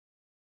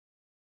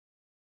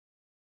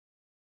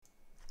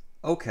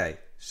Okay,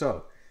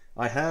 so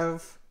I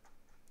have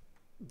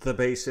the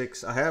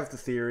basics, I have the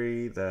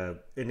theory, the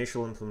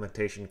initial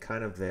implementation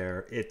kind of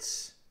there.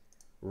 It's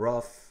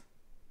rough,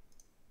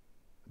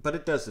 but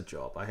it does the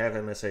job. I have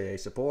MSAA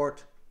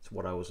support. It's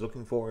what I was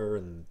looking for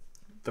in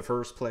the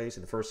first place,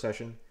 in the first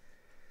session.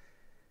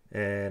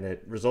 And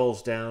it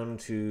resolves down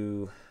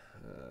to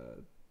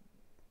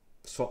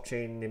swap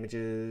chain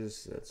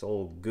images. It's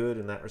all good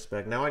in that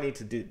respect. Now I need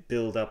to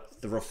build up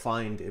the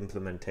refined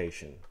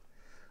implementation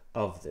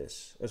of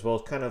this, as well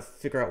as kind of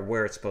figure out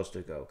where it's supposed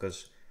to go,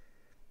 because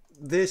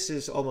this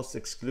is almost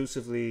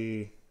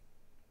exclusively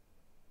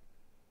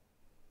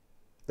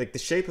like the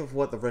shape of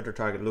what the render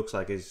target looks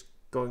like is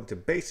going to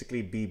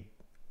basically be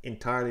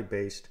entirely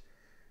based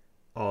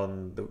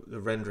on the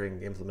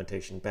rendering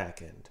implementation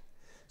backend.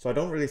 So I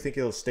don't really think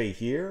it'll stay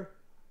here.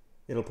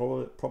 It'll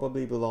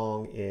probably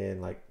belong in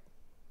like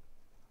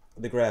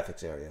the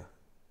graphics area.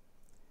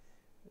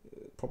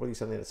 Probably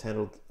something that's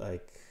handled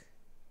like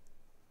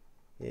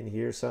in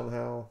here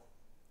somehow.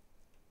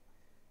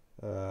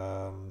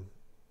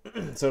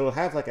 So it'll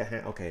have like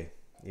a okay,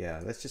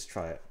 yeah, let's just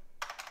try it.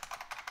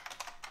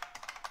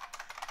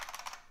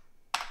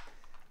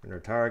 In our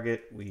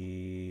target,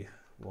 we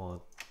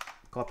want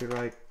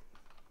copyright.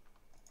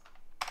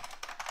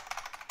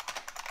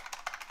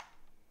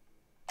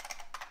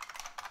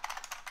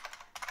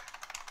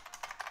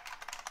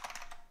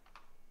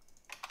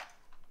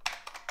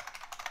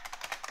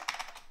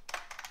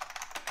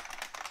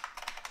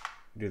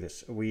 Do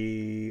this.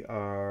 We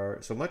are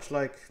so much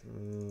like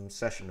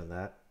session and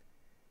that.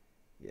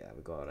 Yeah,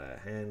 we got a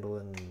handle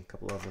and a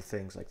couple other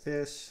things like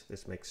this.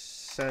 This makes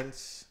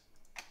sense.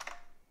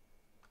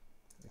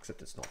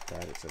 Except it's not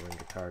that, it's a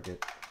render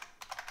target.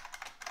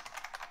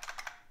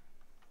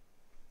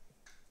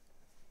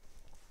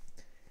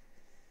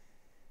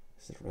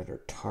 Is it a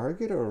render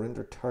target or a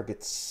render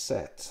target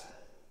set?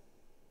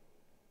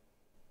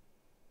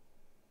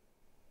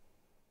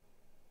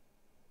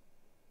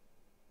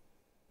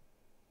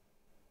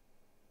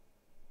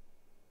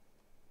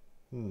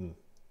 Hmm.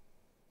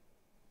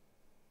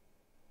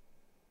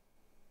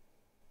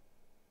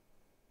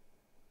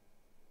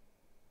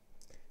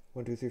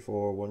 1, 2, 3,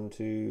 4. 1,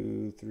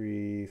 2,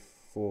 3,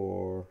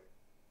 4.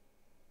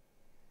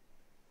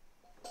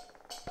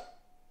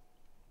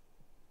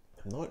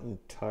 I'm not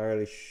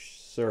entirely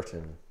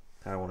certain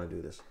how I want to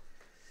do this.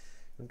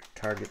 Render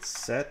target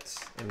set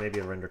and maybe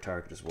a render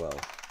target as well.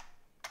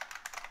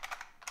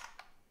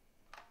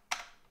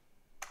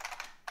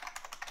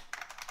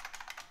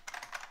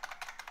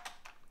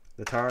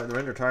 The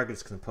render target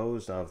is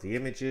composed of the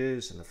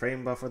images and the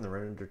frame buffer, and the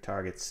render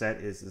target set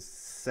is the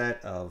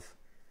set of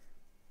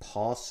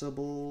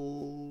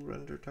possible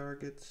render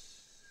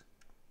targets.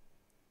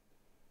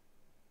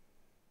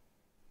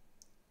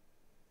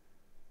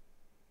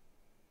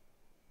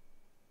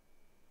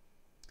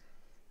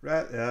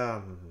 Right. You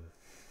know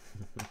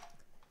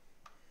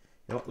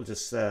what? We'll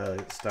just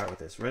start with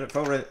this.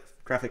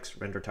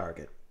 Graphics render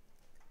target.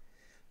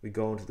 We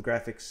go into the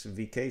graphics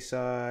VK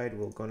side.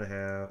 We're going to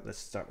have, let's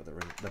start with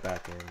the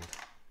back end,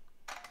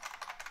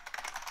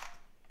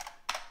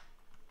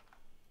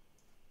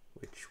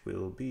 which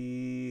will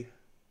be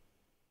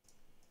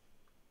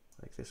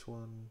like this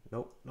one.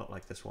 Nope, not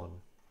like this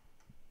one.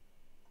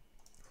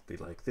 It'll be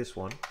like this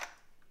one.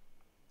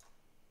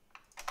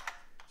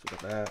 So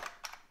got that.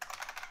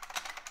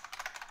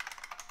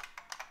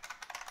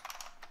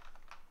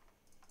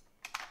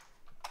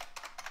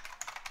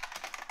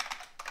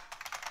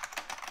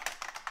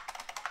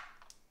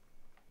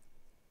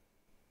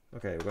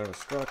 Okay, we're going to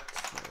struct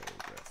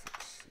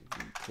graphics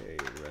VK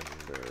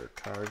render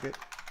target.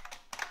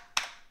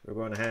 We're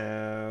going to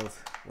have,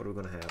 what are we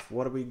going to have?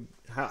 What are we,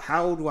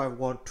 how do I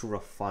want to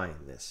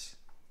refine this?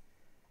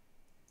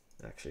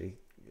 Actually,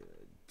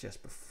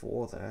 just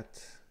before that,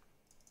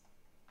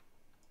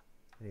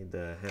 I need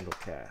the handle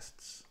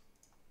casts.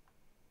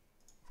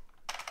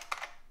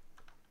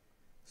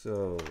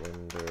 So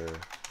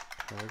render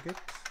target.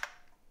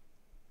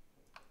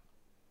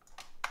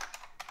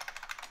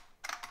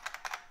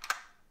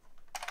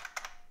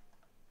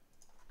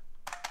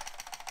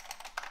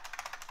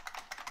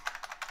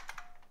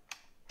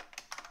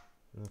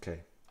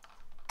 Okay.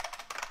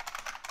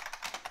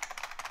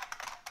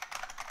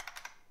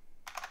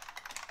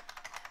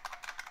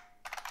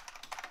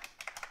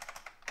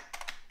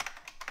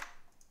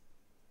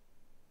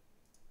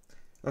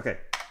 Okay,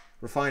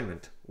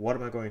 refinement. What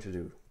am I going to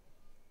do?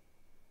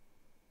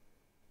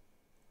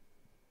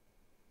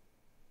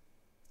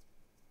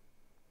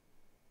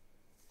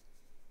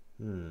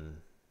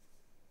 And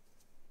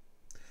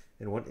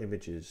what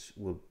images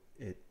will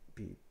it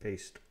be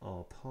based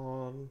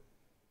upon?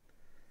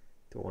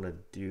 Do I want to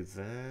do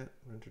that?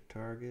 Render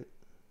target.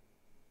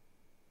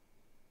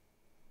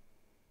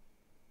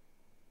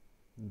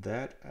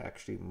 That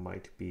actually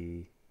might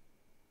be.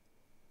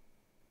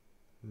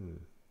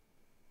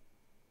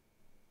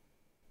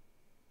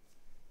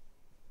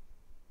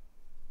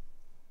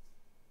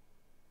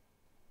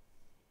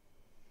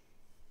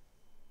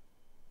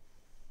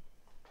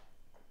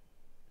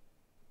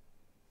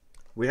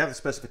 we have the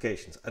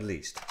specifications at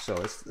least. So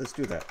let's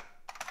do that.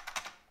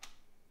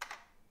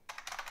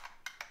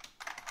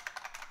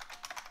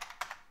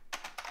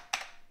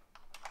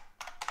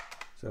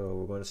 So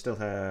we're going to still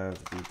have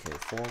the VK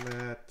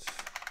format,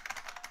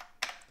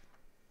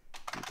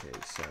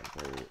 VK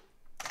sample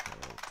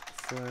count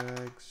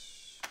flags.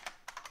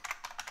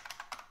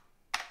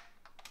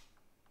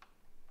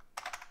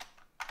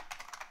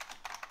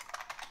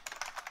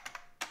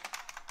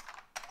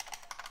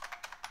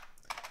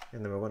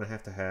 And then we're going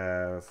to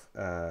have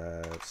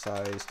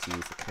size T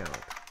for count.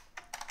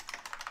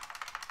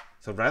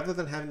 So rather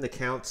than having the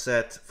count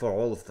set for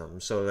all of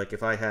them, so like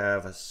if I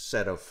have a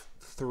set of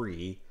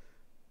 3,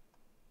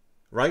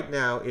 right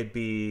now it'd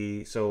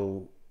be,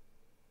 so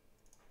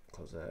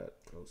close that,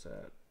 close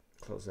that,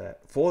 close that.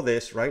 For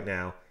this right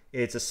now,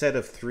 it's a set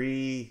of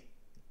 3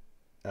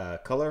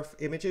 color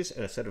images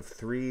and a set of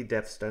 3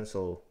 depth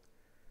stencil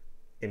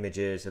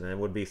images, and then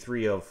would be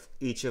 3 of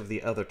each of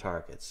the other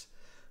targets.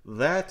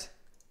 That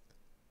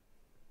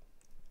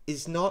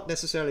is not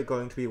necessarily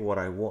going to be what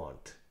I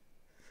want.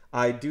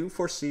 I do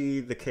foresee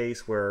the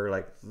case where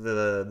like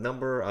the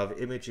number of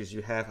images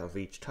you have of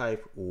each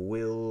type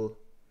will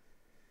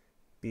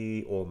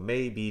be or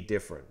may be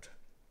different.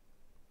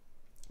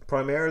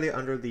 Primarily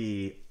under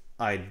the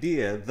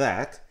idea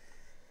that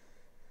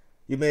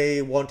you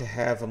may want to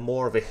have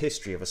more of a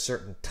history of a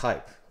certain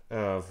type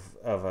of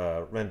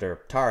a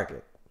render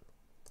target.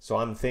 So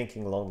I'm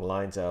thinking along the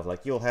lines of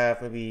like you'll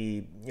have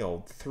maybe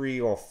 3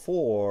 or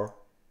 4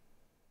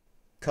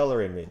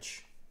 color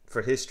image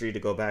for history to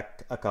go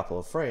back a couple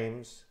of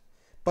frames,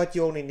 but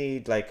you only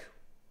need like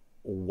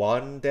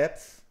 1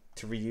 depth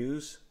to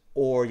reuse,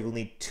 or you'll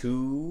need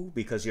 2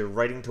 because you're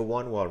writing to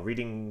one while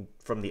reading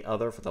from the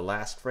other for the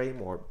last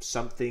frame, or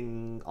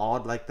something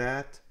odd like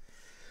that.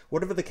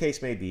 Whatever the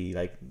case may be,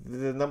 like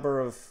the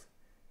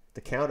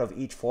count of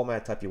each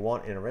format type you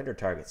want in a render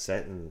target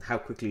set and how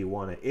quickly you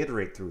want to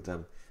iterate through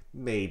them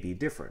may be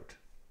different.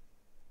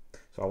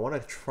 So I want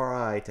to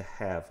try to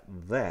have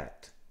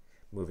that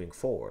moving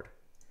forward,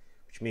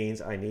 which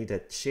means I need to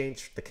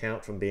change the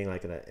count from being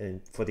like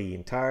for the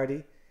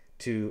entirety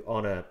to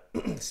on a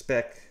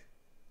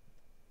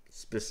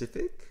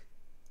specific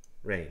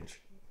range,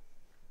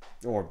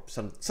 or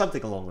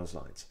something along those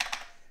lines.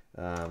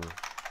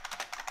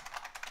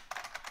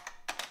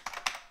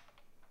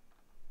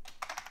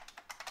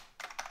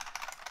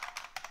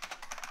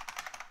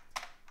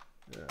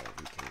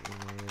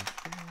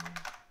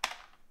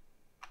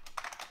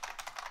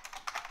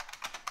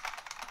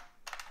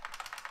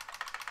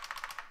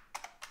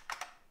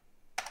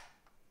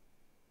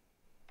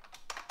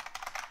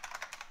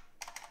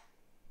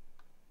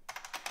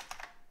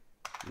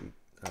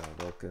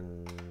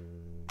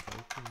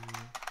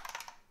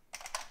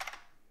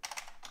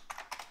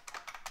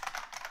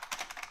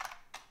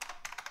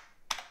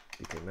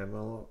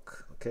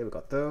 Okay, we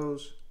got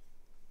those.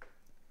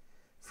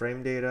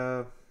 Frame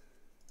data.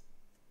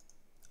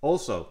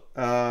 Also,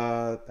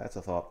 that's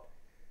a thought.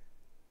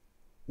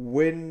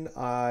 When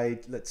I,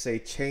 let's say,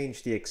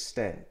 change the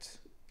extent,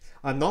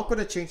 I'm not going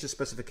to change the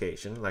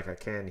specification like I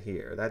can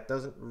here. That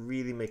doesn't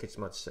really make as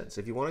much sense.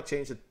 If you want to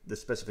change the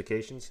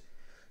specifications,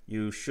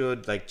 you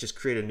should like just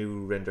create a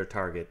new render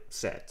target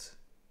set.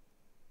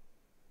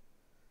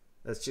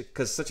 That's just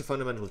because such a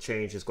fundamental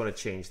change is going to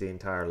change the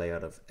entire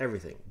layout of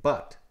everything.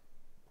 But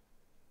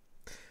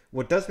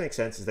what does make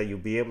sense is that you'll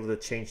be able to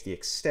change the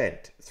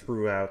extent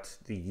throughout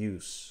the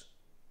use,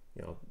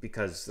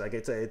 because like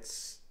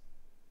it's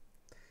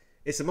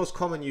the most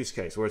common use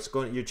case where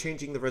you're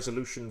changing the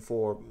resolution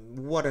for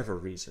whatever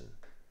reason.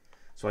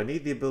 So I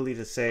need the ability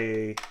to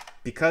say,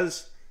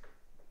 because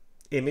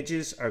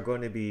images are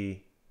going to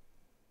be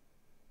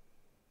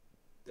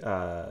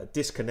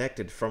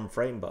disconnected from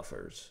frame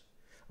buffers,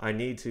 I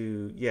need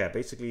to,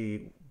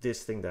 basically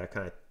this thing that I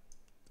kind of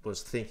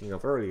was thinking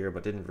of earlier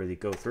but didn't really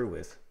go through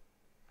with.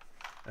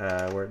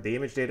 Where the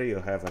image data,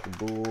 you'll have like a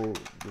bool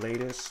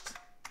latest,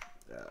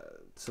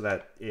 so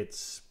that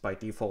it's by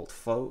default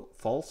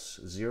false,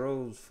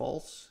 0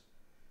 false.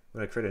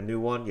 When I create a new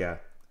one, and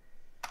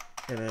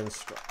then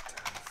struct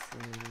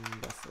frame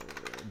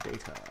buffer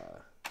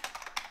data,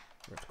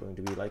 where it's going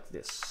to be like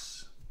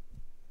this.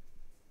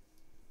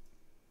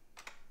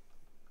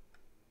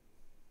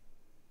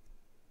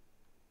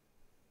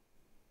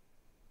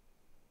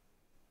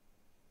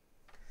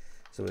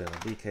 So we have a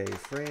VK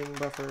frame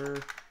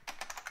buffer.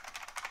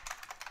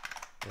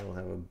 And we'll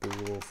have a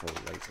bool for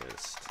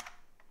latest,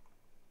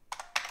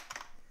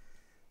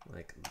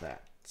 like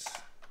that.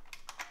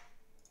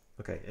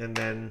 Okay, and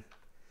then,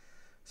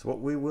 so what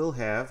we will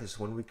have is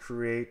when we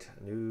create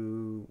a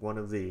new one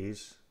of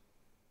these,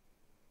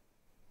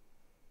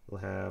 we'll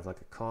have like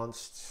a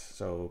const,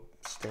 so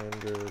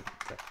standard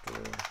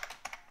vector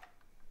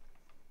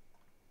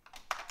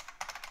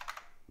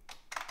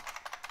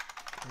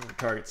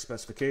target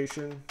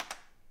specification,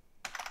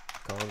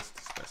 const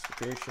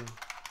specification.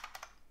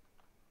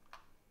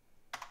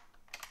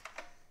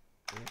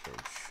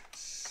 Image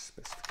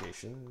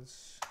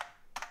specifications.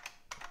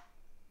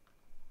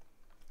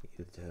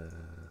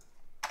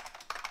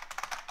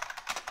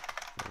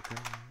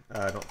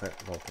 not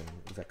Vulkan,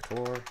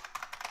 vector.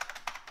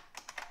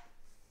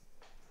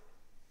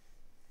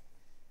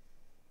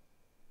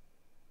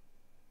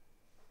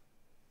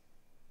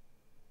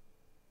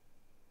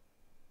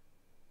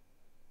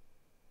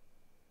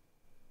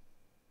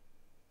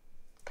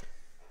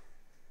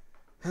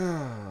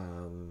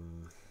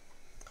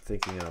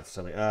 Thinking of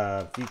something.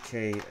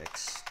 VK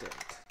extent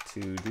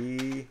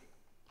 2D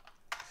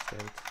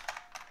extent.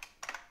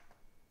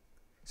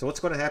 So what's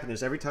going to happen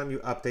is every time you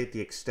update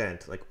the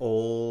extent, like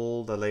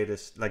all the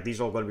latest, like these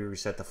are all going to be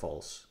reset to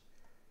false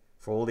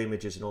for all the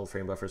images and all the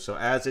frame buffers. So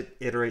as it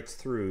iterates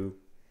through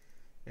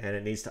and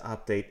it needs to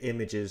update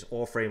images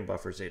or frame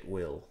buffers, it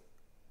will.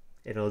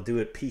 And it'll do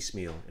it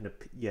piecemeal, in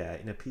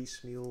a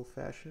piecemeal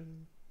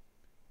fashion.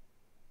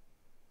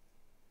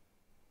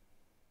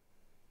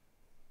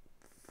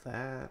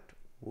 That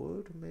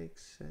would make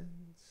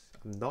sense.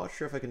 I'm not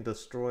sure if I can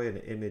destroy an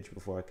image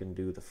before I can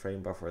do the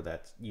frame buffer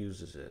that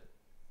uses it.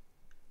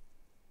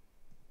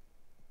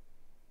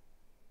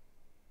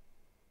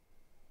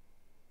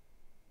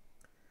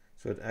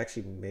 So it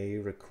actually may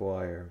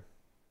require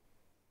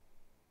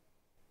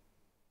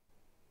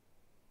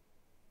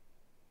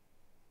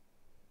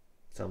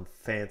some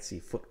fancy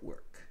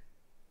footwork.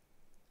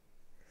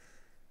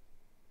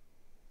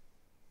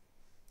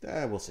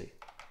 We'll see.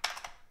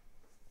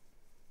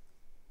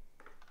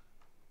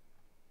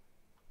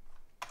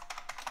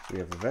 We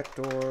have a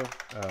vector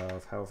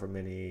of however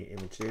many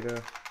image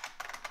data.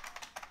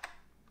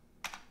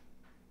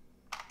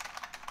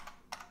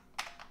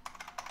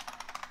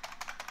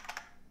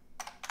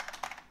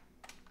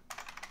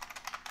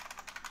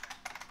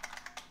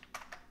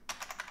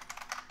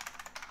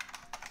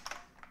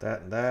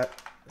 That and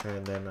that.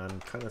 And then I'm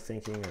kind of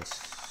thinking a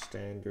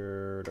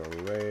standard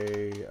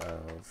array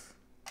of,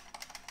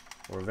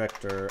 or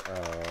vector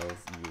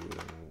of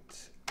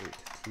uint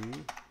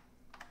 8t.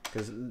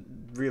 Because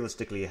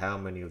realistically, how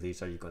many of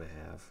these are you going to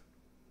have?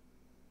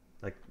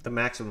 Like the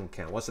maximum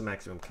count. What's the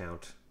maximum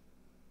count?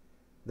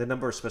 The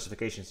number of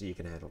specifications that you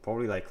can handle.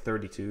 Probably like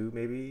 32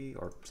 maybe,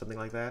 or something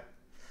like that.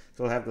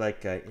 So we'll have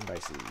like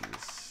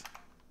indices.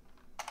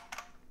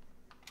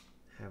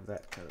 Have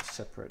that kind of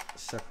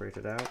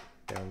separated out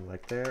down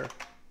like there.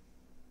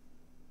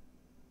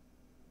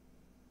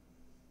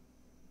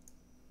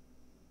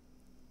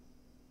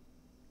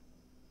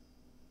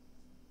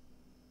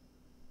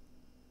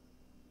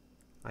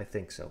 I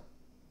think so.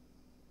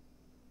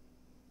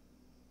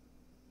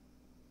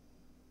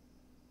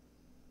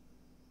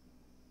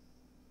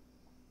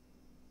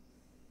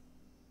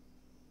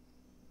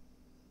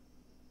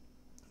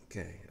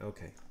 Okay.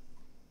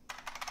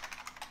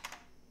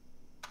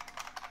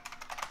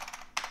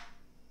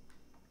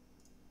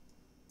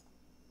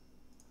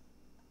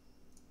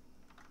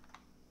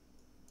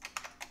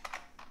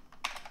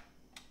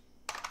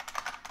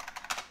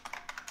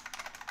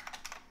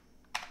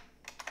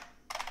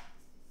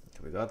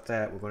 We got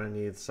that. We're going to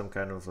need some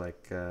kind of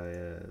like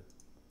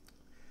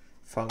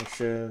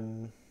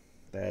function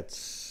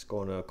that's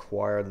going to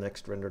acquire the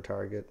next render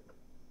target.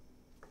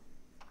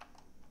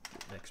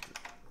 Next.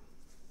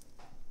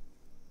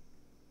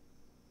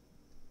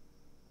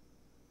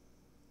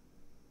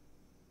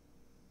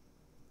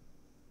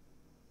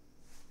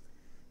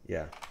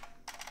 Yeah.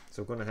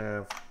 So we're going to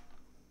have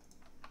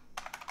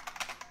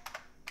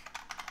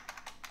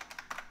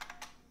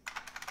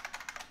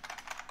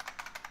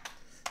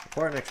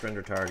for our next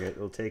render target,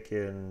 we'll take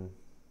in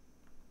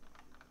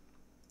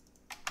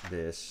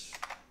this.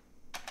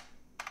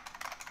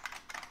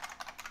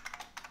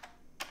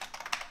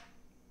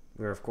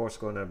 We're of course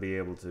going to be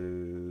able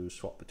to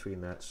swap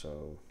between that,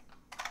 so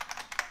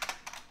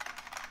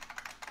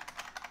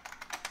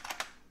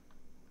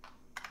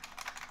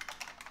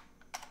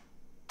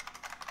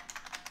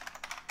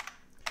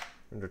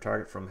render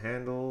target from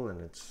handle, and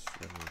it's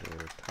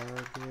render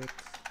target.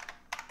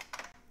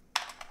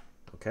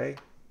 Okay.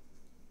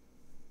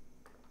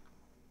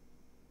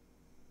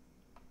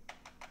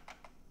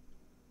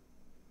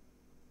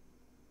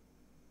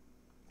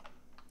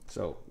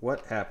 So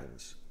what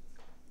happens?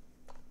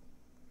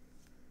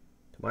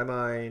 To my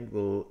mind,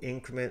 we'll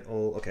increment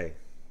all, okay.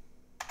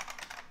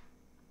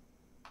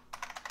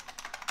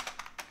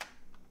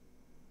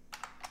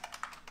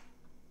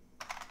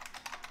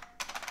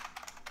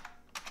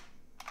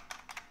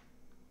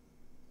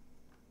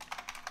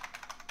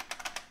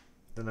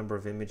 The number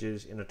of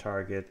images in a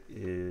target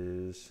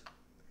is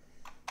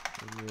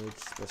image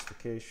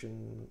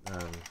specification.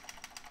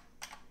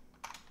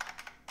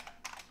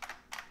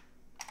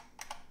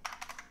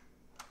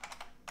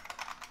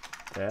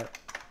 That.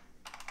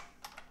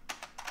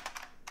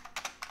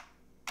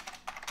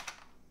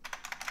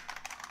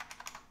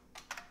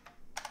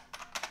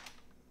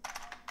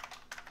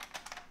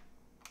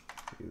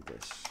 Do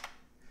this.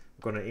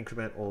 I'm going to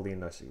increment all the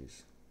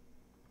indices.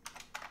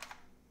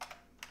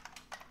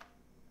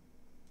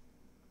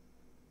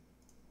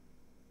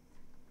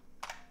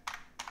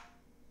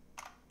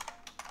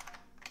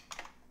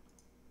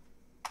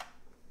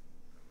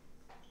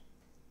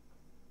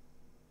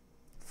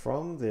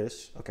 From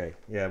this, okay,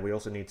 yeah, we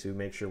also need to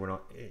make sure we're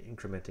not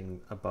incrementing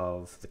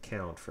above the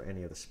count for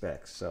any of the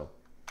specs. So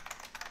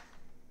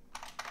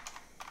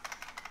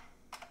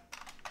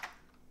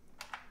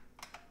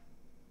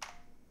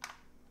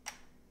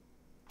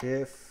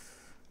if,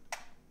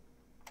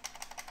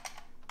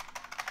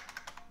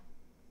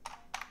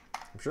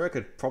 I'm sure I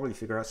could probably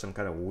figure out some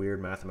kind of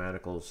weird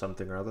mathematical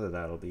something or other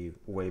that'll be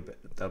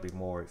that'll be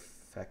more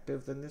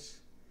effective than this,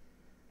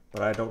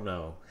 but I don't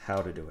know how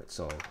to do it,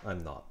 so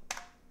I'm not.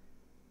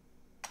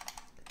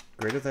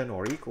 Greater than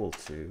or equal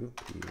to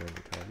p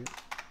render target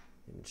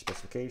image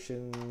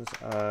specifications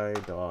I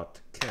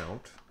dot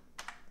count.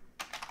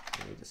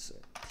 Let me just say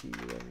p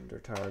render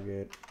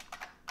target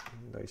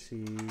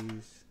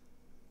indices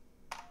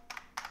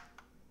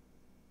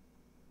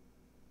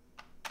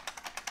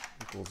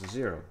equals to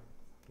 0.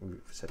 We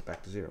set it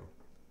back to 0.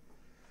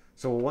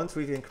 So once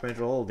we've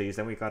incremented all of these,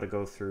 then we've got to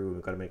go through.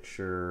 We've got to make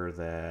sure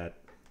that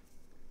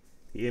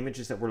the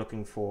images that we're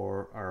looking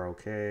for are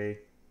okay.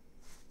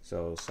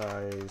 So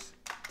size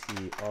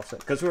t offset,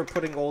 because we're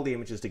putting all the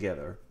images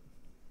together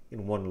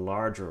in one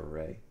larger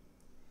array.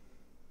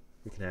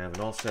 We can have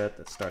an offset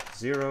that starts at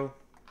 0.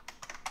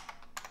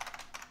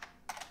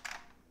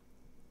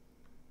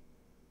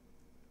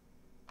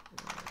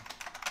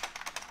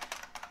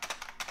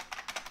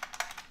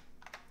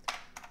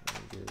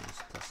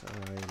 Plus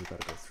I, we've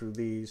got to go through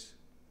these.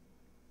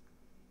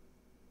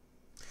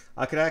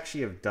 I could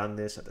actually have done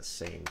this at the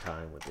same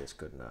time with this,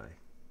 couldn't I?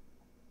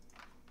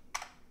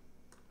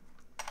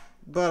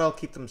 But I'll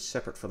keep them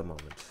separate for the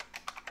moment.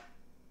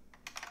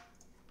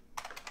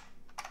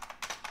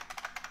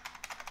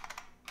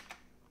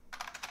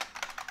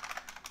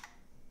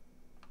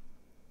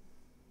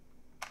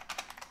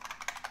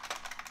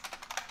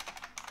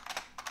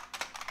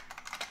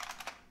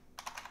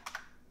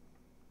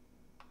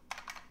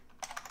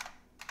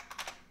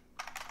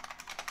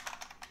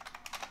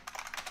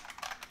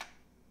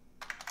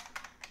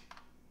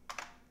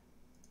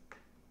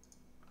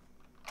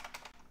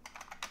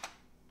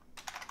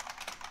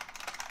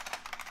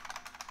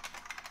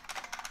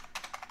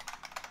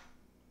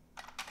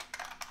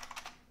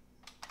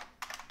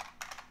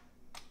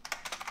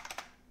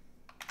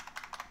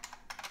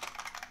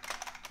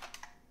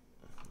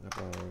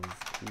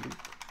 Above loop.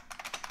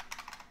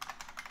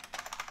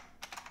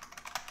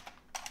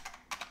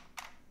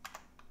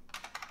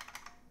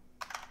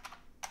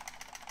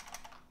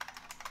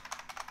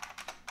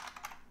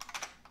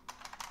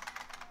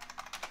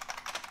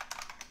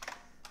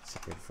 That's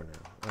good for now.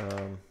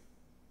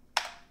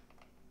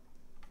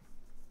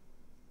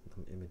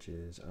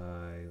 Images.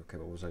 Okay,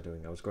 what was I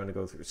doing? I was going to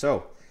go through.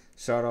 So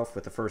start off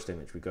with the first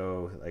image. We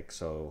go like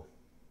so.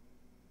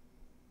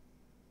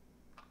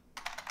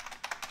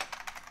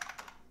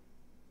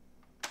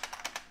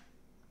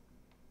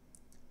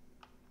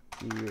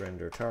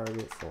 Render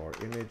target for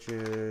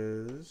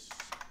images,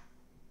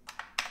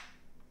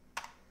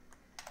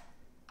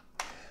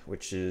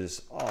 which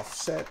is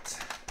offset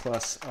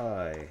plus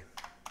I.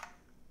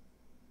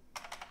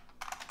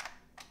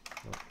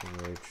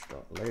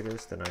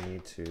 Image.latest, then I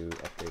need to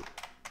update.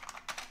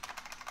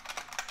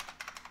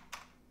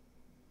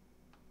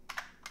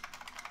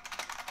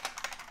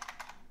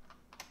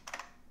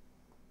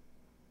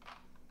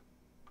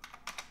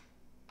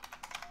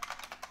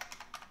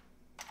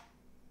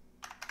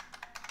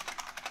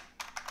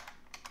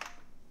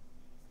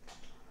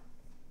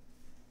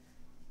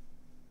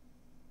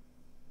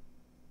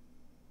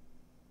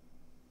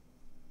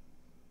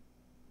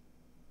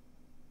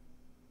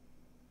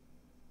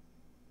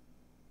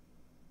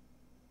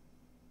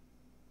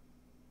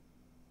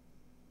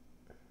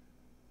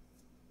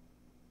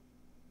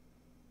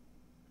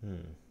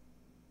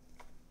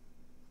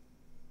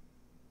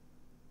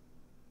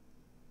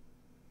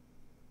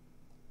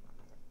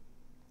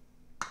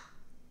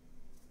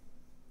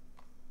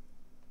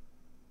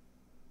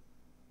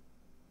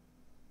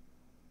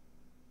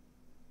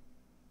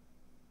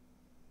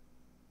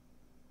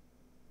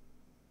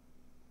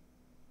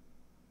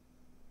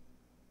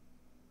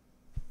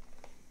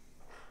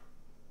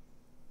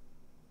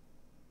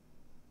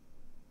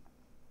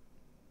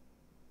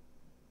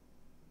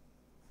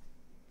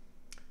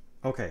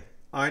 Okay,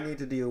 I need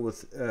to deal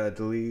with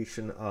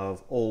deletion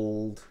of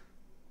old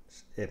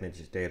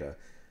image data.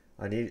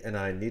 I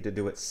need to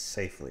do it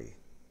safely.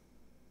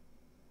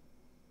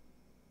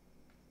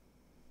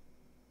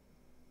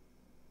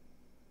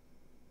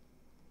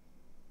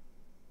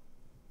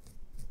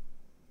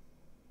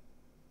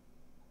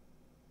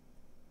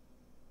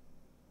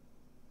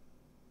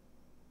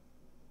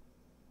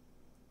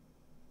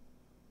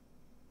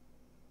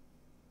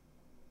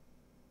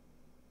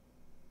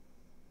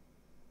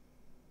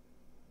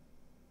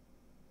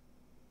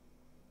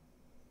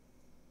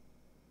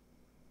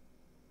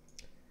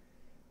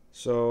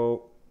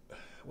 So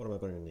what am I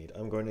going to need?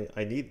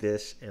 I need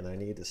this, and I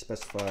need to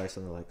specify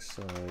something like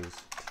size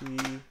t,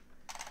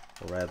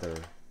 or rather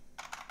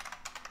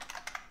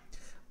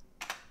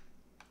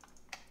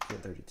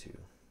 32,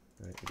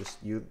 right?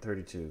 Just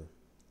U32.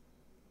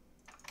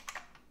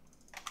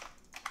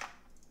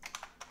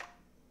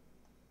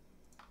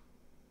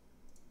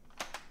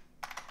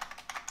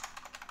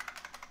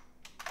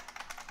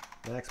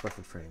 Max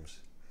buffered frames.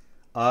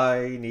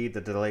 I need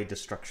the delayed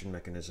destruction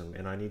mechanism,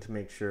 and I need to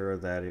make sure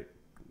that it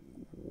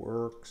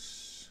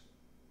works.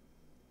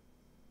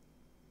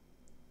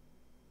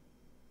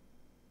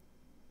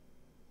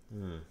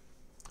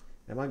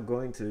 Am I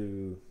going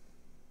to...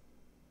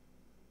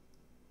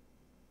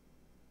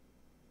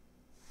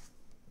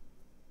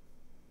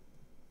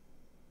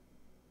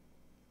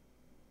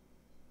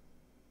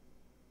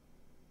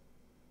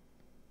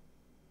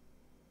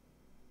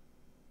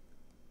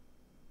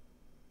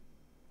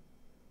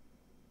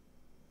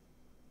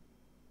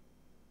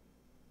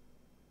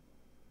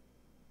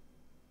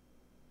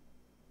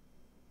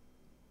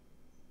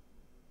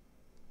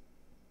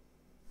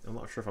 I'm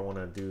not sure if I want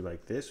to do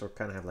like this or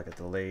kind of have like a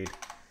delayed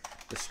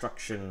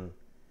destruction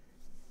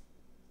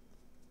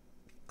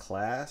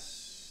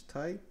class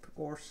type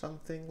or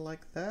something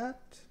like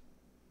that.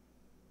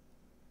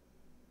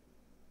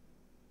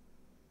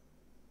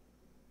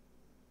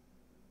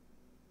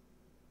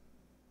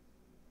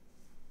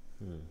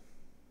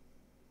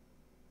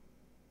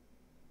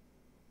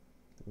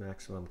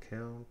 Maximum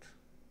count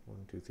 1,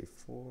 2, 3,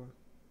 4.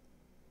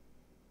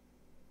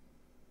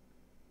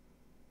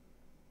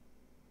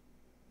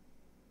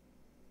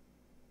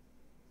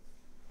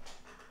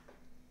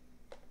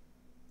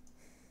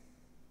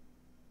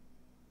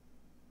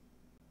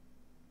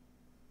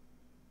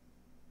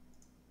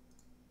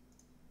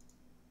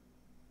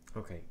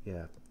 Okay,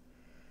 yeah.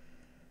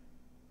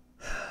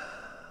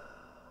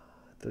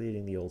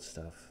 Deleting the old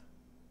stuff.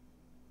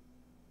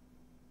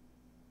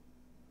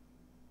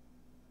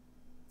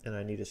 And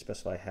I need to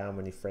specify how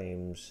many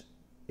frames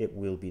it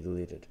will be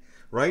deleted.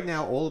 Right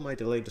now, all of my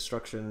delayed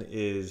destruction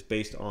is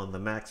based on the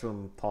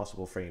maximum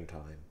possible frame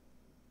time.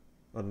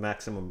 On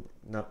maximum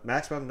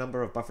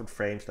number of buffered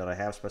frames that I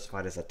have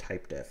specified as a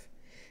type def.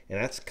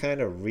 And that's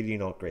kind of really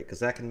not great, because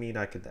that can mean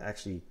I could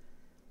actually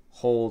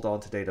hold on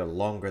to data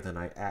longer than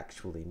I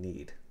actually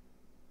need.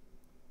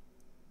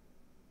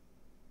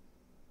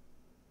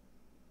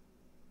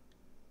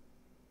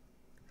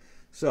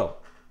 So,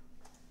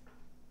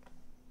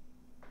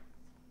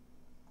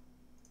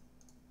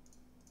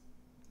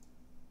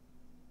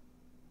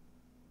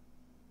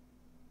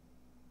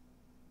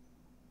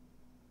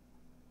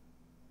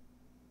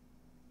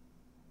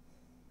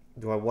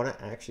 do I want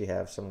to actually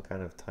have some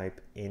kind of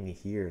type in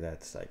here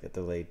that's like a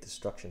delayed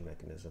destruction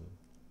mechanism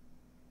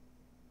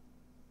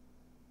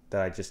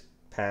that I just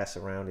pass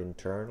around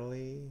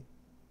internally?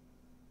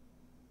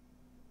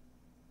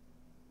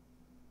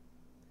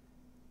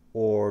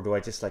 Or do I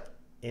just like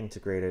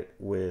integrate it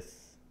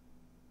with...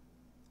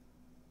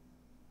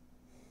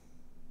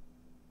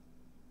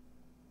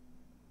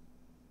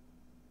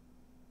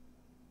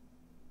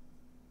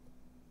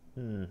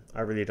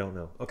 I really don't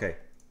know. Okay.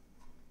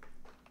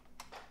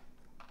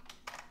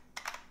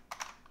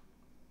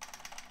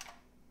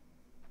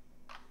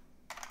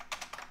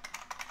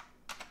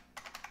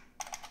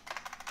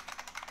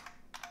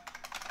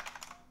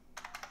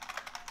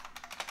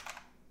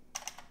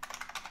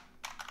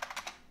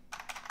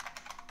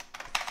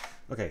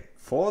 Okay,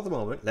 for the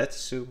moment, let's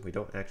assume we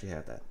don't actually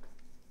have that.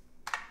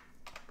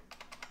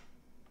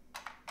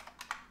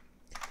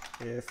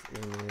 If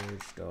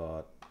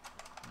image.view,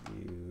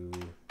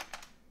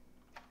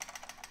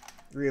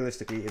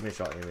 realistically,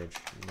 image.image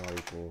not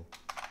equal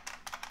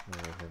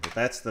 900.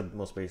 That's the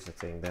most basic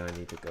thing. Then I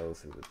need to go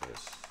through with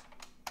this.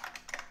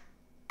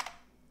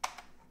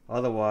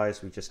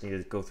 Otherwise, we just need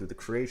to go through the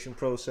creation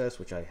process,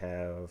 which I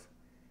have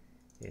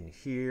in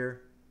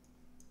here.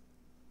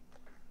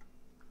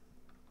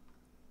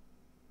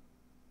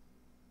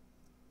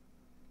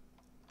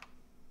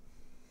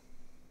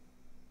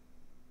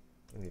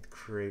 I need to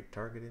create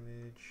target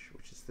image,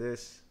 which is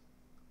this.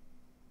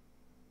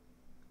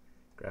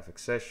 Graphic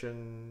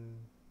session.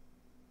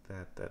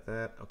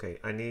 That. Okay,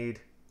 I need...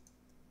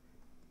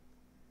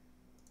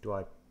 Do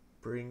I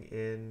bring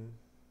in...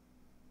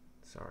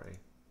 Sorry.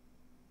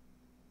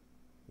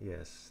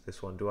 Yes,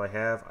 this one. Do I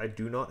have... I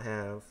do not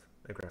have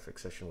a graphic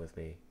session with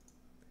me.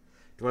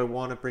 Do I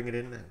want to bring it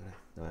in?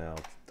 No, I'll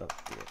do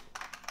it.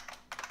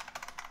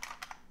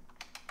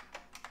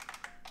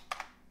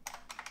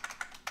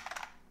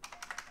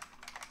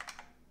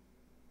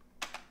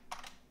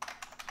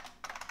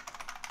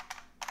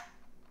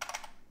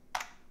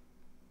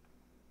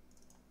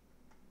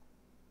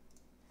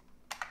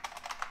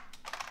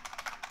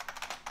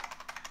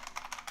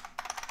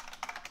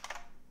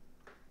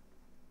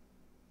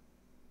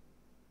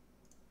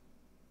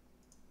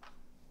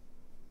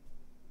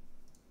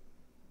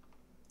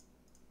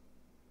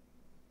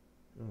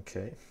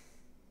 Okay.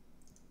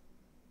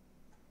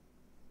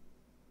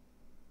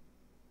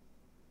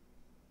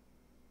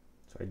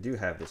 So I do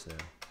have this now.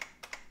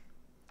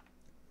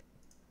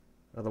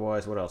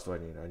 Otherwise, what else do I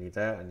need? I need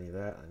that, I need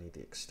that, I need the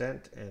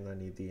extent, and I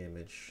need the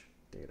image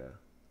data.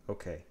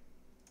 Okay.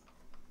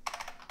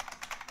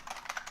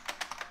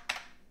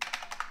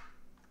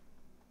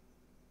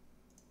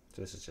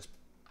 So this is just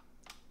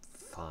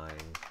fine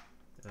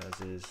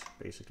as is,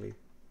 basically.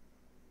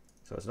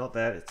 So it's not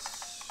that,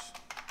 it's...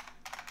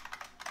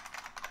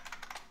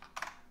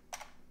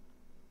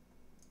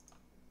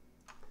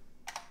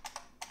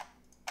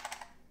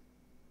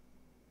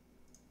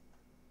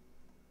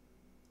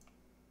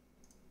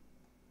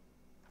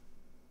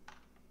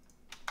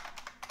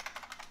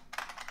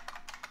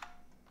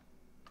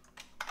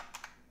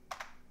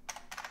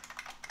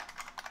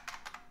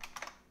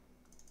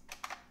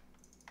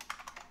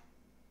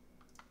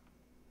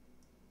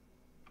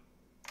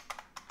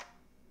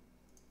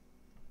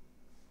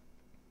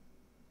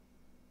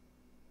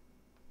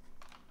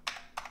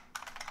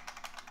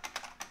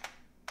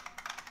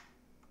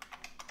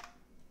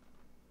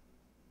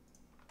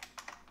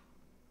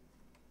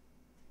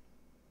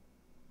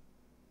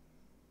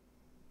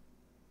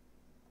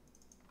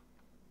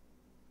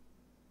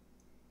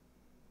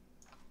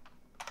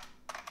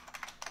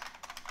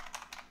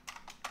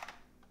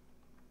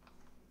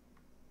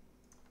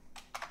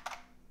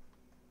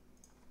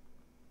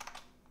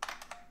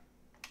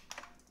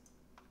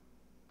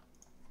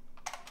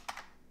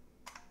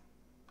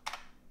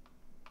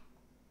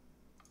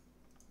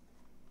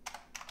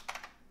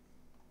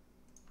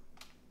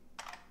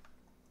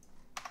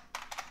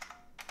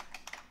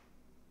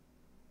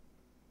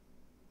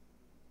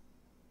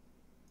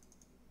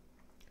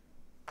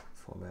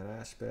 Format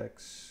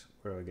aspects.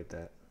 Where do I get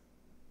that?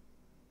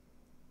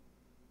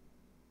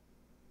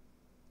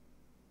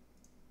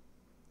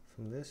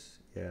 From this?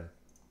 Yeah.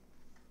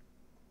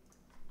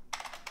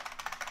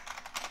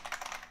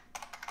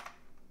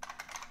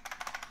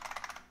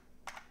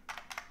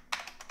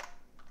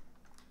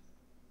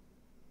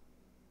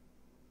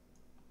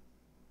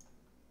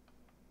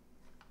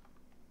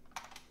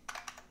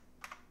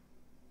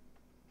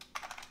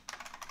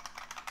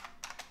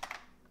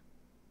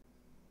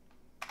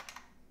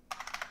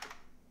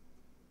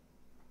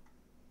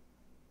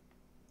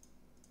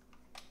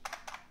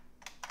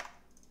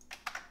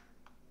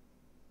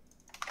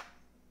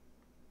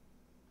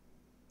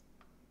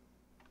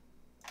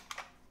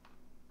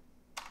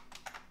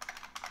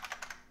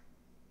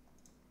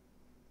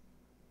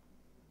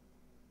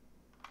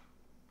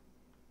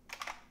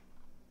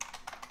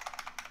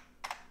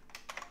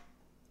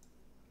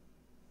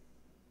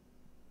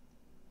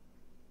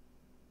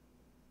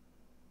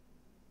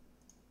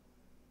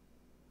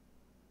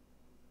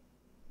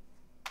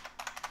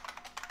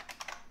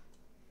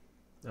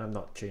 I'm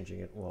not changing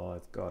it while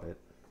I've got it.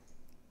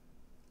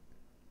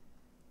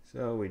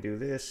 So we do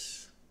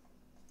this.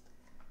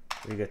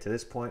 We get to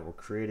this point, we're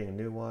creating a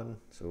new one.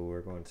 So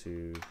we're going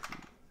to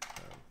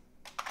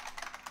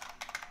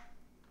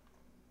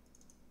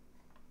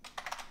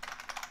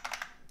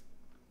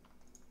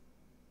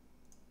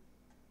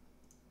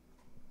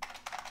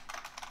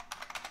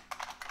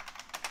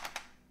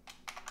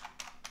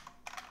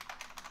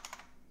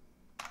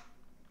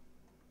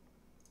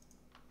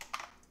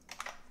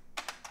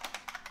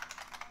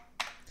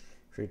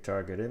create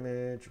target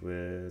image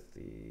with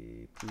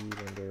the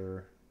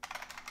p-render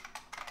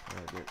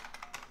target.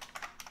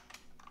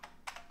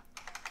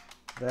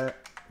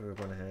 That we're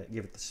going to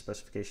give it the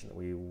specification that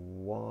we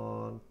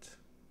want.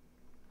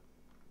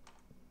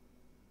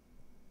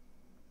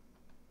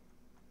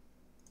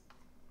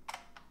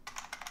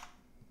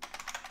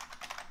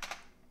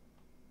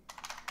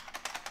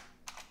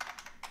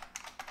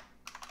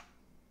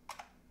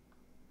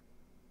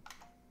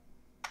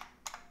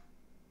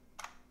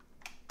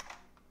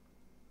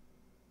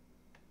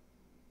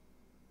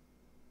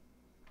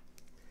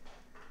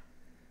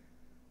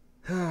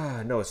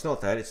 No, it's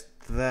not that. It's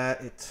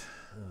that.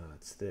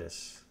 It's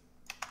this.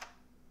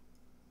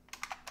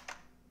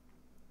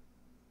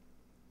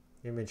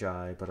 Image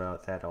I,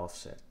 but that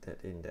offset,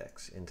 that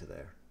index into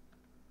there.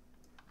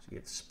 So you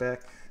get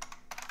spec.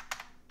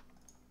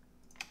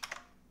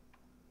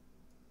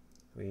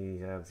 We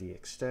have the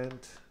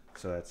extent.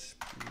 So that's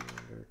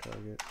under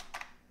target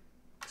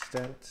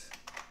extent.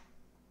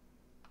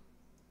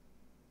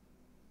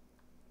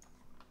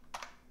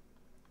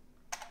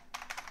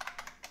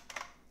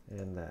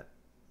 And that.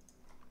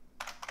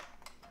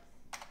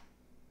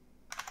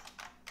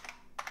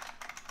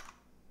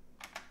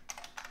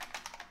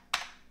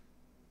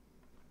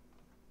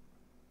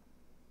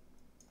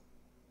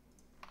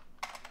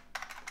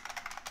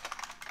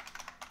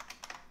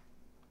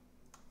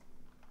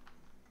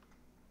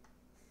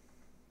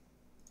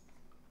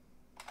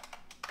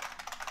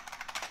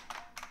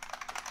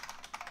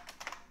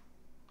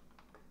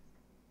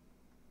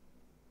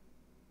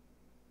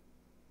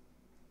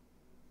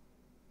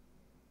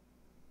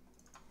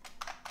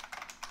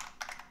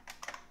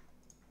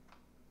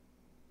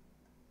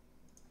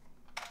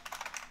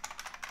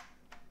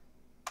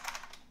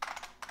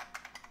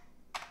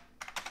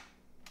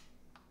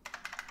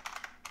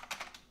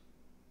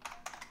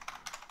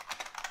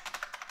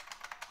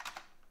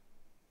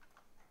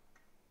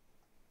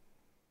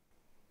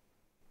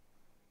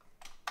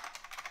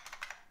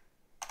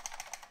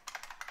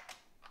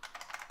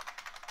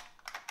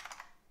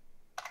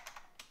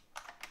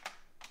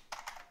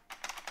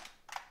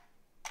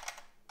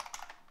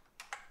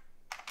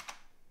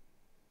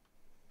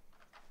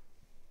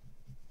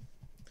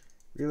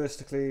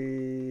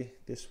 Realistically,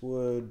 this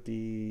would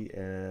be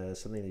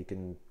something that you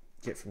can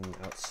get from the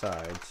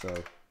outside, so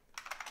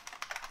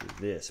do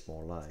this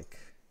more like.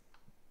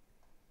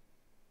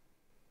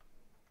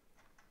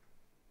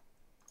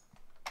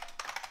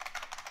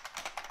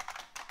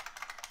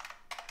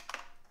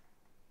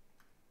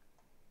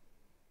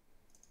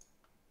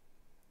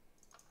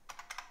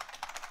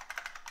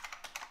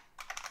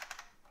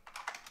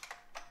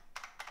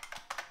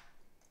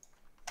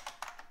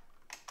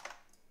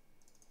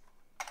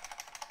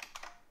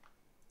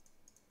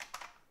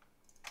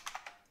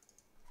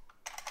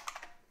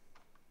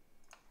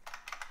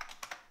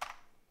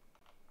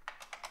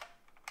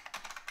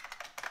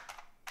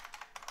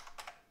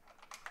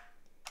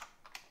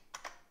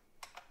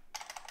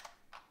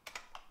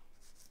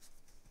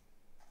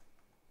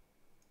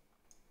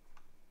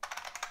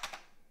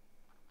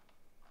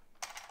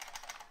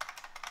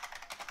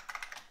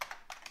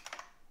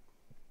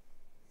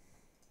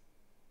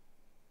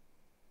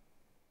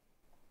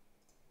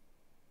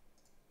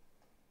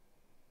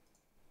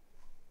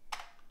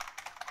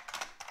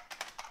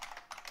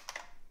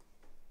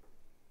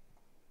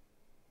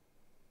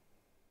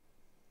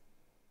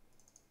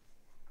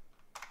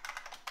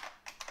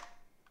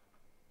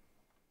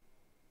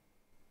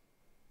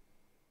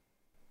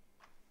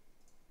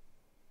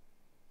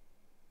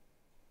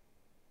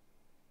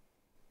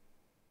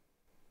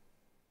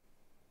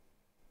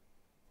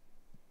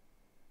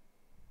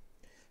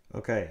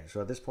 Okay, so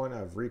at this point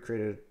I've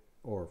recreated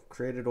or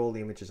created all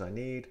the images I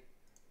need.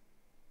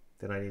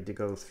 Then I need to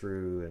go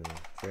through and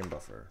frame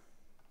buffer.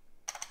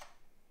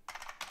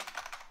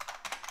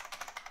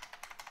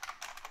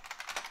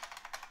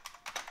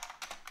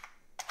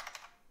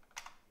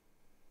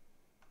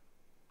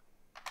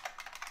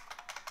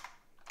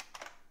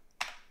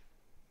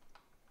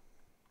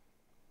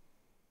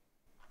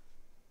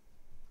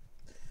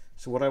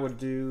 So what I would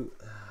do,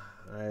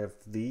 I have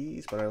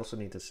these, but I also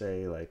need to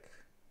say like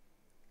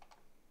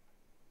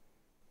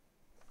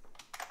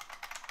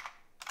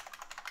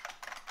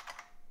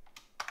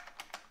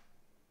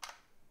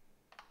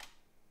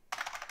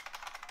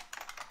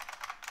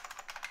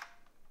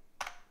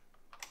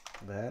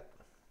that.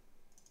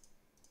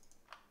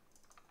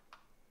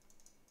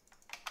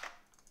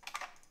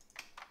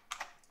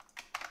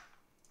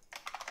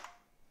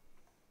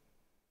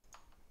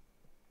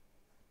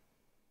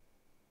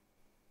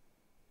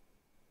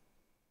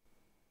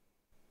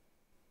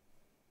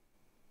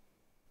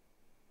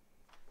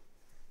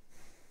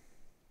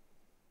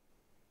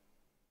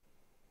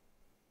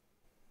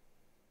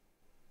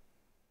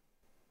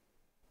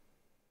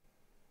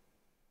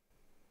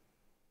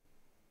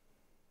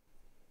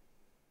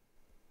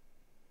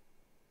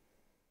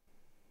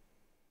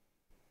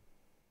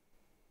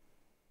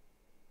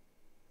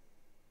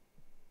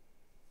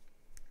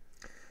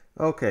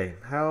 Okay,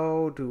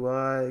 how do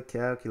I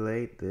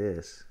calculate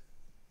this?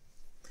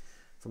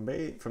 From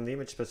the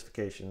image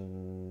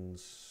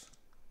specifications.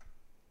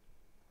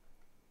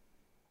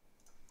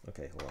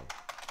 Okay, hold on.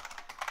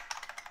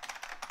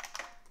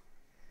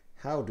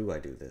 How do I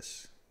do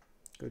this?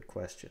 Good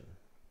question.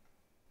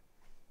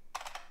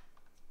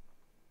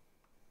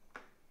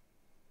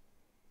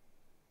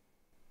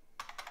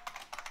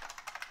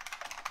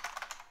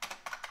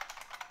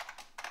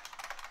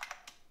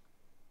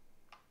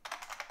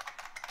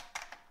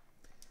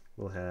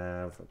 We'll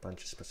have a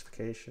bunch of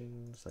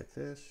specifications like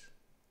this.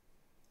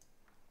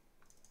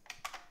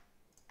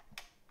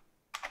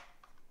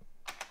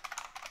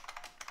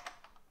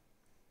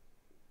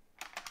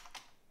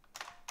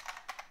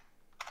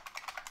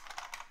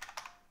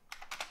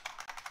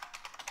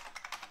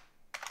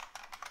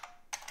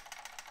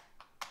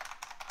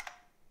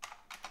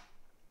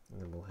 And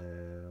then we'll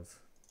have,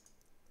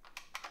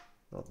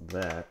 not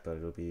that, but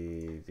it'll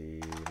be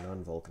the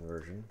non-Vulkan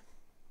version.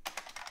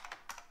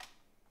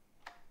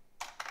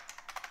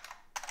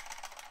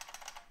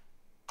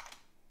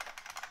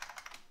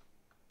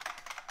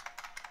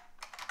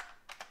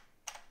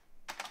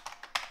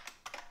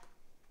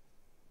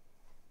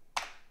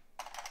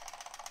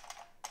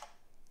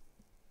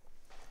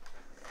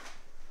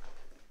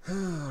 All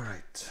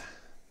right.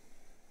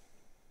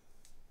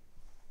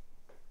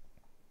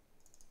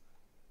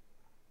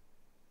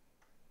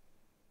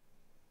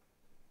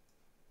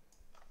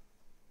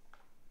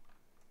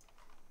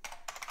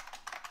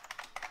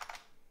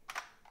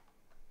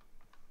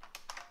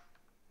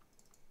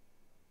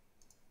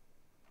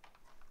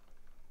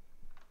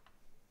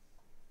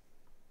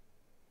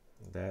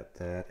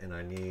 That, and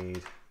I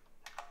need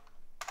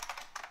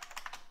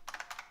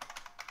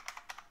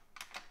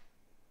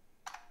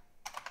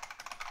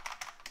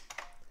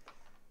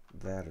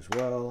that as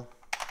well.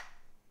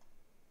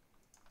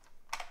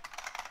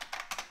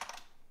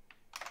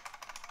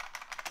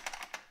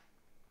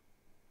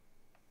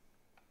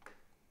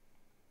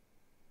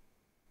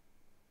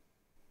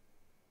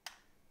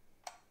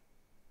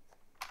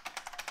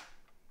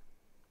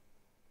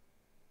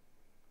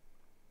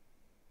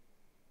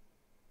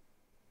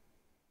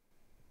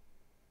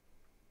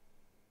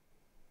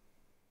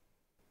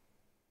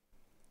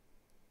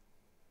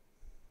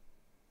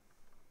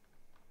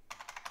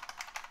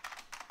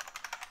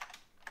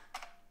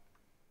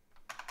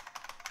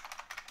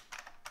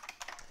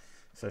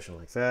 Session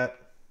like that.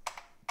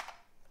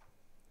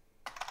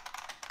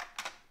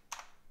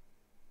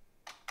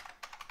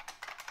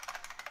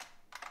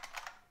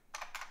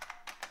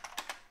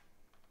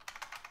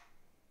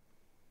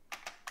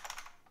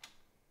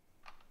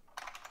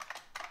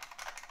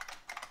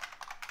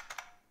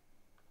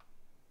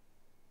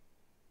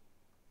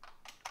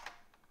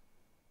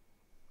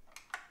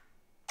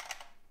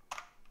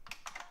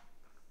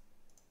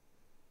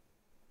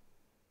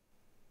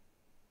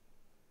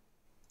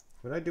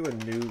 When I do a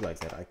new like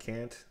that, I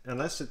can't,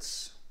 unless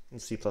it's in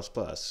C++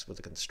 with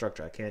a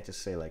constructor, I can't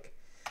just say like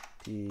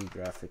p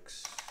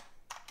graphics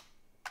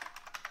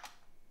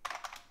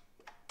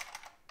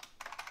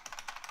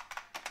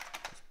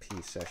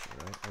p session,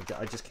 right?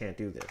 I just can't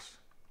do this.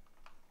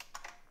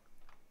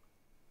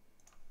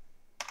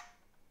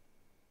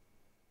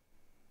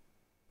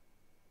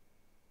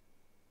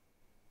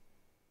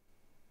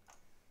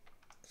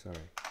 Sorry,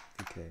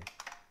 VK.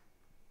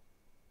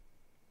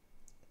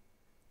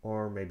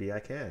 Or maybe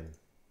I can.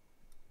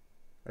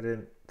 I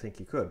didn't think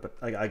you could, but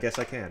I guess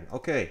I can.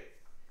 Okay,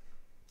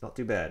 not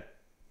too bad.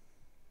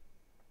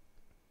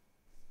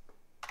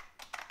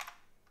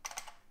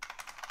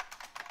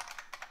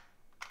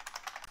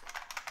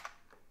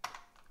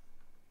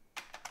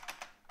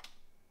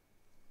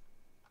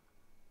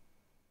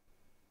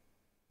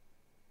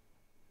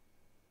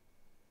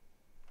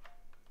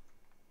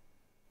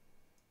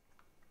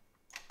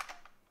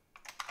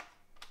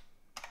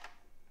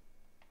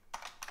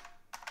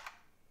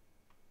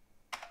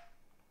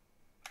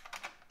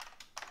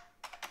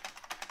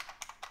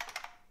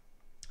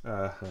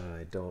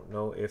 I don't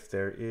know if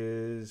there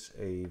is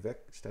a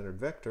standard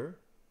vector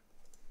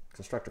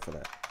constructor for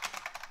that.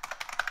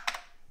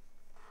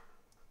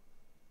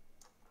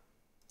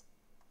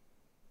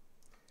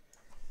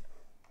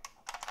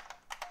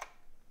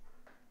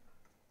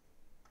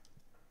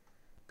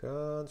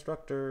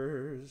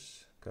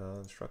 Constructors,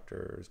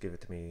 give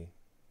it to me.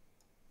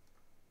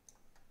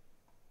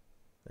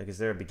 Like, is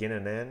there a begin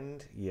and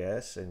end?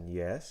 Yes and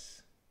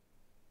yes.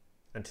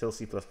 Until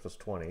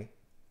C++20.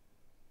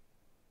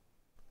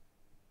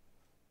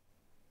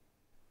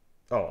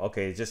 Oh,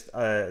 okay, just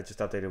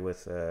updated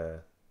with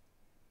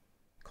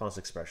const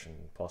expression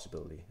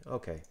possibility.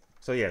 Okay,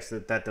 so yes,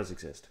 that does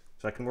exist.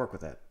 So I can work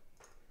with that.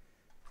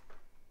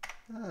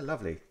 Ah,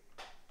 lovely.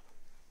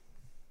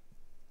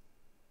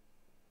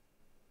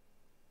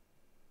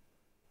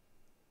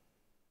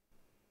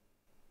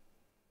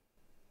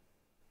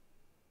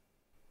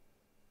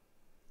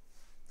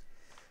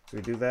 So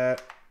we do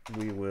that,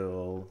 we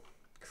will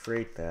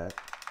create that.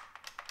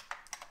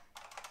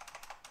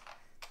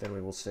 Then we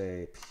will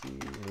say p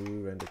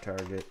new render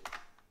target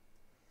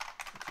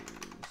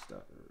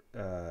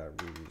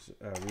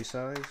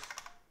resize.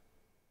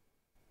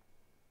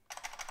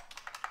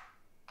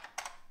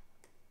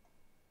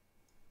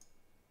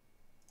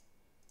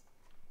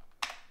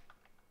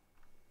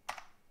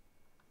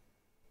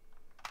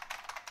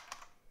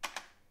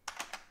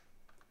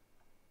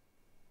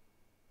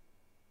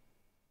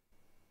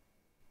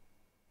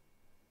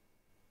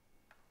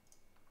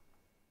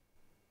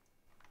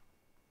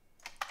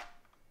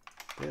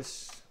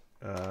 This,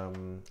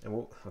 and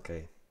we'll,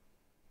 okay.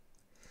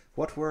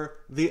 What were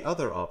the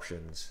other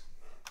options?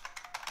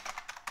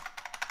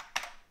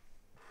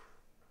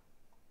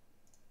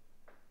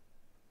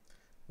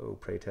 Oh,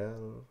 pray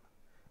tell.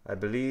 I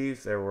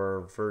believe there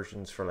were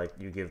versions for, like,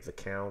 you give the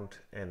count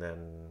and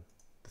then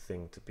the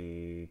thing to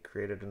be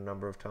created a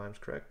number of times,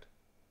 correct?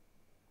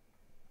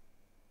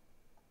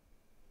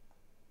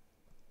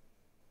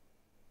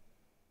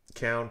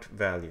 Count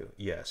value,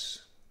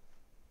 yes.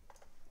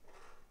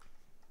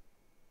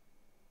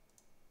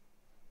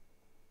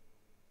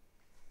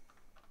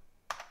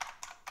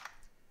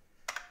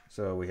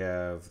 So we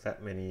have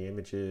that many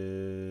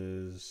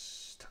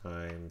images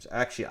times,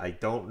 actually I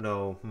don't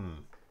know,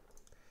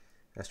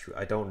 that's true,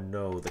 I don't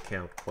know the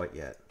count quite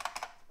yet.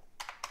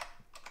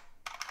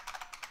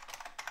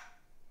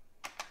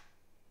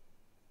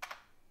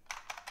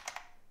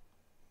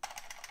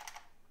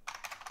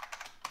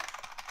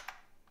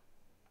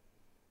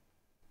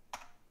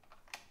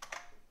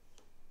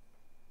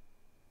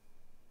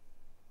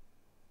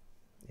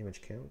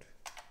 Image count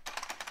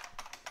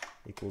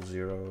equals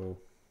 0.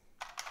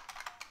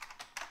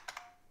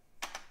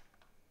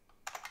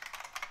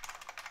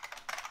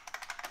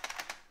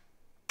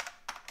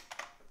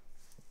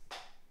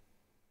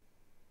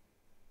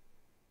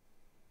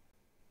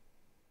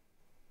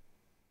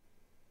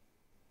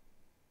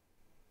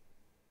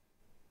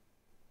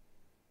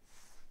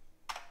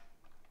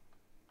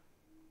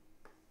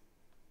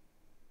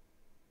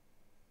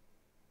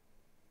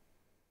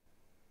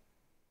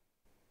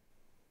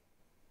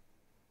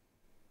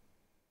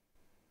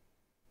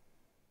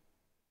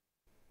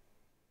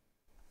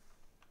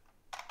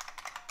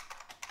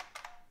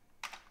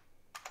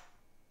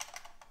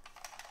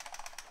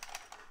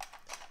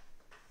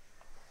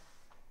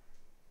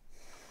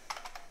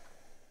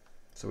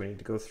 So we need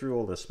to go through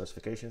all the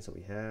specifications that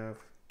we have.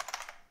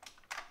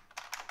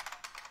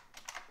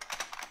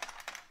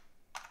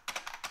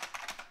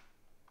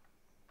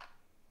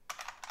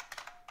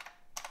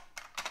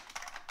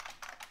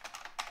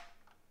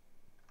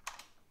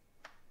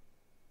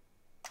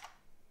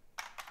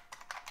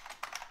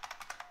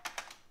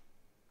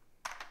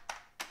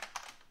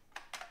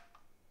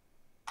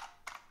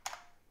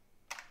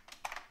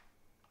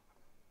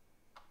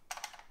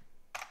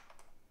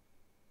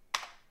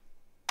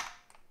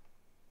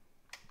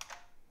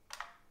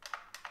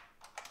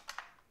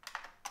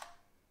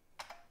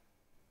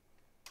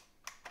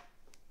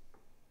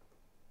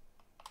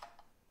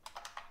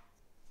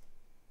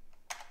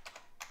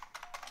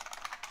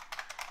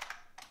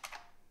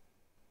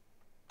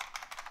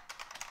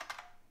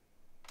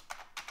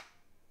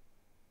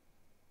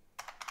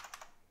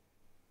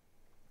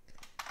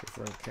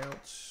 Different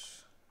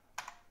counts.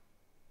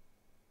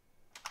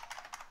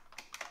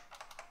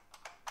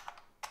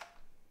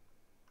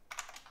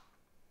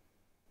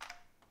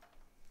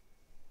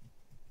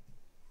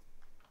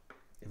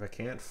 If I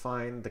can't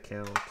find the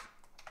count,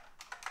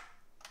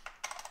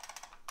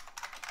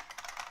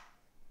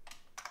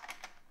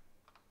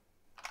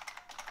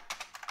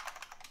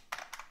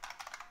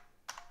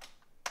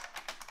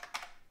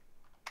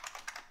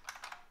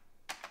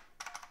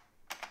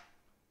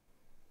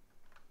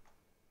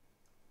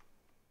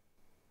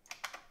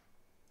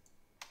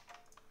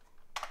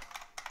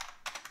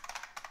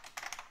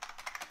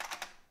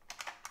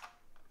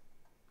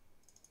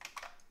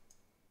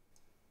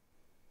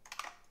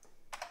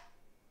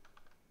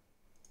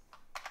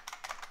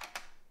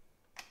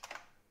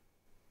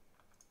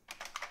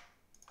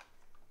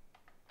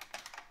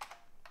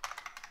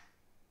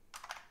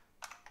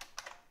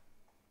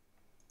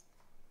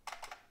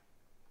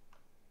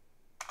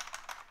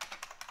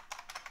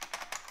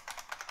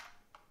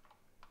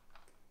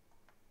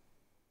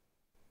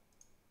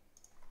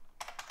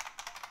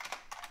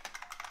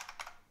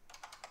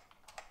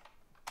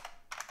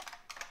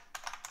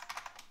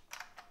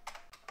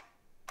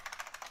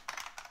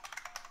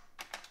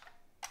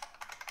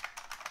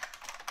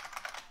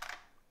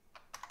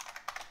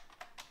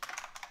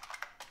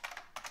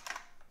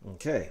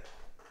 Okay.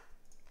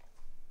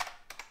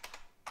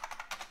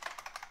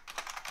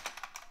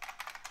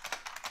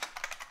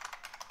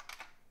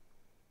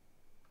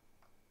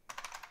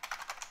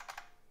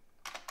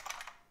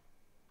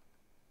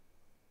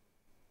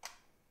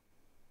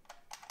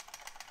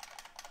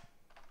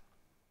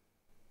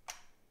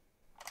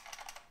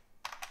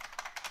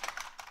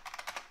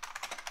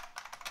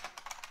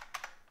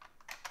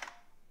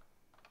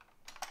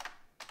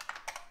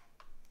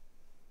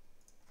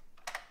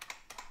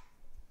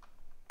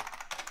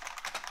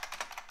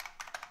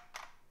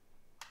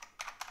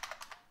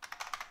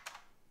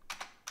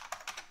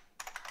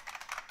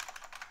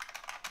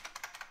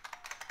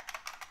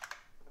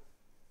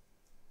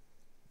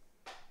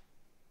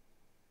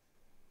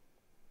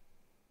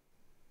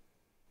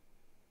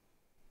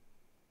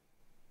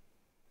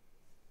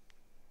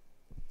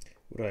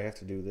 Would I have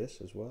to do this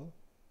as well?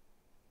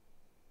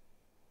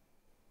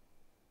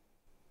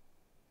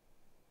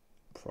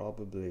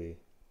 Probably.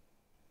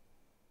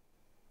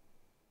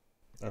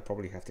 I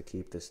probably have to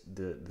keep this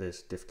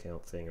diff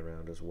count thing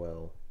around as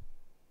well.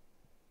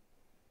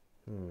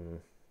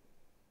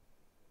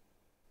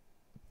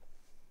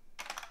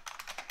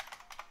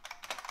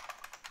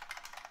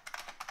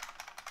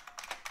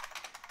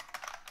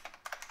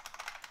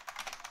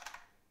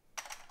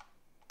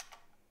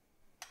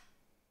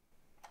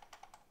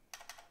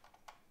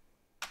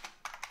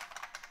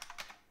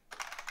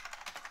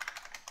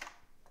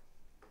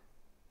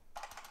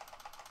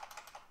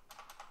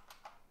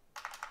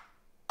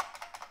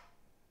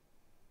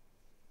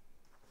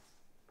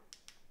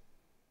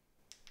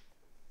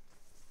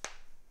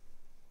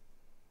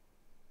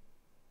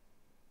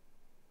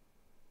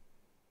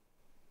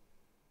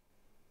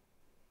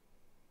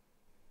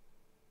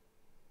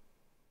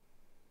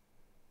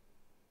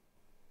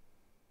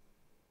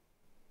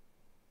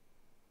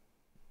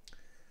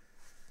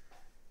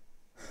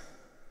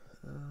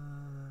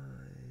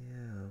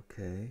 Yeah,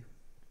 okay.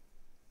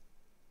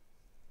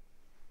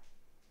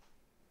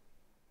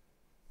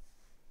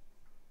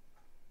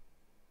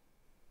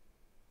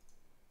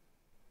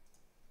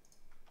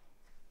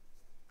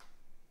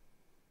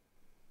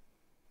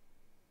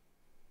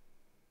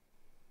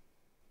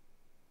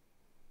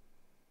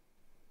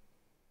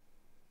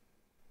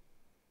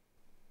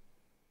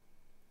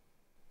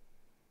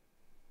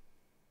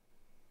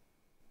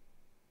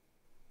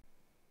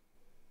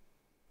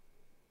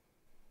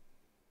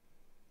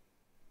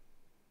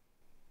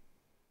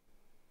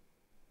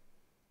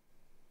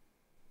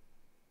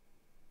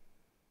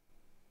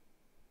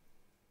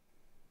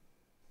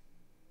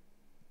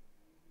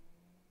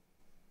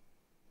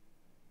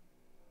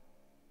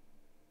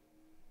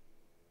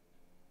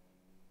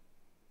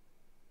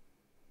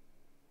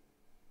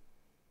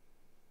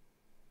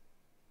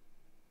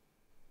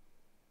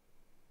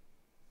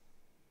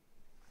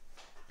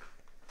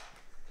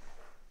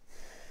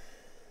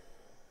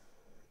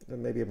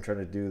 Maybe I'm trying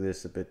to do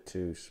this a bit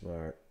too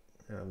smart.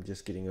 I'm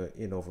just getting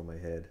in over my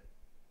head.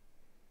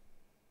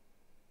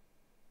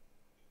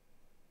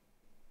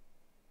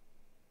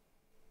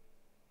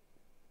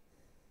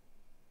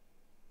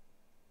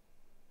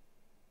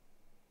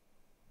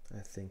 I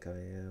think I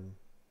am.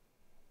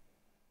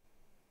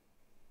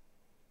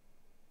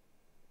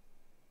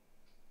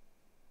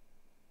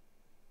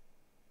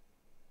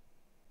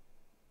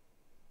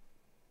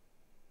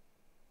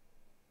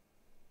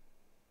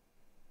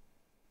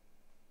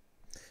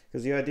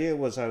 Because the idea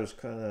was I was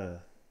kind of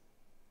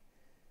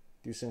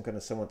do some kind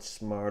of somewhat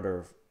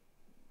smarter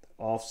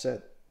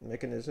offset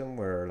mechanism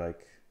where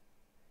like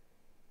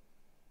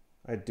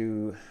I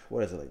do,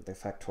 what is it, like the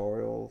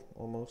factorial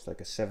almost,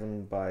 like a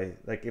 7 by,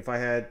 like if I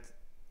had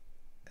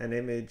an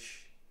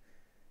image,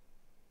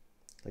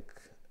 like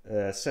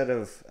a set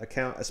of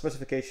a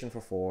specification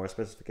for 4, a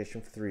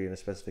specification for 3, and a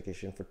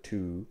specification for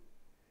 2,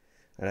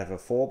 and I have a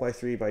 4 by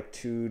 3 by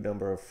 2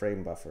 number of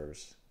frame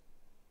buffers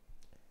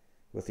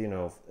with,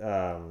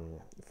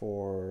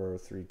 4,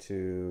 3,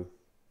 2.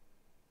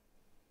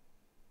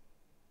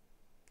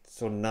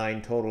 So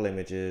 9 total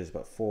images,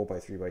 but 4 by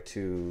 3 by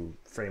 2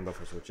 frame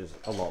buffers, which is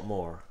a lot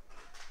more.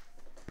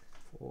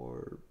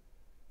 4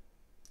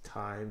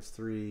 times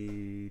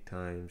 3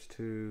 times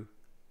 2.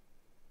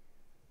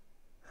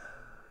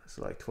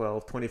 So like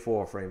 12,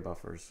 24 frame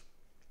buffers.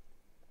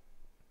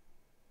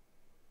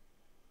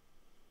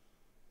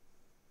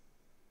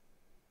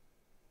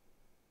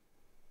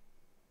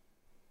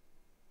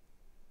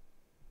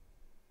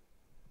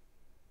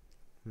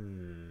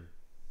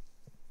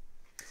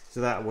 So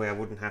that way I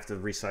wouldn't have to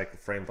recycle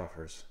frame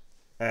buffers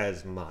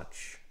as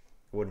much.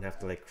 I wouldn't have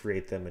to like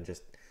create them and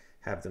just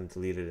have them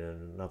deleted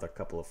in another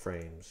couple of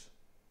frames.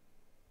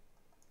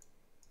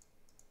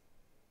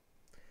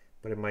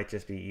 But it might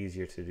just be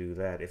easier to do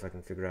that if I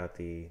can figure out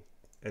a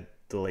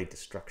delayed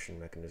destruction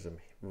mechanism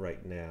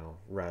right now,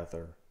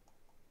 rather.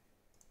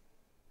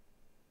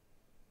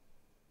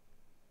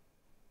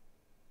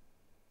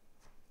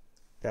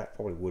 That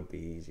probably would be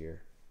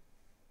easier,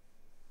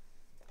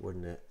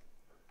 wouldn't it?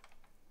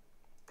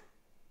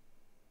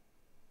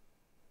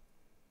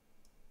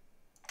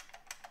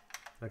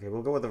 Okay,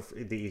 we'll go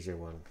with the easier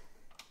one.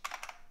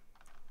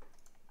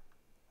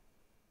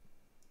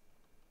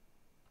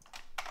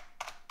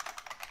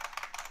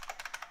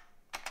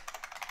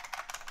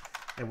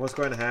 And what's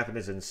going to happen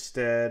is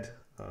instead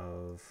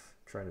of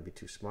trying to be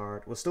too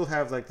smart, we'll still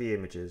have like the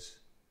images.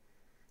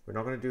 We're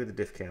not going to do the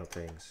diff count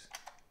things.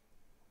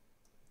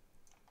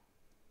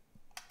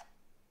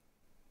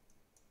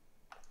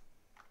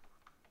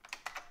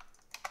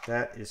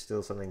 That is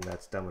still something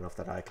that's dumb enough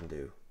that I can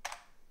do.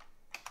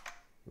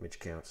 Image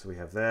count. So we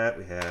have that.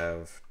 We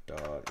have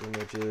dot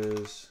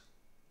images.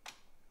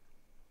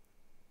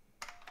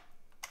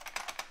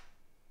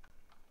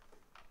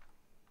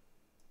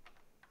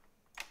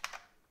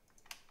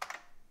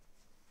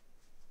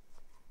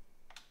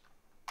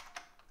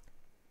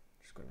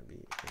 Just going to be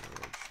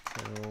image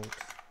count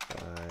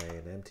by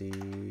an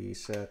empty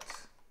set.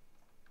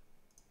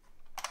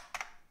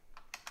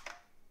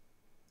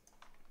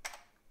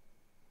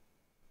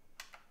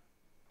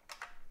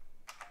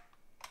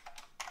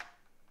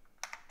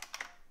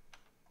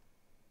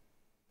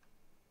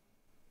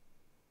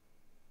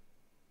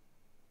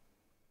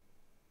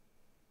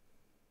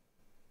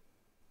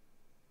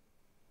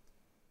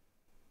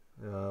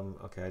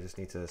 Okay, I just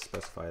need to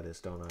specify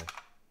this, don't I?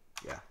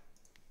 Yeah.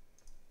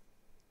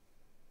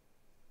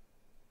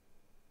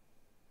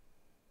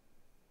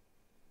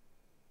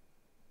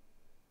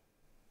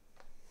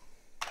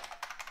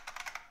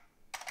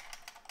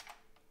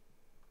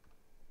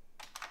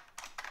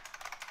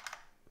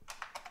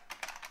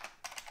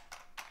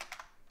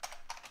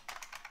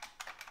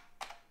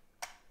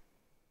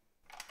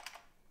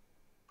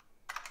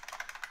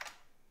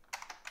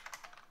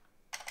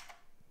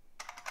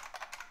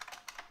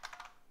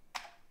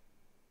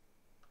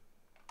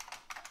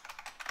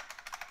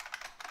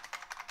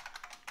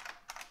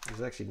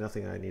 There's actually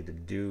nothing I need to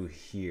do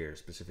here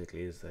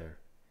specifically, is there?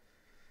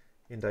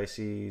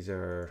 Indices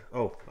are...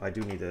 Oh, I do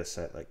need to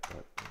set like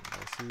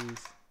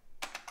indices.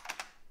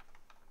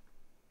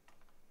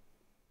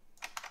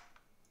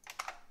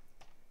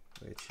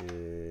 Which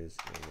is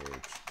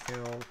image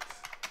count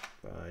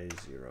by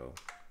 0.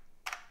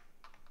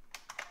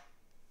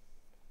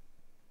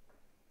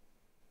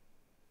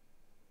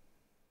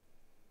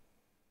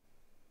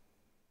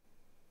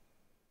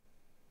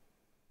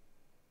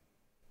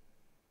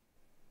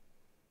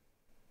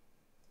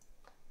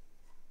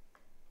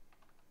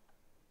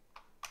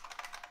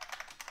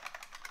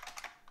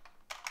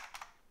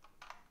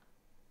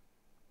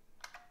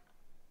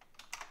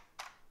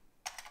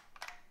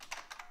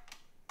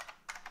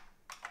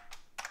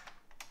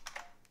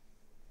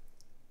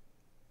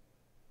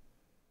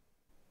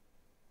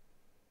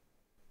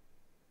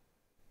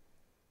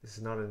 This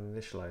is not an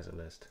initializer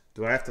list.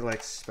 Do I have to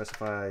like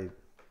specify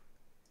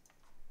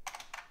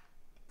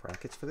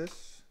brackets for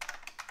this?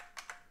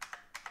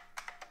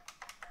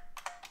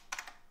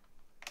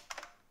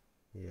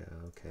 Yeah,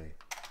 okay.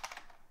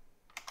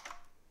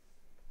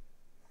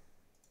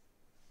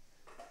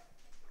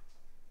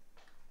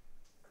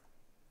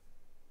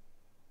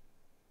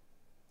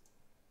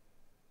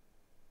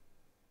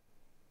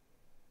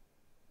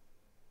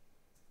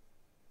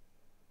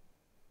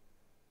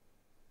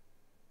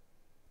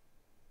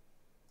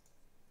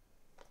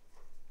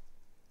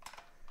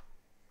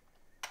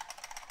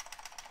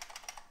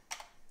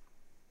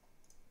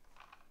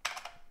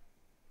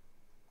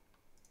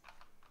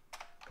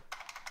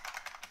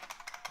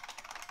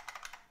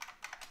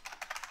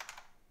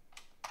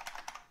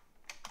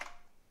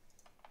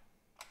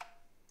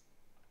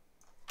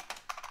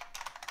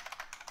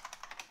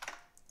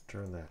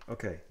 Turn that.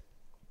 Okay.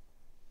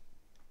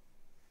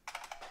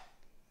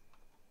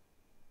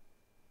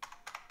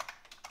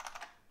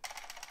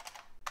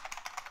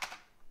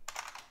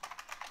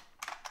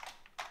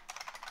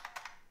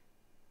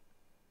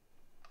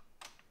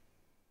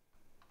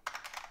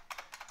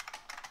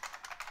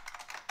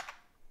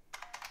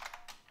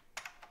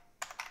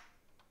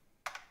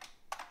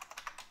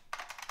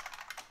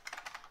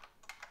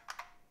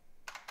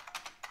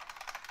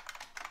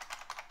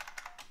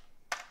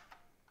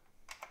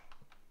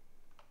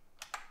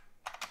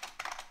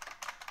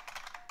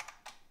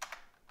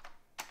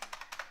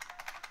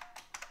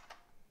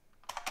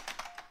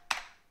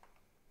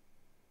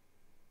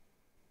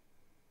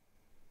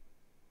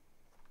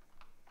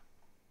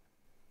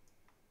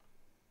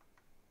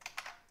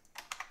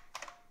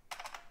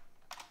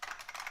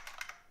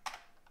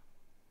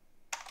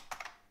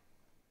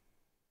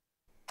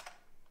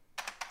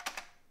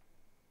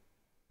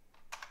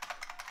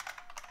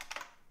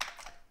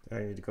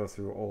 I need to go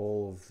through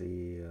all of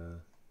the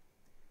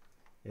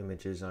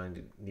images. I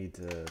need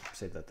to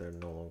say that they're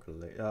no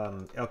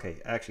longer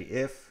okay, actually,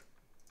 if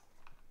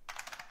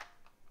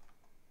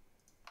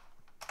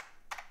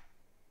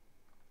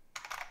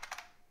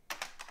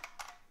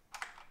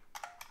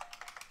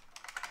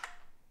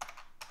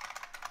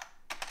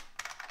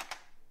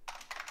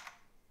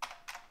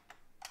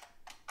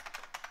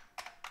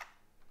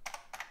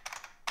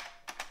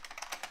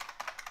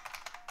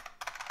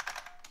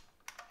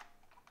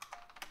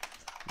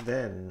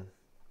then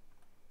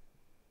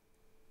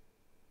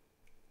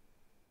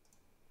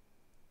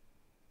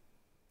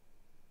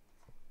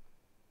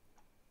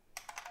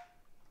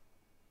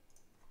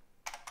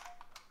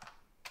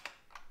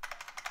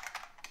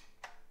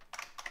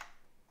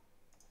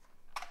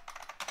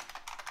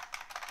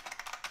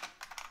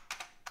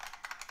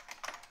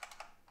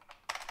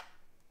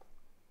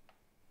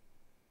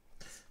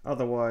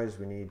Otherwise,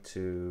 we need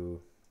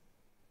to...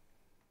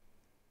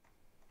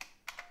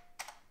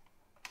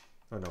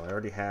 Oh no, I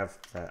already have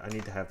that. I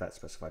need to have that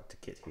specified to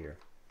Git here.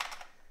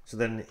 So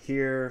then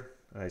here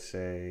I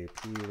say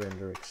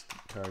p_render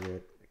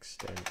target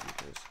extent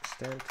equals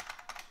extent.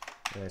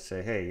 And I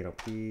say, hey, you know,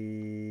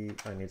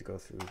 I need to go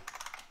through.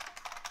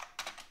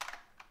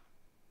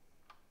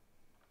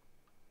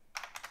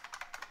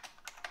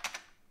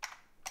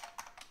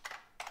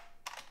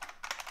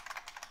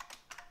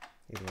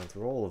 Need to run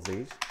through all of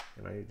these.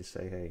 And I need to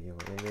say, hey, you know,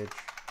 image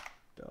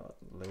dot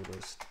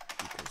latest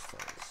equals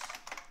false.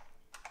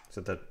 So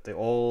that they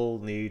all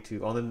need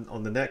to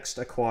on the next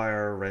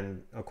acquire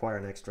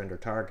next render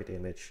target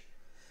image,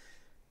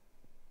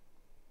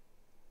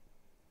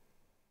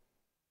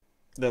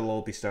 they'll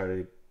all be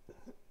start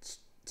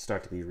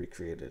to be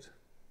recreated.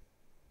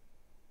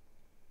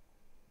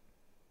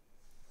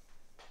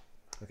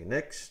 Okay,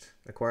 next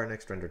acquire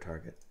next render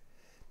target.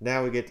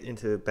 Now we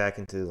get back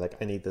into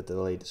like I need the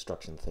delay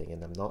destruction thing,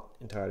 and I'm not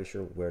entirely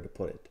sure where to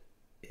put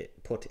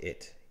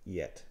it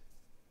yet.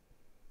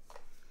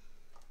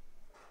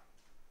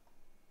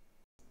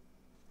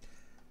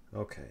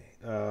 Okay.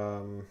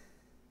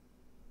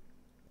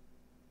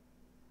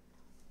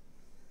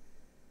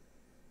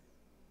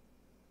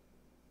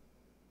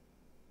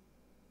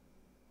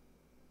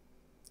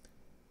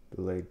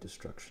 Delayed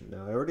destruction.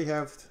 Now I already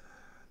have,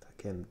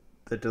 again,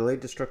 the delayed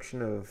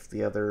destruction of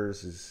the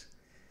others is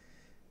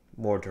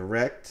more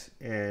direct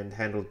and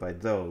handled by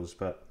those,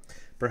 but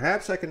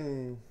perhaps I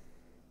can...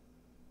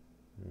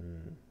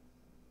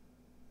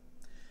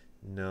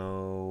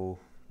 No.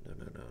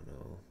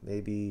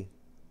 Maybe...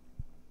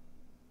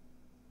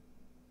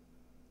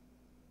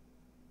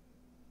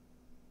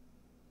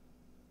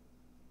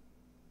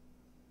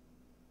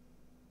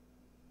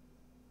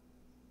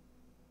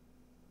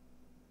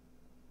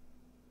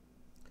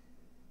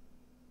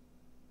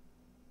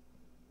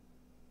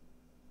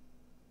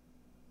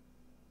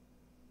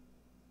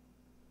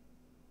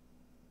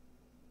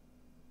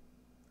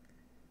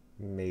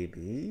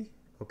 Maybe.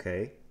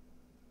 Okay.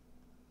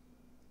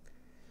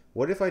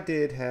 What if I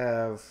did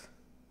have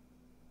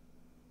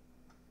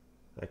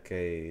like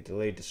a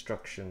delayed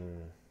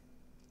destruction?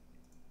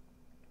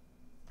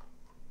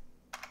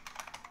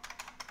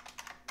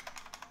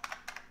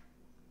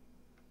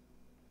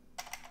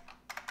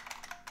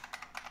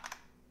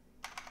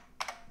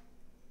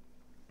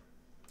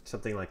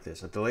 Something like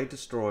this, a delayed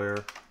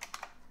destroyer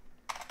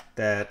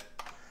that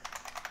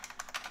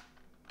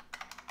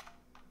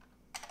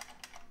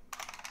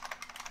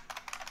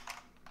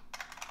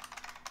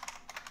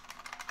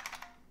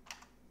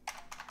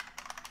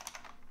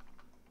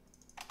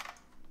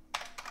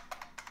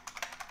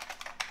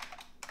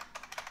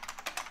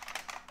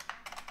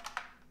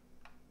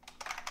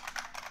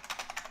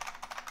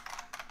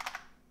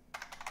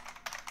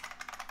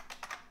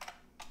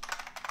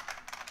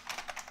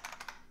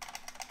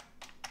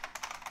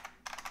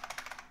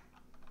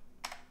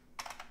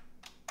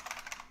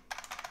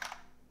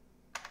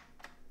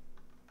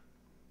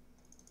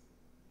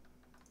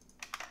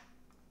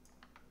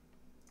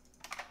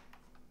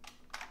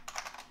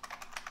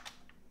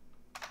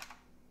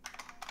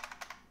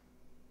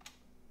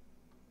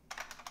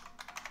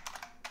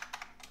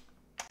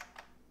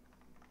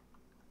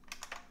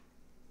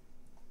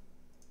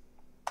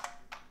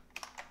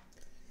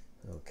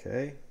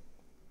okay.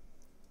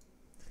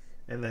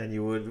 And then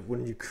you would,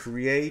 when you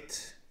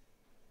create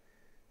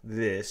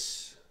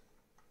this,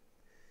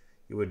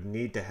 you would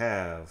need to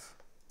have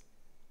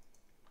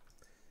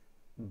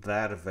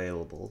that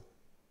available.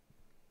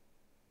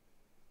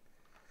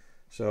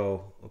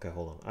 So, okay,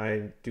 hold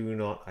on.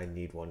 I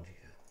need one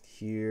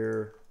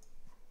here.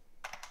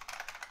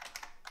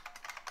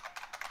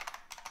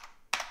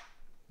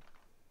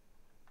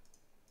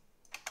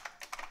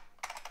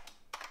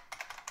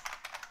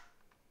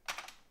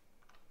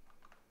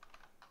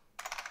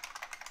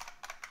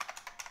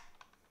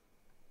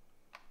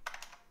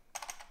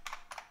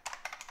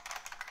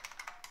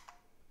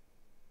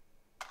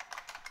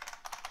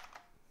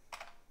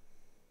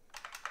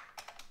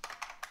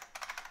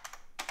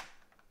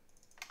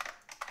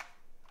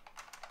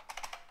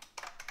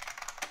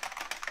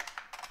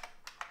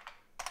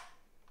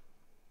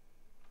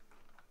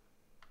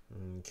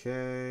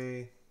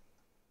 Okay,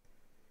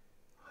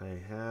 I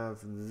have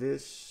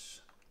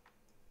this.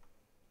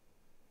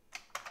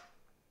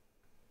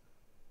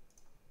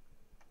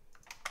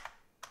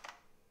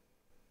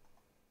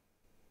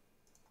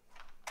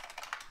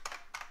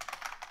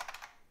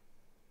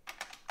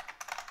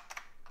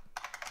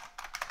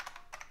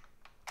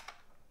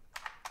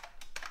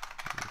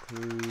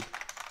 Include.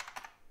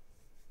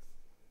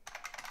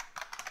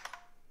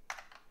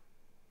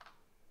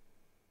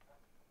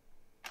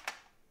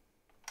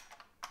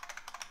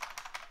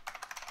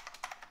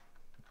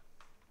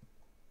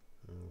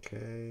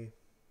 Okay.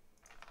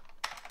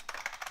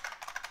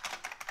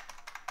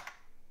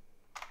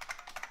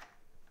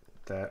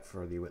 That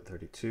for the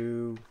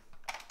Wit32.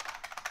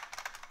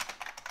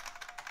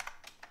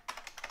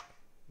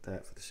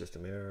 That for the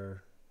system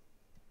error.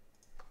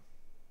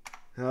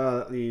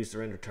 That leaves the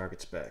render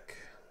target spec.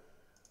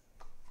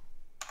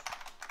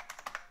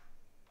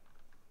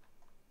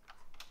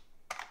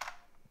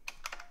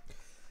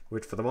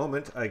 which for the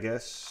moment, I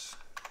guess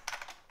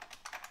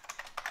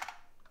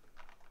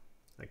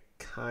I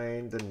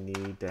kind of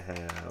need to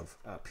have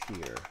up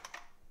here.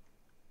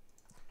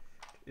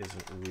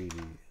 Isn't really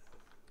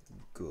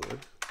good,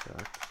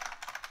 but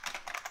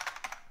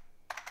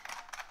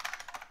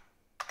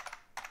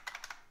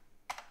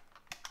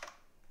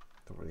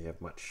don't really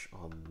have much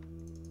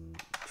on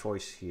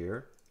choice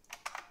here.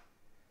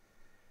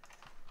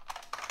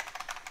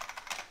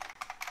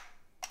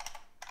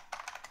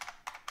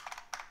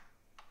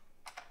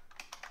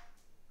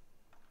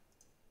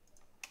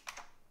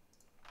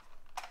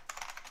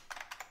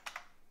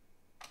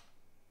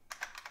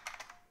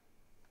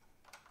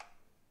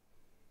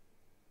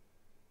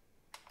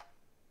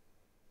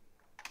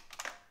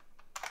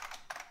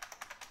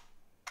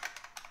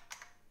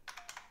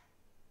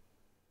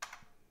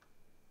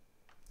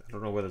 I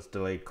don't know where this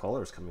delayed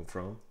color is coming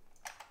from.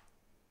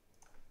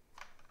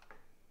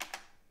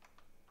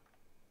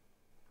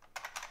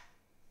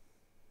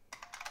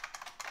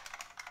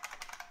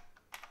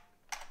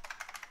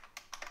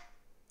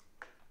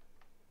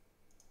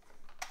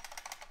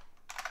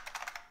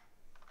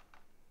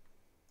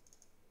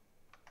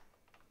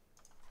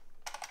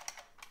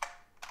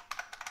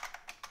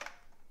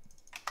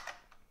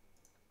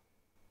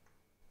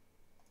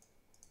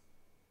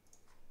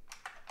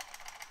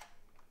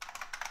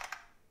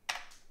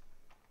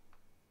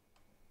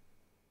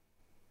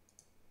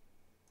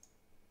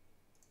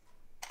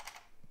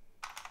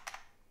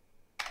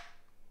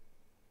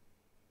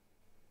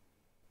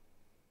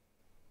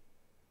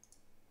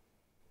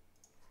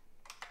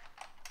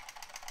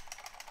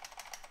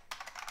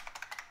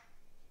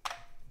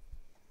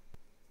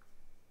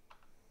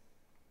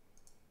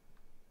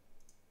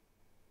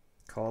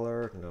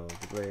 Caller, no,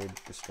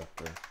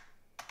 DelayedDestructor.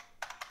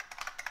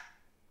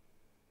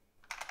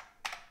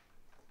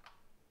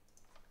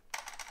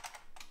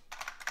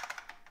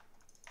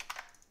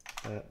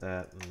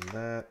 That, and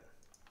that.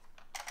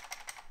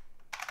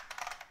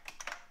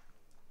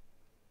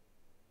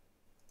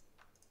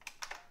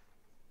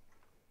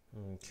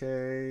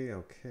 Okay,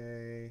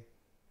 okay.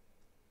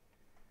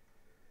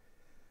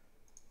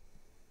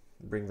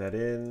 Bring that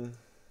in.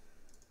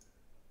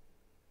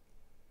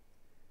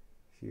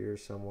 Here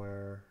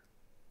somewhere.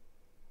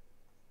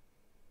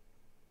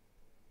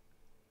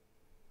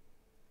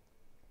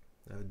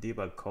 I have a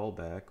debug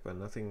callback, but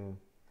nothing.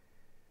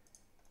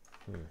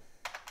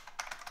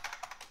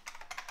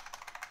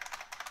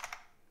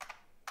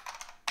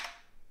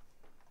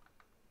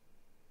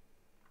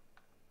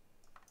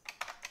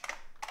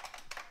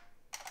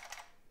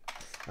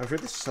 I'm sure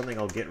this is something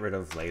I'll get rid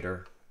of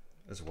later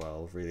as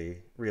well, really,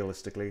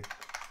 realistically.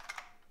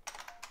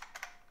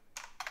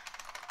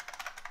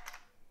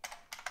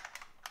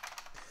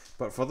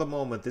 But for the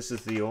moment, this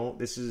is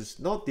is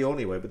not the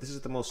only way, but this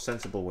is the most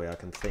sensible way I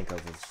can think of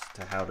as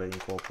to how to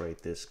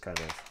incorporate this kind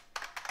of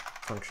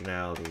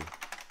functionality.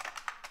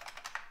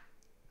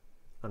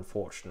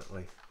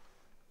 Unfortunately.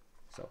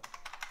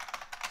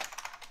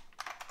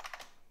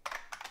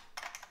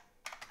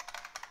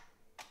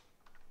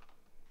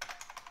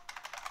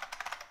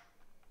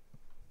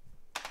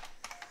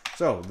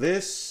 So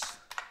this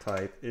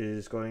type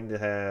is going to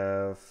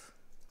have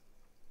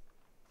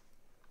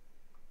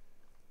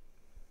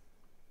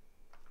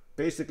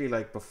basically,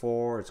 like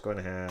before, it's going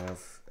to have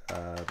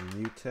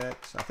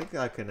mutex. I think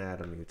I can add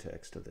a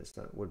mutex to this.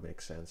 That would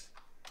make sense.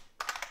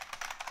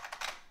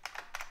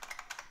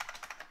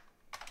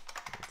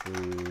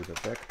 Include a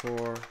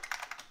vector.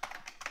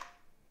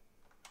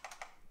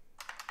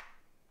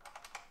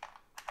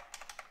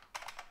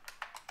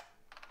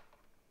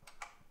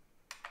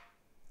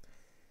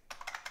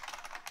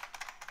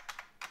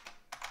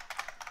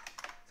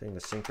 Thing to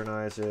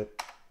synchronize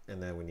it,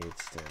 and then we need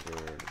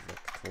standard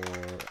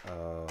vector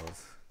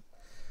of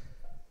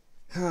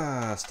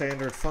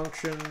standard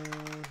function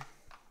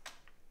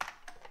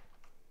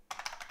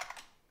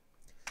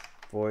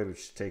void,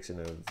 which takes in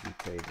a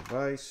VK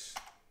device.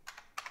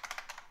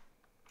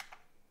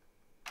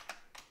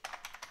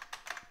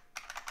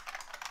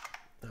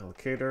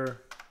 Allocator.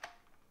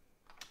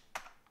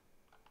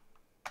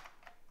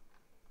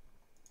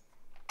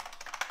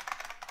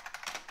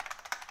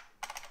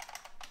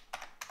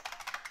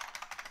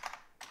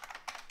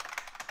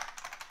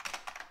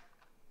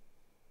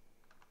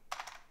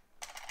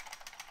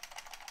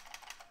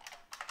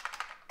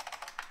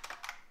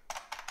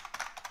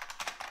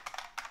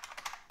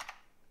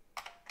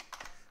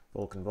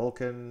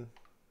 Vulkan,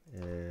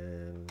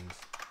 and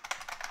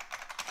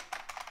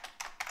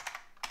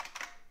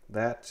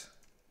that.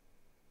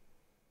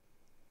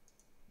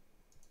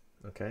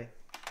 Okay.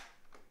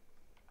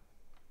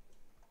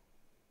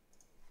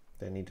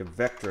 They need a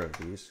vector of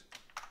these.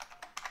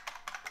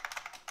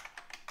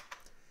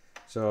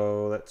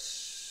 So let's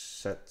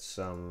set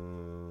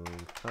some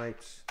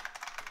types.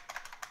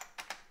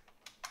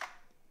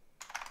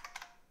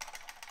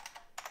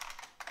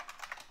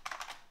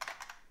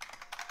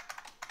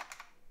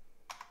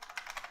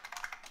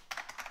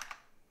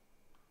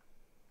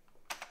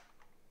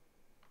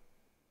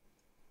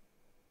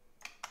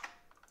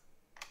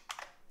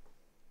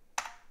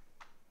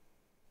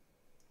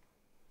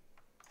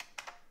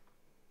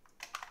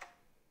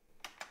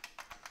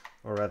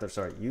 or rather,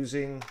 sorry,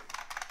 using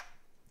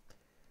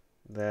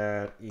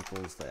that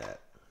equals that.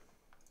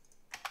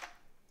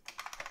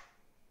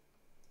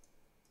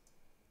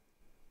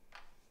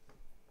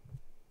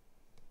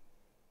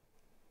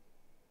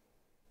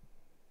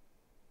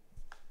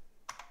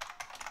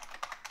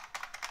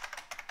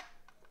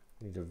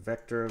 Need a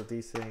vector of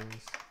these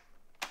things.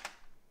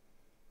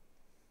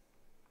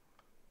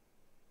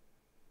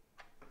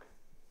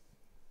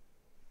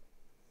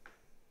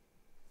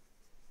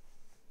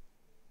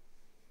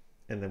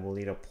 And then we'll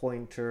need a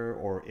pointer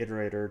or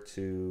iterator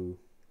to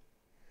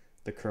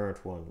the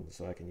current one,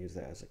 so I can use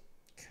that as a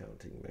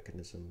counting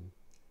mechanism.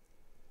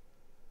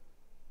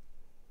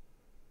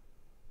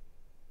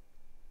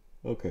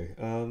 Okay.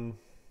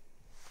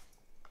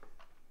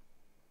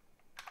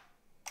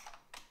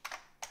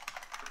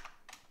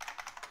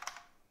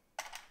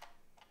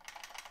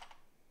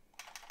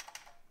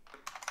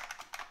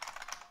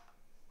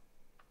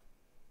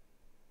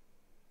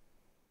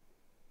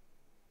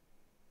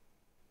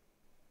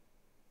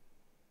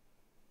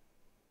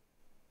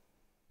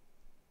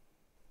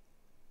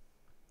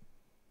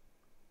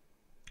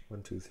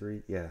 1, 2,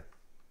 3, yeah.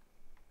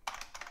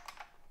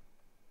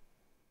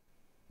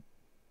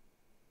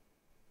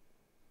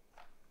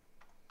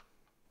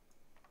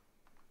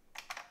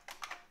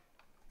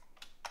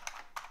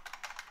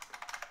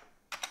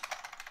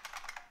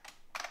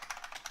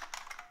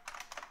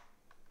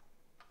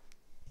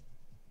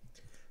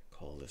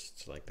 Call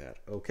lists like that.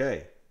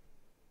 Okay.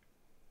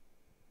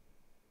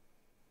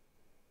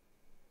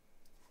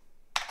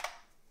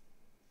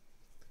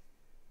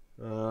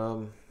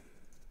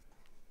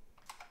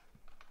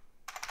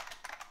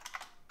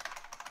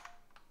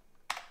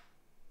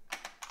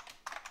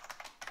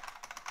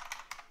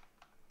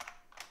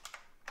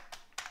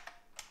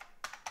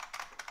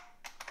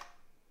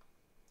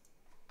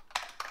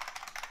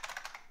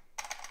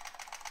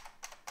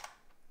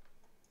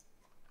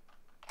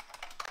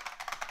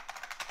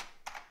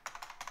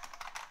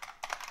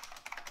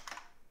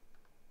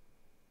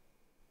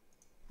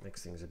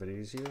 Makes things a bit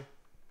easier.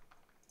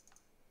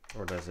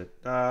 Or does it?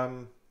 I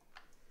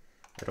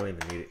don't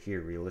even need it here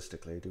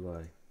realistically, do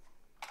I?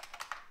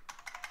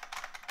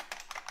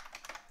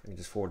 I can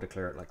just forward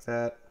declare it like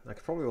that. I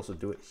could probably also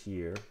do it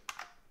here.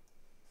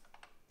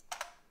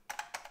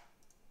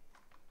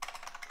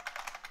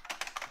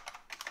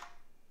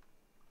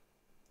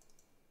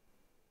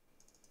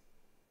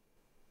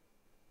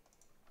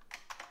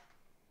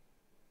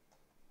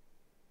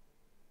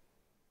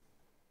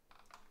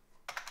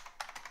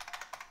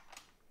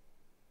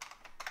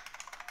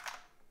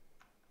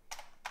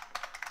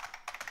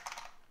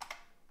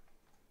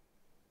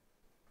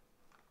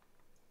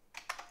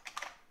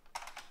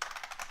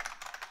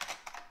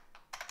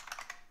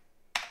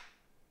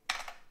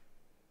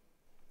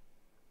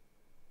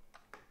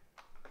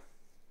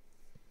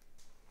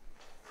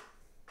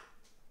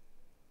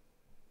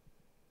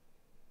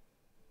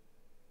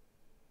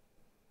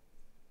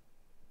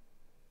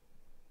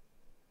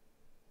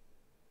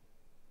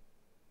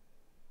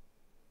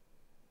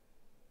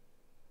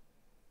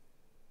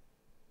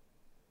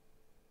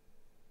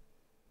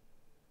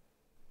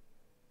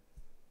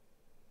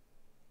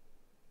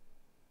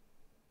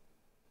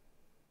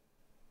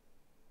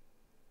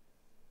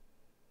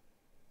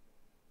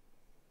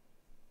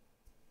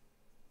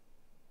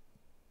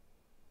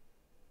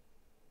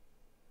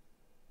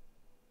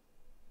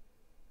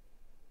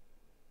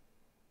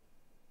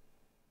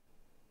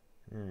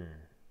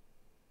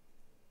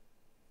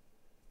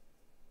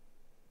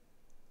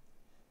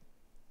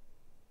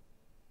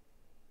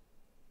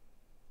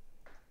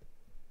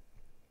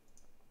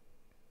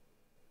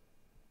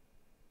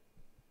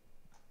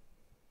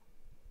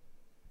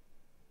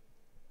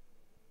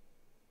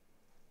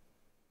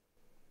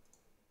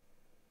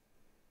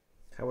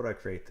 How would I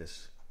create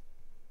this?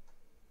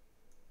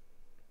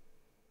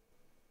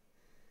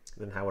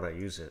 Then how would I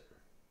use it?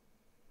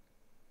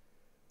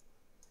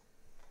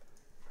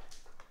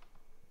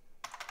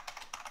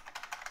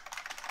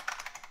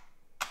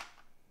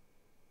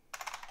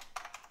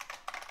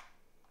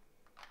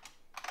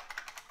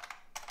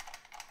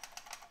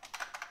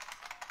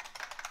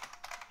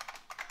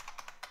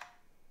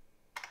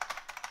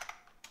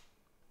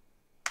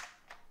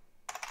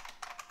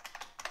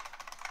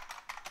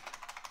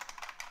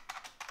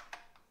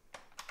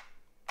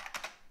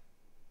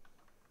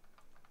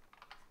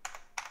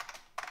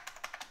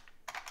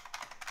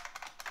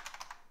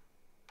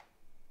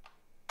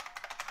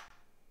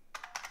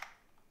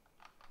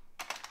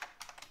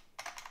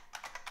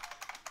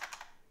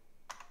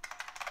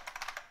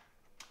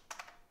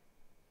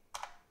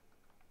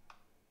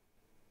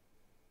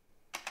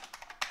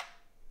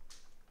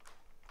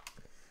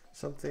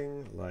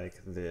 Something like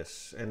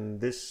this.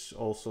 And this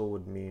also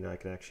would mean I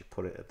can actually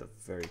put it at the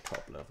very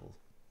top level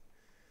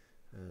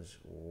as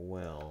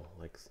well,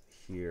 like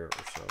here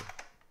or so.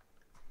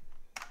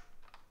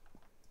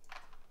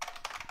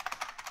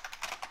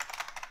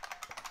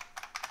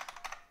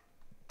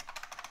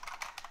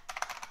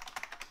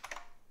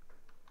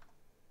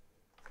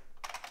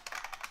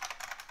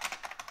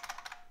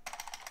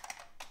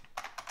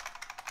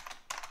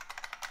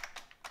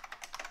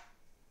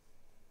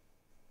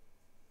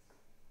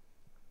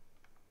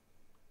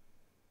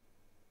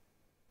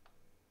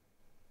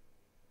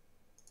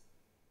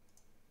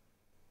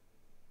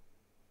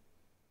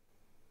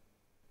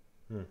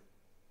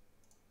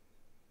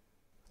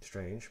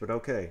 strange, but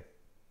okay.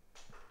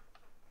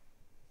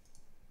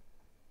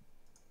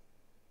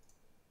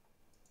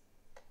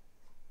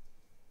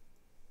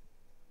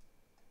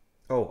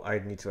 Oh, I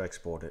need to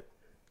export it.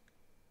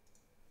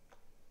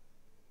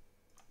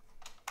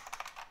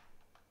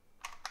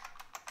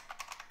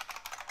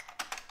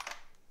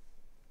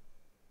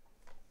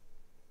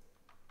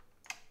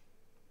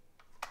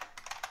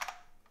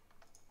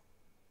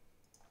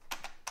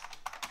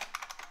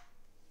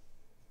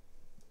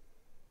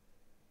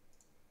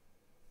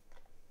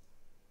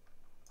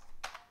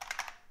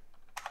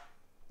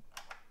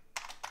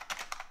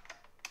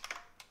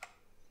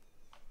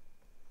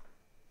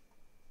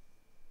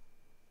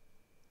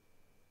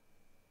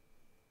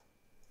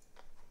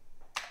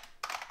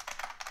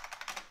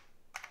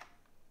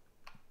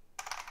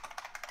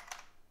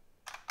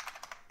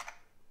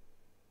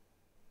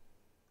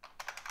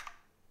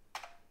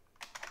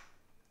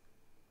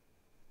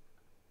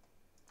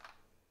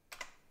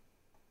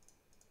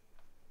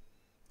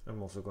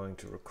 I'm also going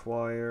to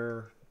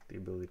require the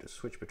ability to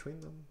switch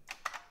between them.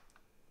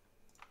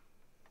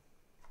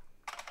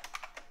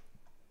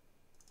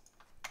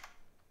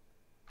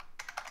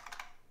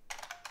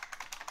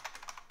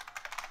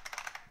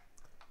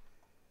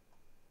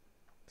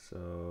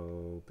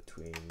 So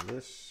between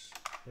this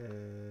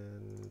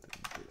and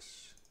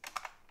this.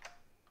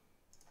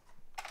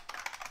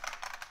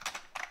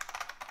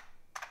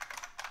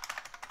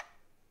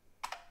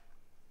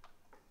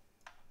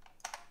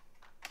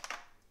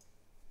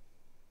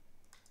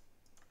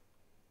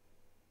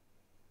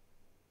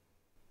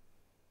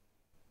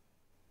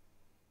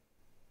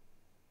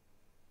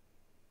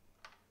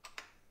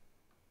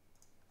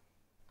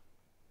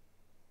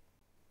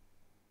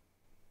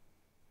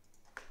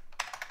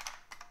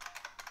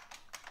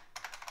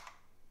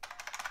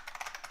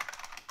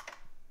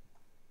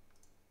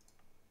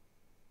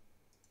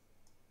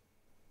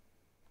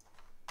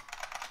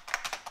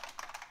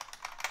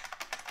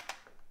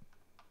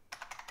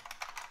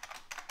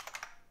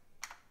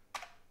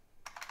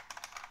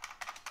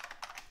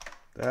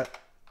 That.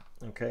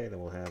 Okay, then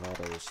we'll have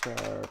auto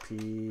star p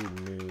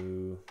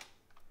new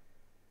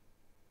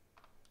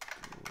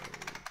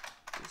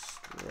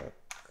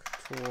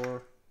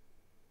destructor.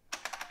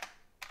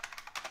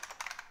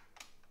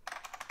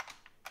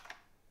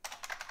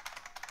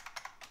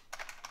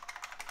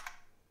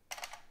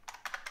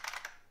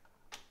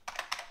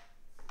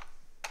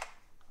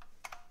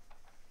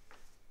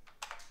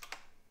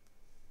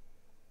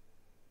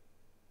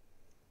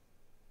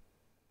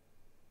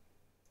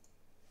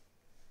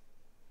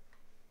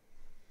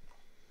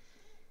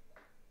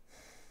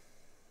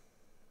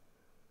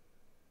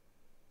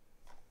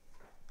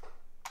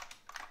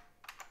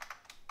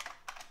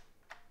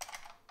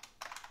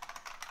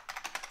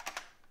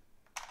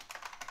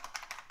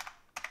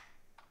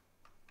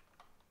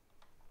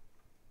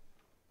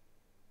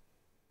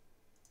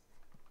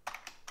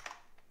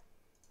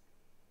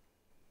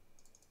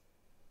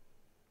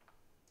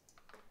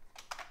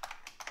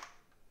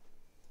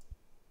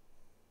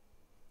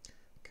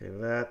 Okay,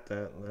 that.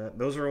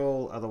 Those are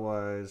all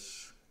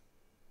otherwise.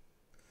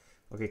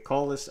 Okay,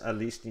 call this at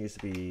least needs to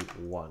be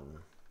 1.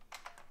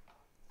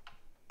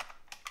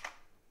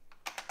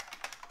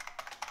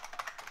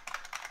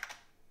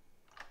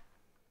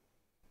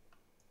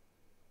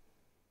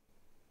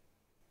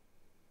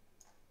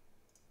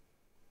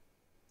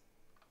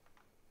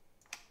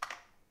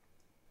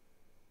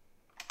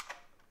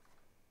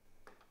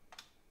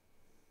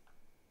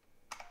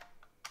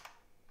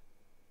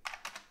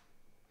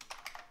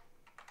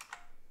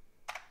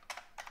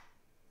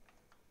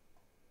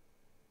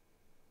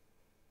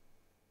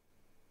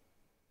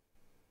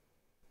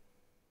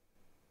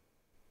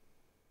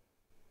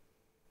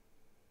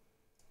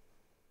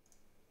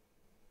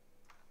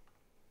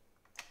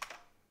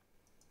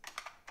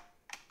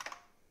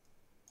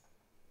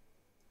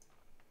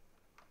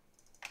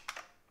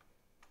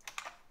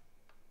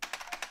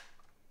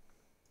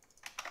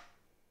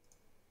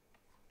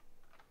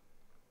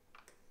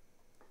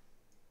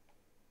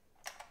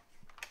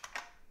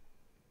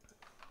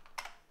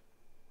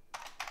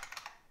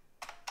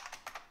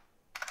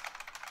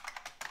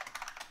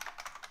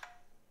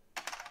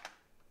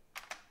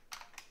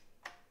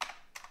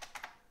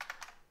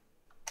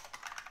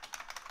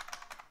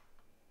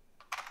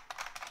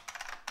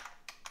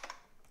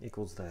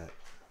 Equals that.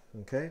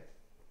 Okay.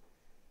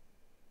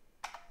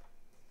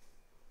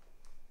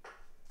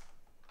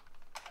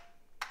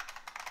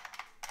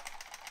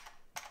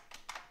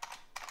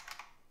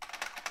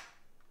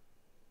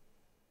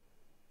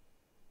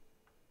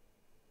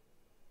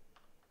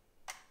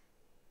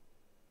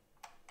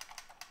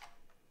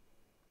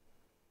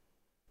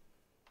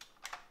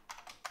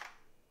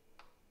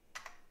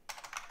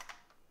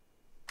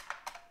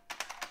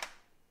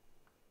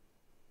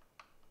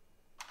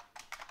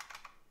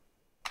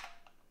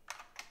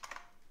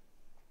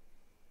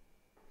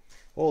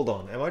 Hold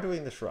on, am I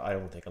doing this right? I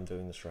don't think I'm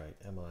doing this right,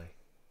 am I?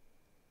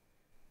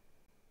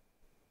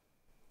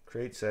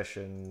 Create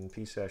session,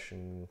 p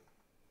session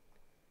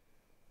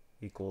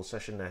equals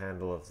session the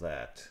handle of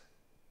that.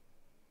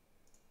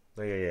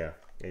 Oh,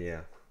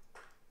 yeah.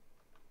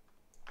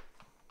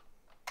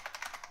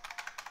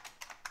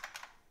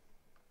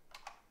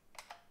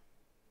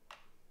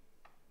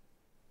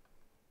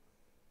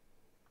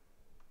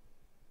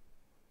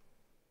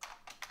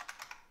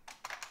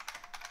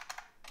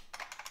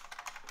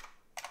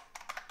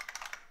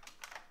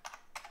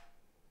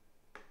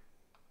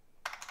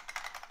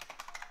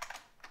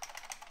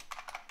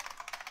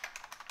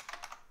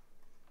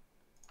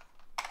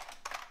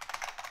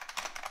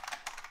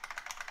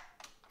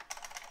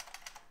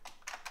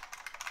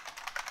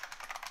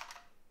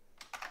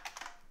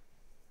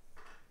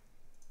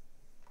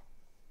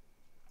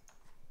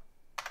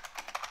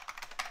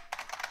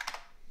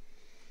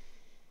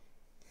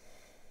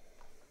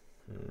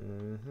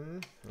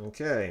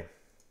 Okay.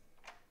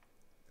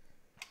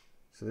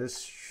 So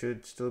this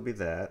should still be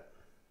that.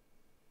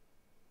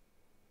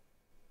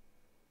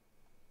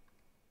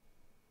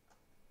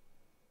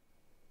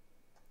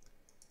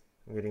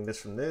 I'm getting this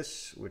from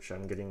this, which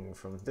I'm getting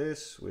from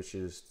this, which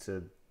is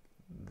to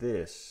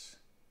this.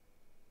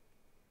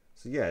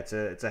 So yeah,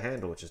 it's a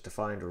handle which is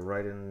defined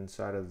right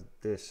inside of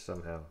this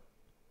somehow.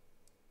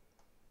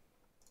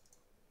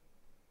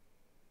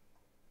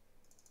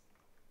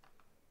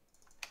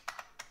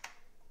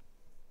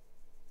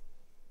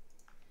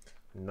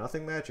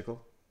 Nothing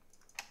magical.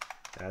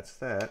 That's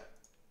that.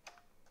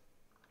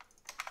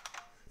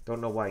 Don't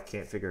know why I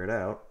can't figure it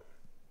out.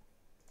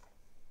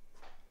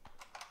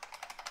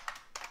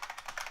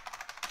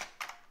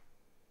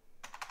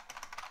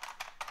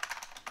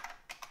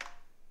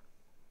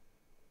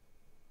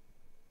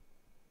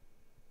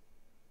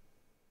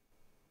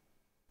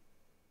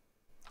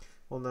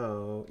 Well,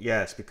 no.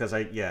 Yes, because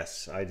I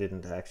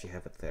didn't actually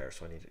have it there,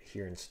 so I need it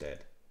here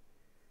instead.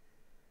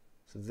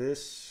 So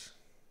this.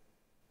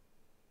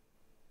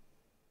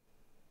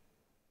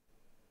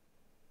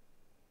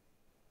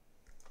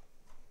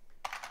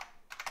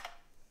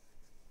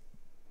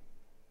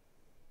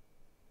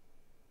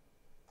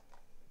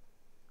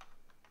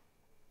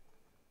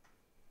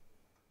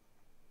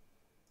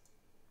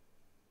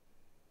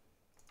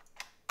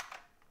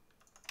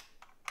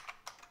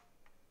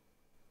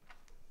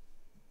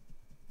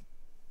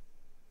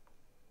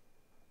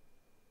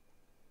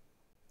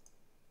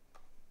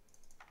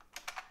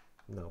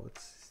 No,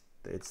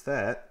 it's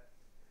that.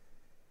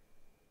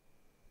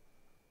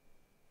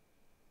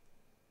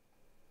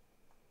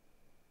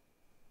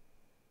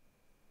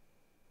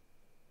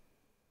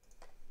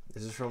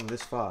 This is from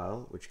this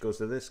file, which goes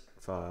to this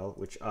file,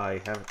 which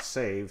I haven't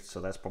saved, so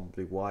that's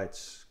probably why it's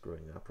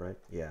screwing up, right?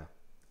 Yeah.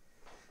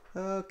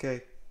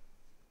 Okay.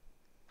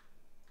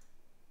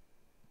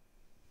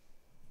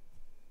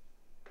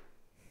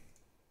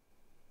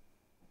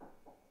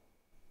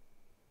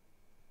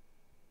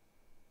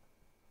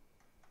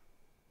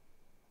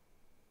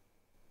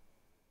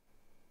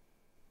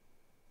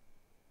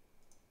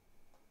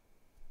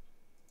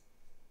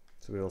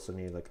 So we also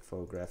need like a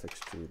faux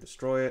graphics to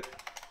destroy it.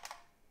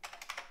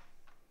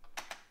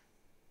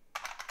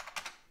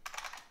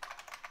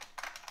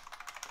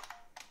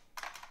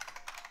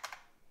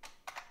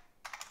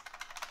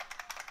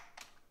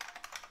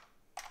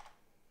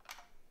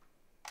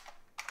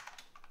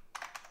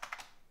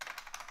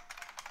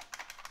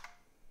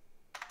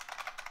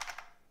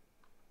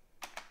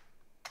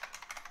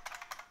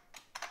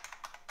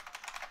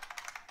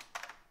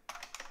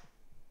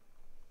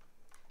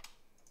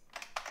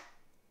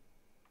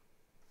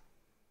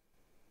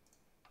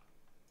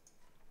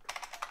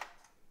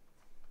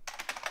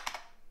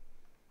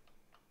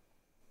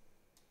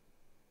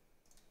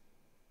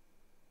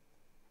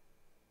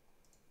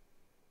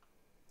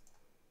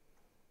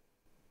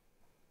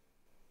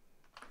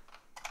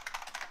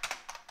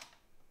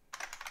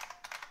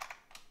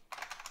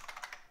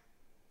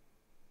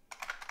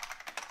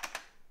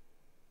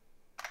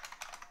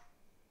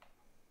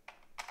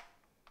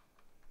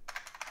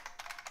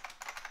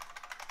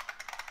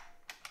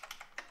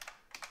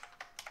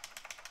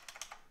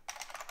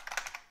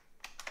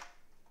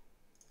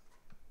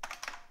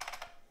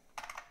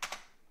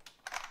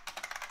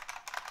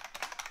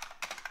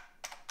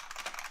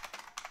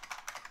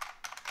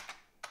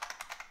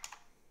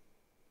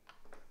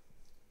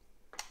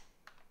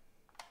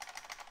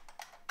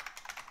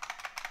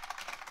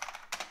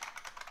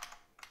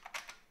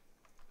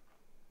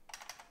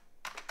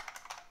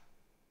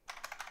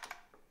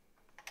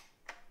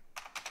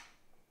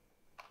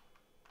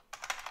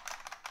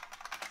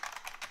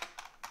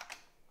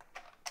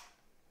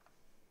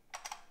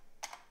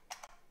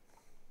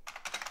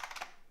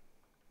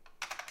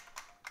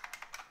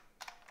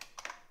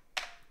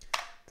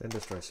 Then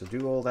destroy. So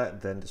do all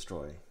that, then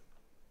destroy.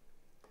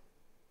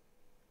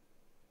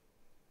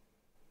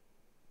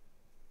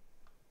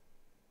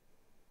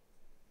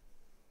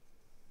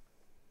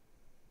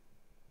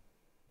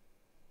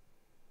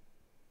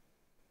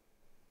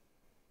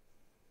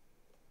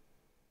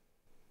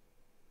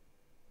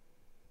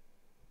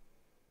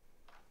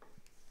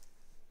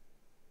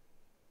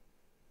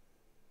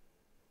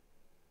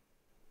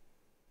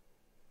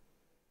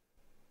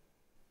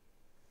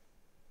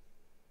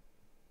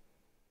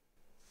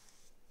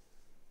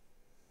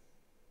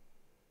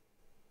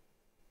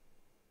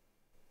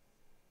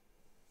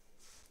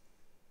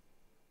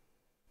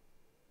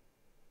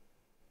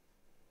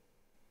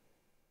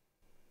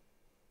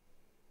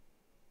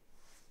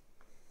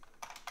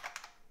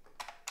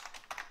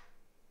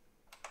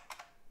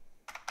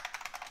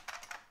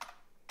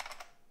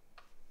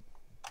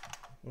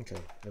 Okay,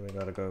 then we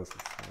gotta go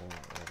through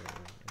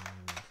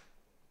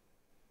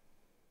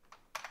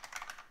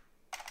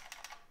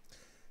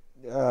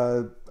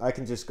I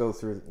can just go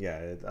through,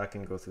 yeah, I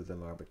can go through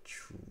them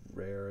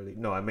arbitrarily.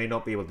 No, I may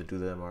not be able to do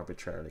them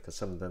arbitrarily because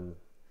some of them,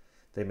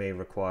 they may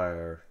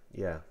require,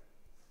 yeah.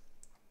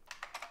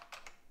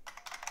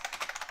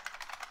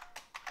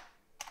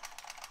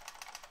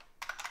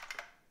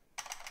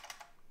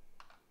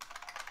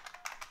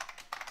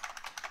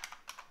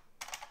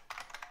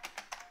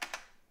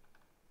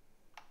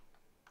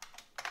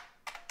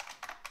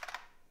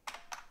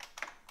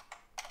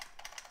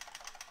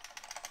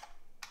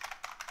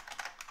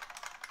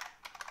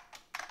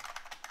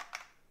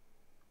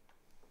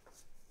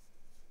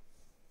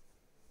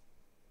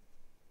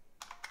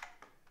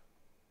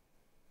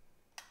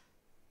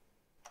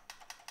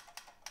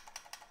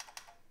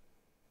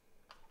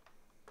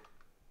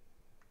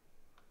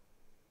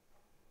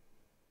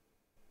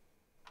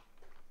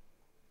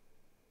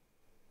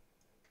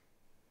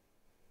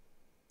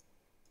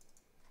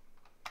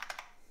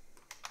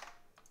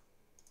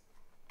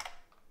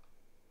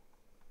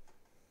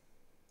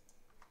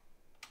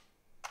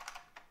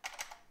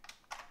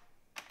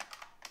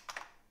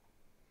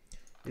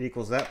 It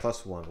equals that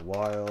plus 1,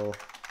 while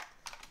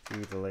p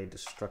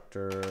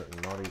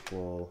DelayedDestructor not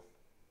equal,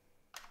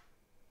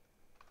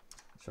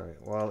 sorry,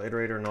 while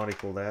iterator not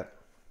equal that.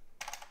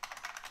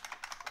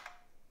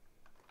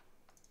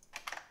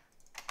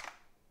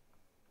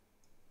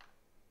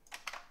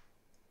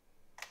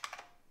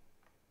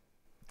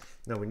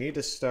 No, we need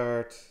to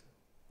start,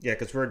 yeah,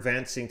 because we're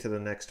advancing to the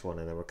next one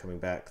and then we're coming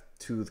back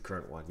to the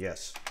current one.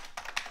 Yes.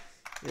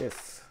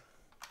 If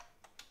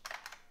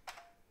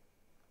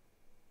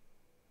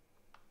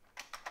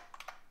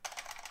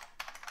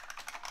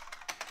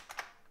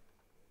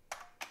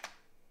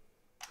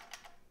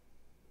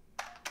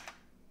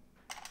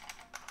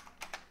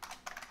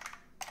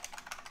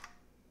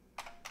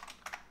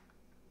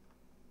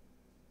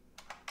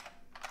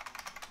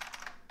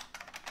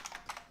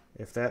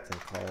that, then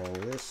call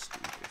list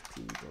equals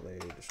p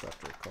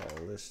DelayedDestructor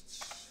call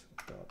lists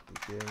dot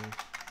begin.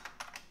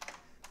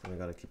 And we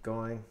got to keep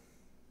going.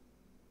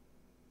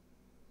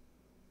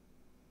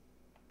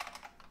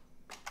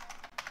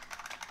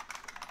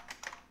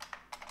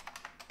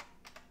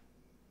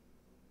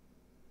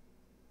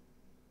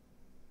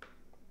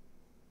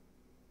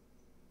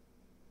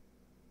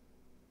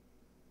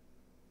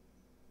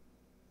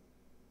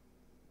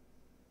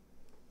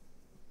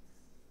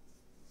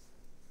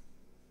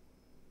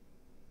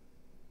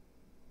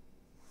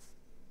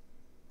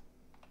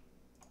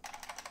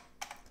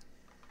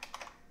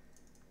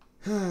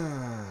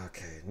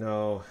 Okay,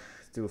 no,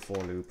 do a for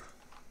loop.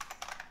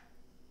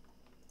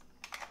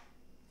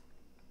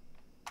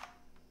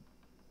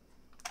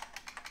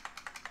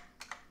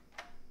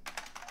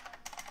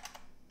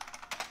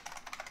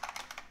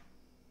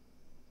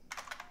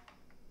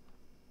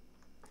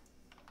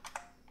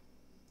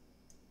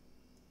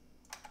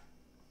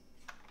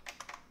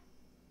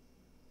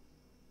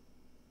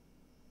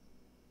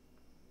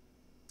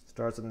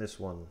 Starts on this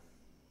one.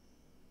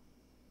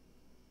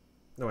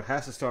 No, it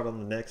has to start on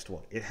the next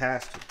one. It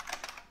has to.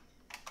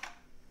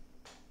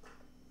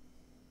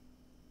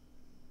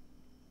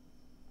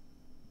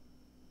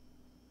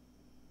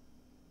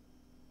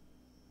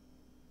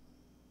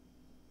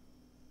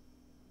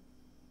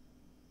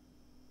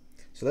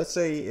 So let's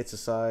say it's a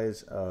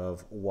size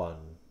of 1.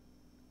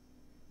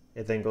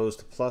 It then goes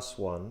to plus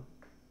 1.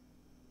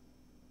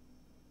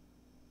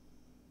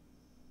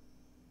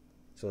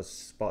 So it's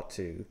spot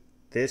 2.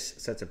 This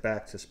sets it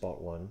back to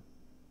spot 1.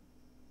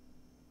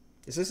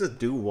 Is this a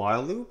do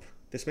while loop?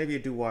 This may be a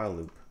do while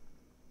loop.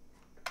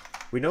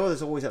 We know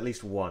there's always at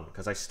least 1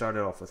 because I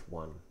started off with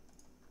 1.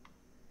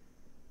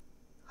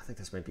 I think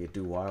this may be a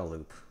do while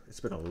loop. It's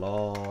been a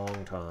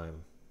long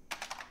time.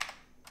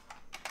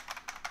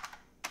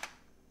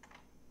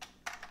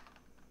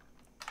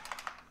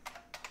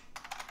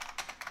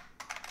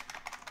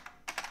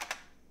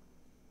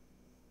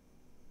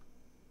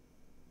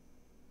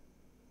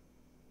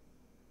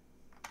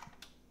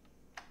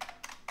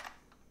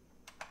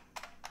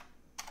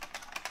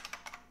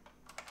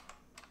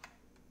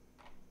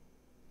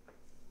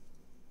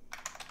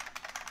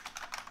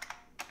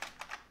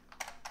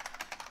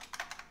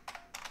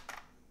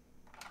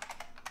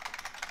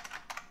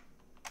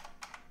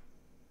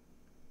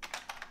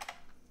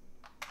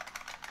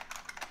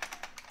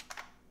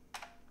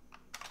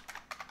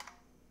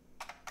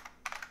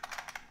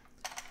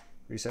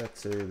 Reset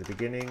to the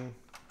beginning.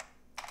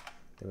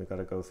 Then we've got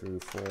to go through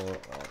for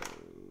auto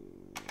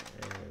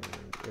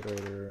and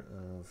iterator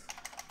of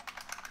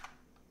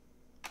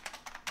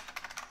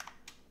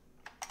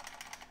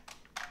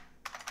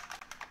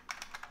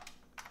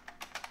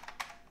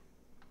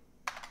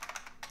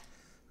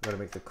I'm going to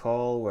make the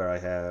call where I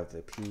have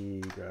the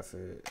p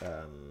graphic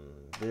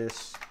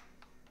this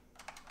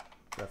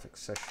graphic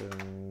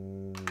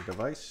session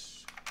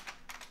device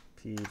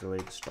p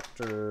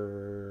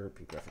DelayedDestructor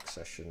p graphic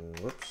session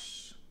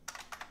whoops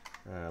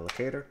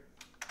locator.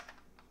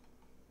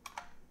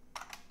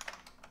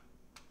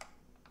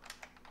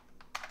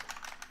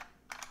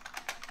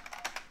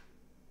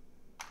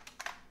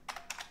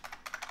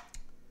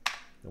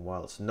 And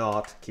while it's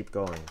not, keep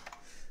going.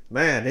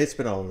 Man, it's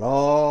been a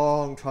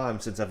long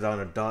time since I've done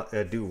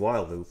a do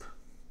while loop.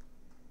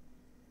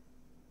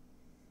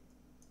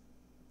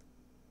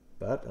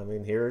 But, I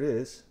mean, here it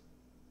is.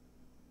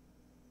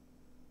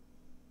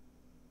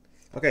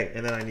 Okay,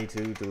 and then I need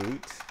to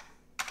delete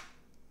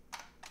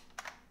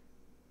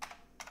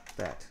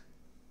that.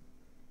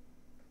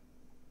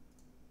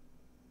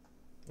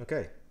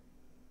 Okay.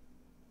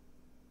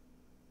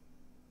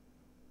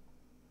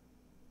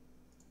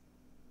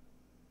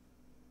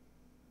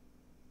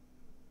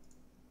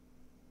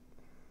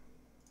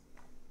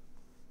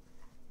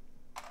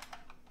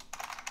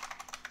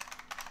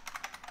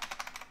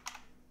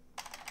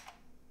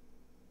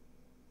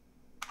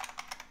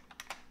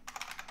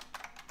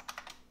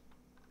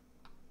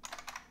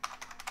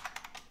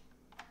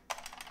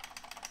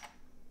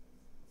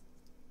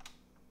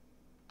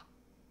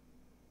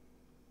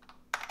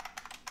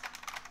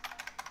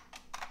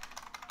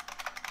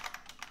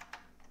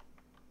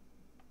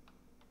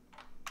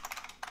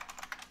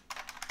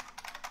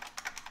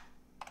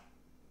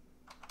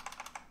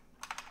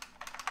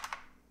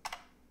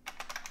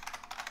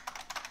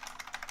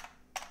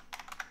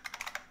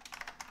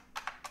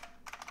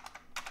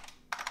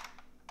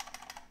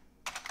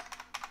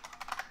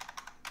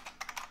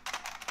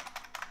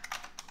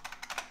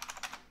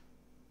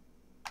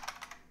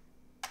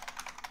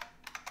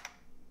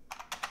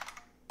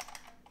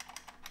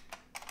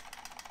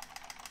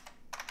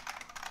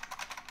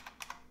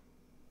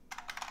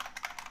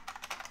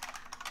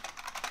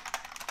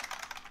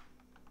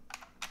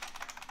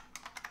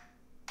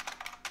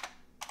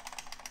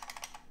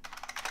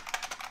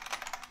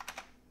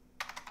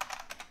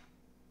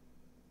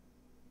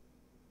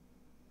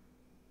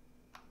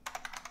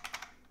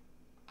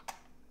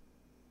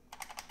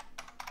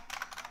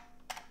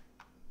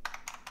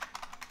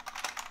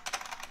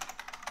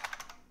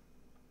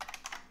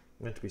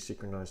 Meant to be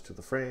synchronized to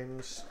the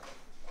frames.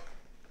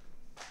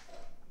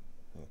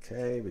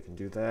 Okay, we can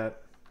do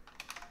that.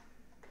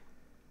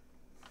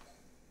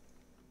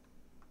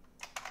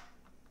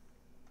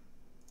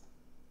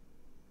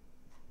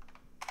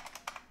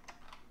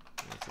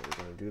 So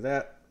we're going to do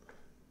that.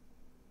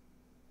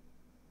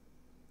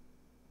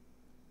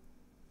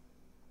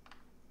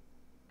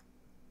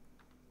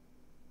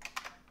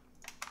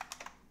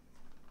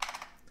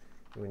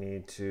 We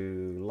need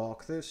to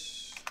lock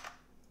this.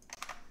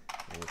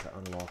 We need to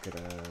unlock it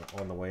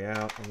on the way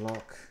out,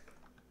 unlock.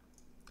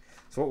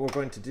 So what we're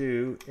going to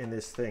do in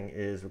this thing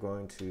is we're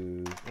going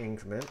to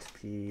increment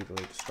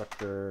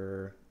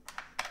DelayedDestructor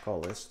call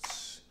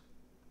lists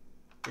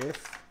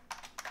if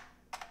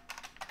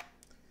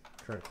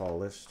current call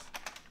list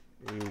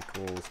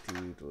equals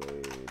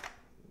delayed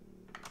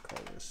call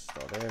list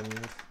dot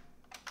end,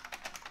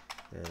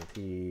 and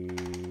p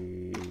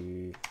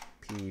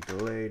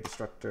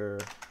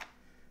DelayedDestructor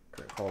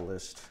current call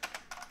list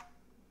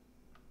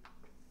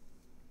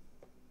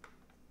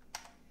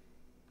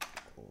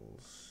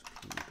equals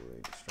p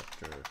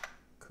DelayedDestructor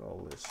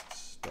call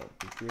lists dot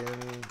begin.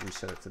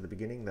 Reset it to the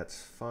beginning.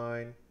 That's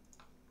fine.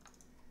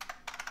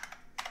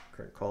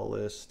 Current call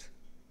list.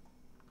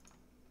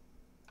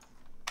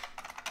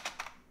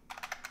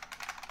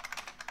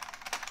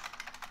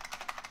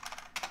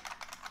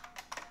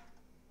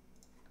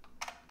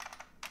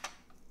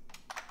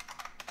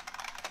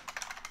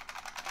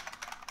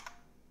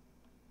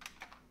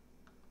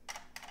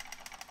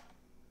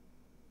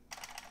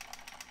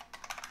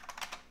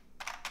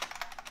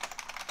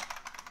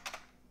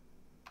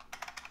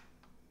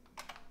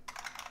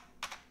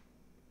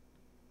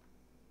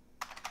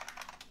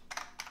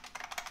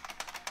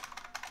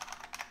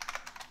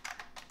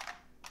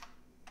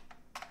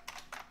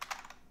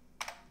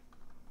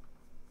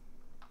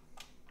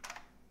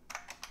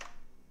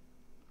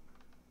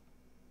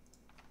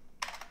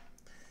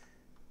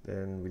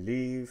 Then we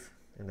leave,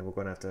 and then we're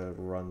going to have to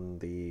run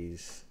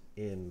these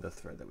in the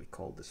thread that we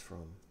called this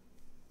from.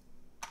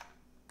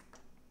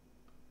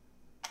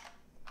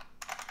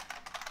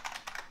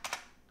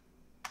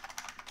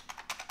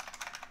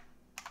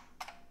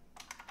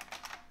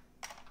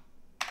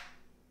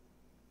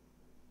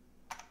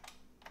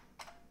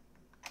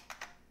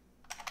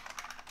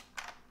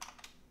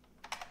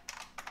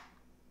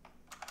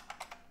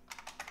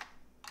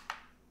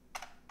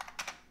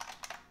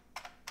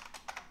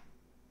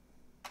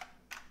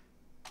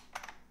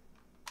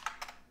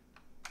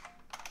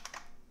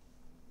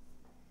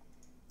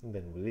 And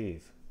then we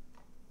leave.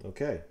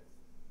 Okay.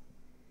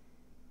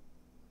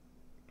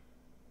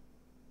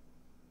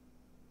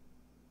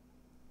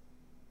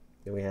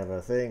 Then we have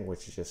a thing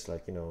which is just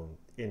like, you know,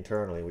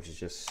 internally, which is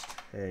just,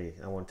 hey,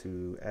 I want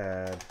to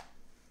add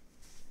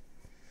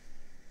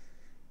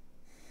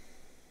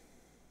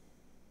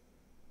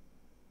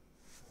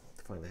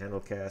find the handle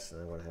cast,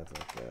 and I'm going to have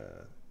like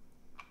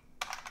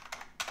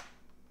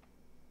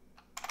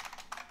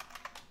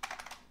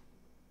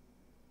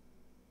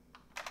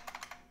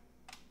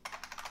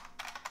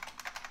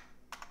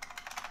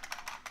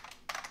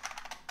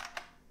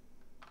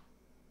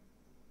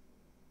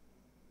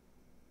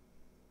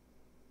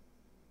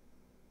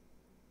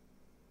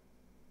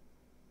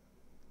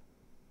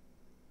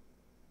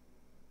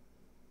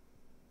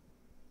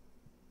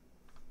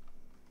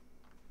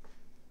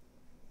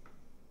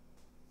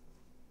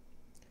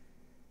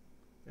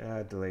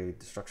add delayed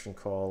destruction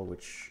call,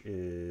 which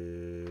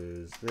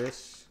is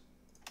this.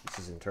 This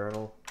is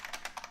internal.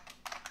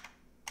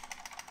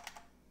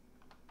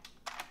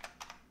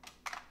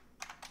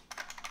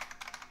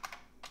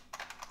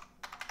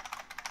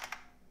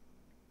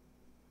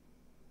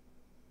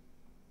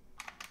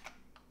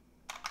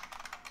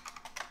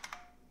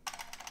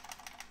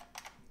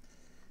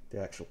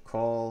 The actual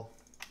call.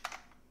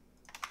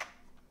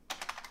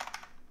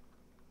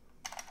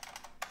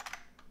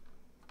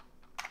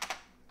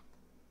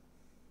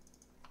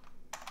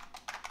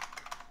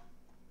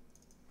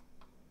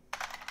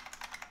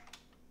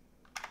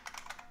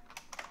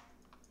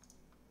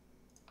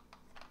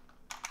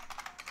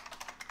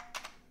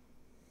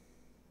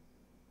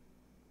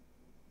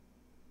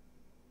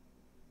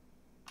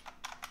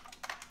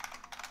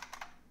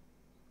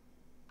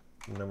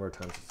 The number of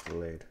times it's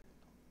delayed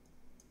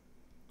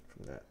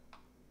from that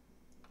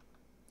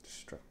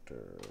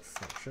destructor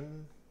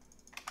function.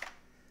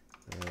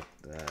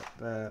 That,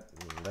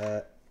 and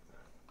that.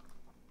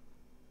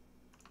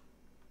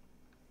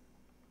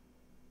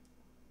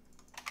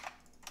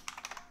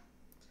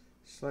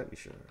 Slightly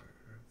sure.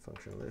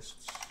 Function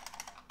lists.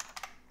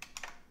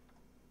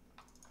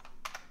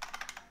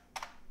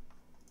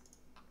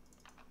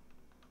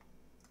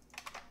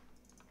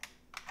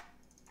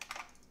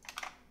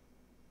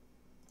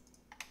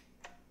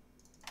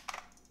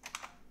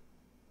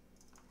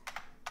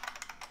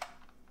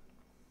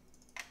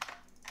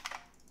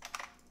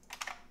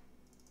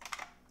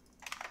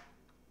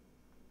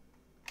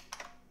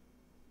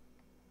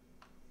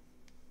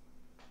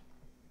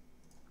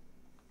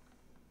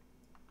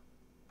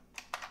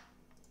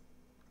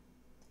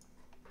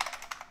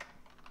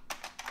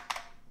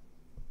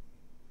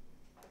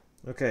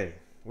 Okay,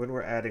 when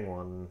we're adding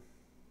one,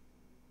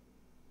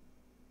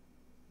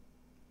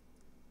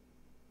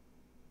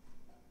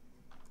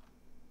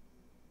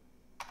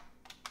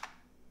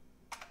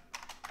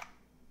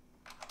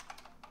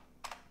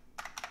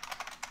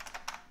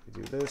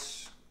 we do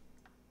this.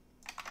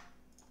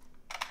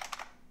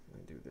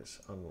 We do this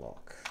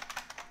unlock.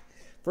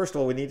 First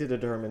of all, we need to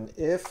determine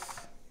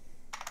if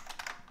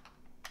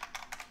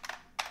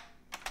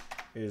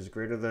is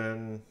greater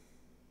than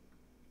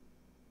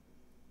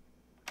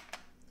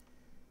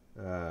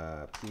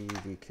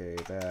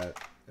pvk that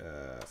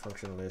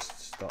function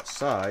lists dot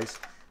size.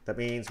 That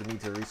means we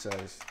need to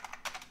resize.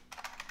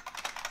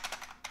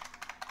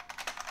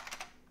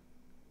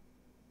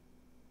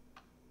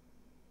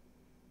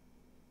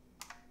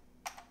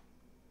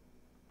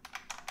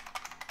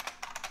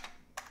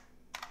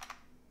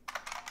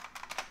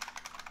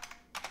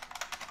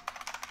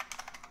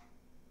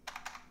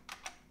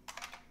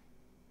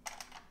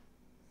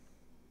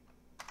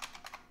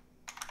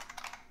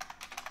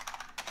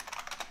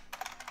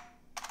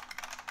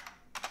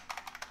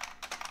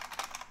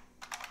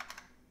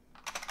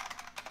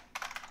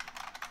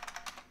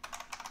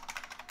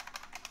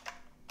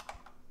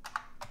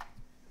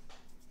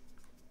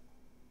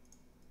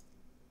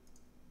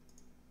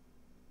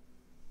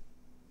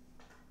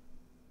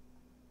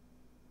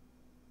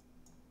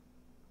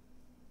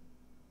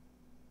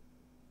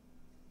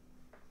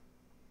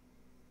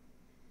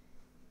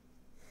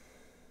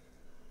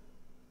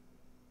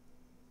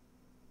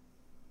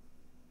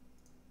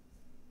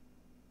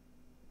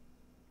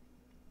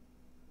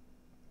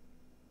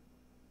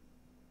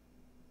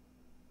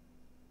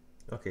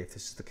 Okay, if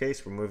this is the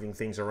case, we're moving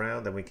things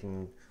around, then we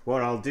can,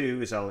 what I'll do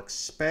is I'll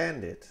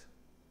expand it.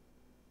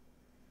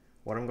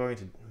 What I'm going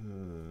to,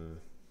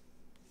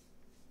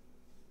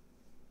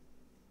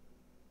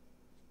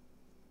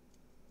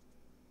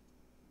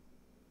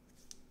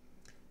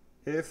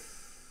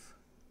 if,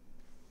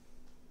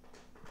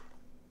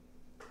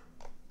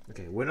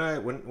 okay, when I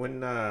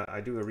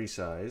do a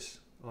resize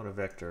on a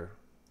vector,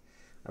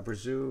 I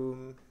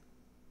presume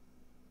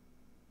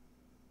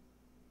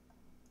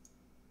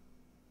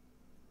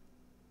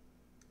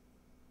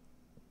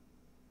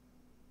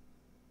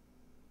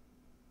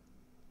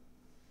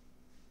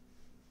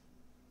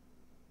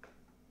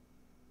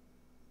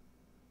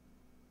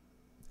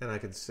and I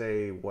can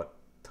say what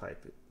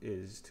type it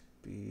is to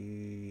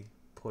be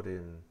put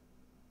in.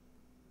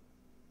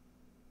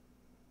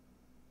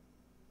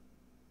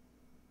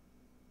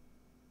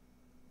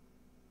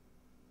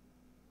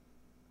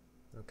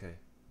 Okay,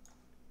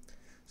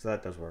 so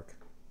that does work.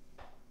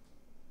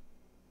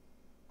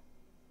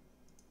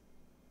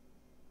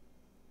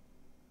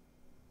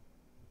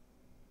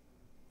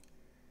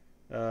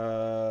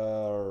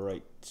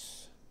 Right.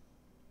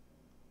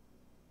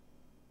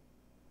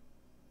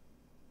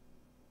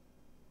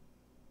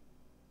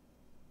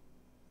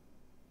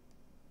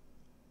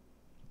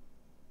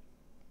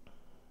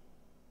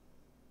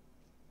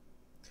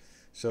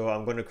 So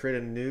I'm going to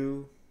create a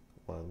new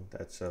one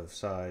that's of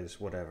size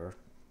whatever.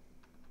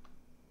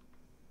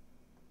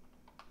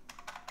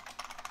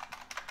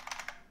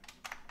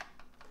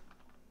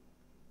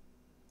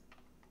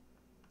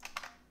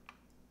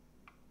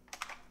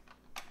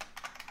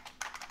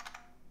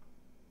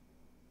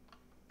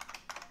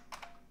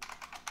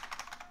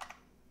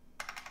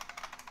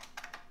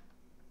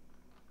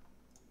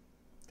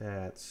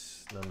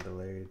 That's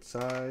non-delayed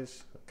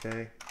size,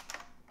 okay.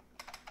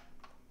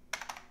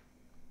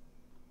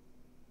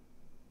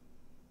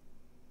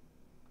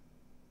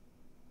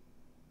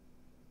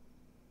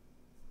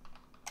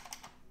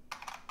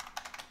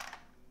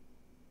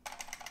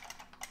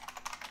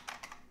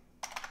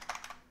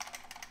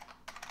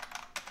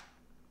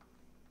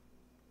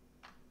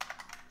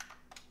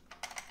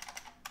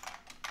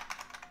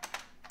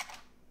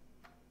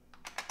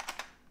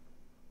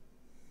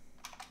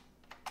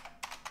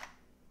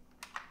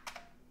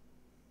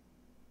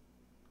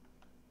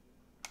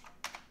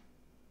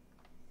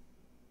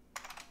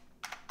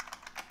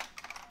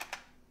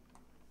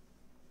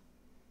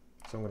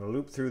 So I'm going to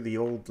loop through the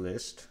old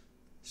list,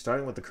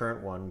 starting with the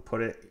current one, put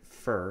it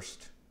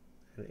first,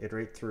 and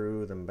iterate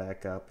through, then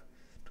back up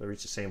till I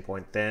reach the same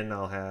point. Then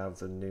I'll have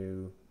the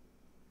new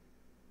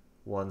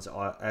ones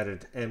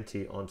added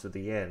empty onto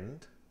the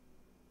end.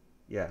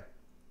 Yeah.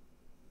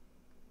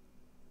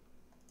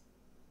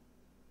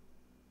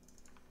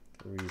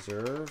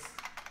 Reserve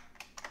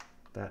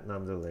that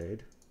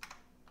non-delayed.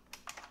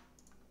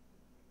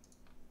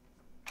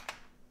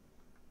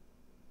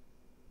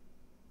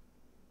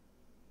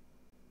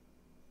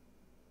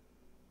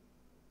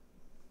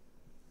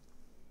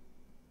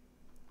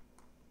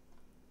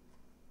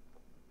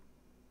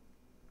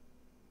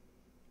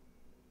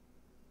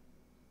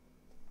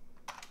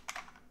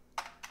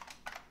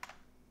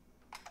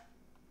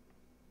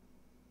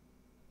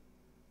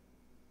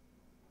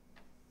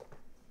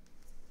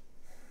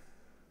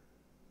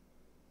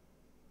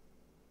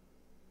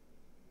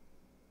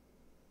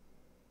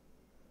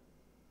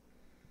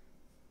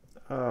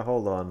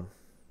 Hold on.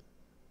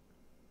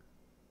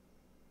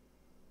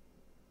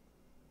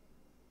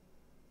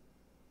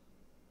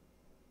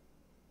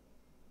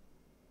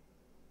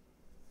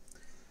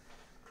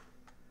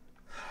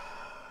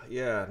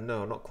 Yeah,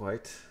 no, not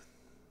quite.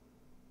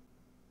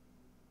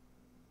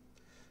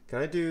 Can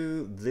I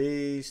do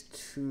these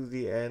to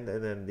the end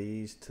and then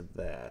these to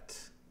that?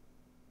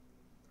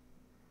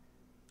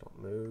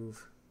 Don't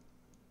move.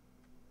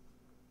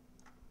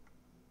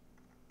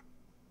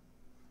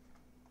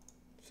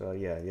 So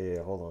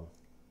yeah, hold on.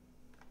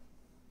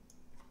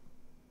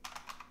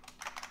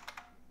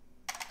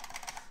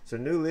 So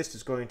new list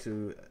is going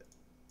to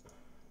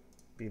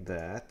be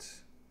that.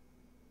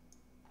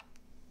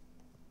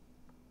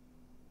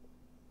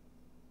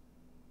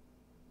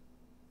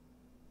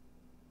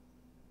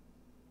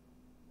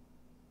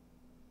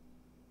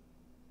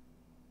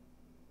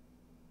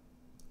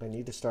 I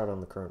need to start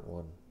on the current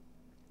one.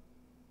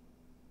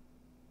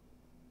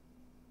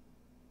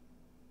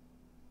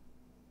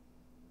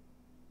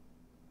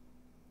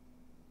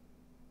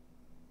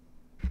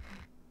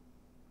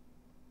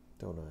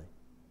 Don't I?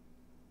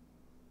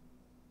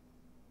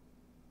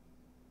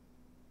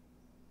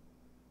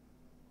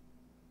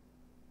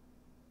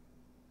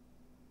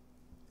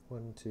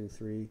 One, two,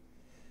 three.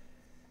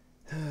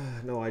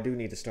 No, I do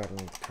need to start on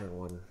the current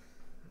one.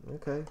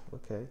 Okay.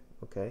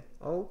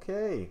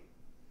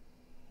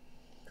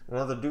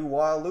 Another do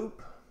while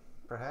loop,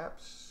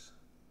 perhaps.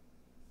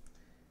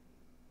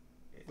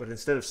 But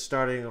instead of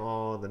starting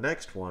on the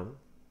next one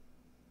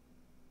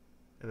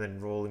and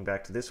then rolling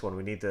back to this one,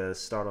 we need to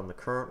start on the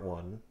current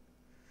one,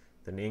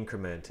 then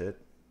increment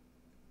it.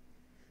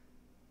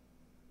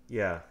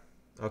 Yeah.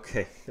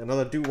 Okay.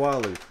 Another do while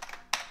loop.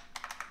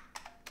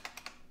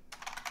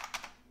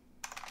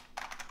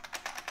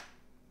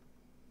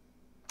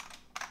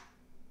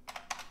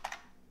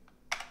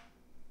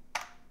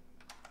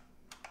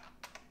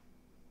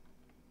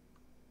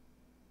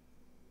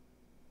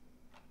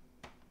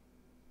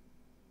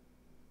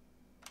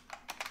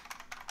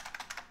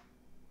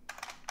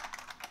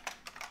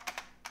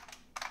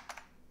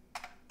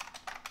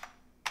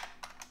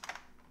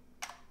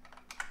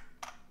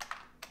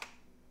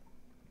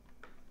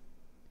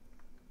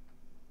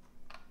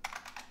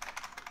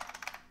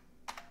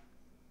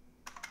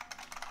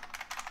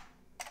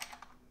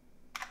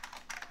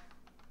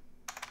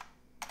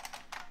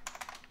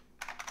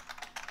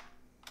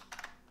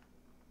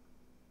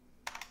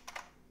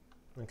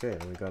 Okay,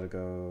 then we gotta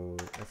go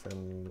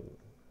fn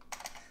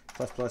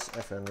plus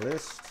fn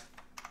list.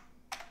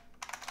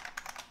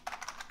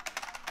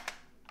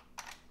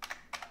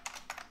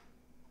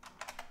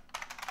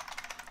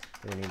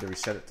 Then we need to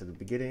reset it to the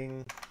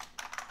beginning.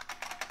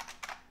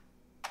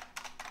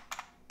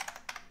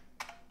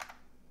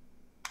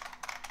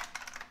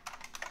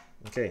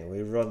 Okay,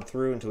 we run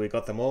through until we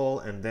got them all,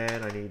 and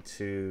then I need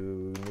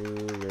to new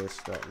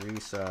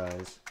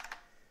list.resize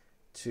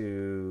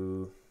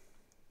to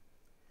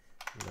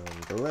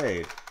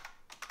delayed,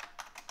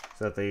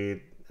 so that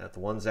the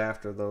ones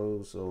after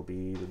those will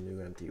be the new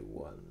empty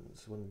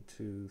ones. 1,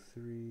 2,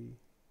 3.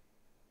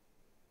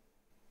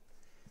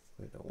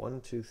 Wait, no,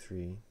 1, 2,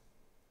 3.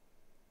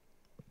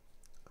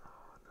 Oh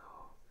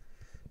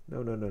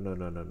no!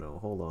 No!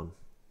 Hold on.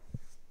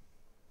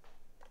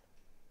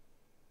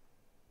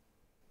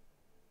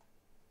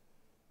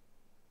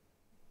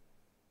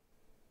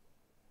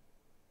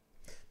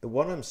 The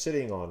one I'm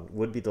sitting on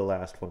would be the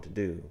last one to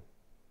do.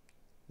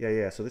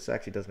 Yeah, so this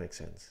actually does make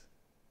sense.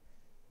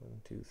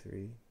 1, 2,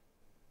 3.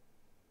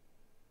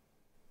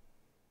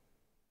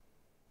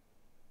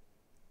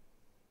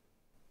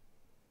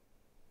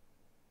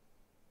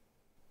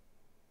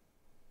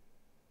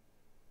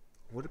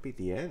 Would it be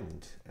the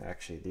end?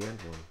 Actually, the end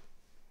one.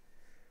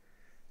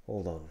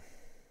 Hold on.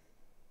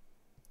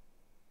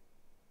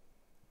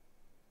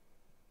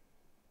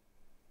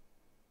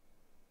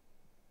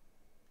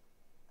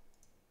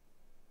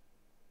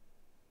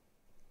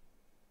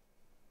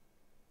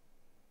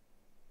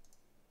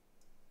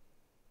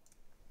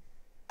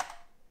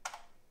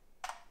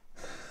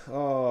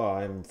 Oh,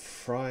 I'm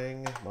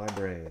frying my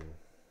brain.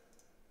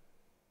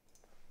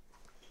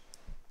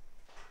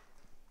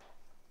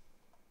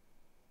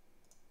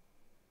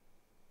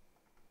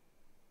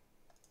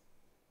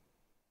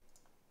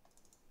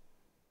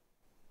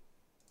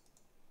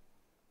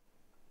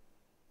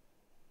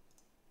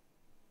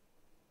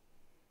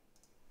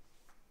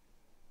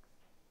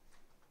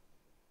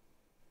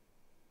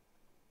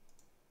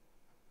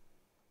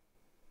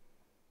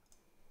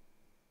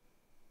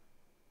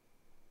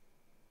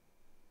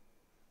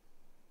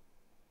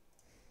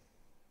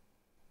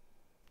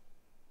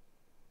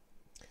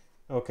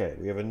 Okay,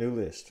 we have a new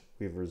list.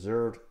 We've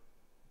reserved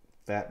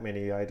that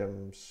many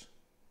items.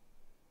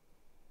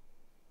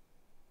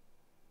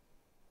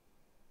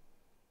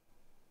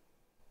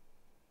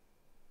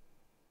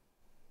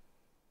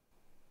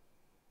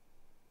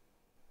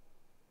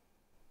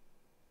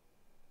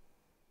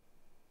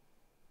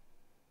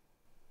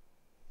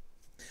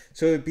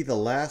 So it would be the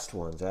last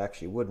ones,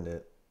 actually, wouldn't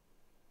it?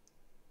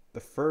 The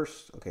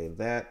first, okay,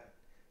 that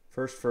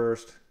first,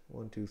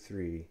 1, 2,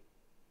 3.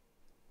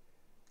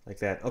 Like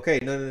that. Okay,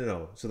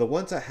 no. So the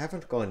ones that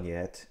haven't gone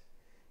yet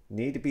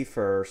need to be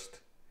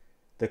first.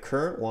 The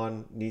current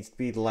one needs to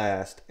be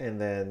last, and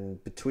then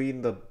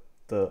between the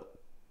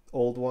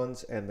old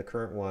ones and the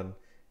current one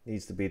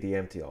needs to be the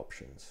empty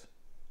options.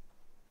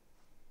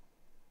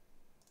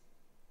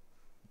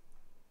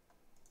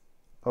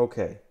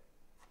 Okay.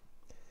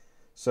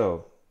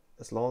 So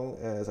as long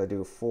as I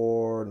do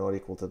 4 not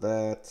equal to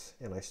that,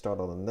 and I start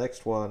on the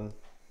next one,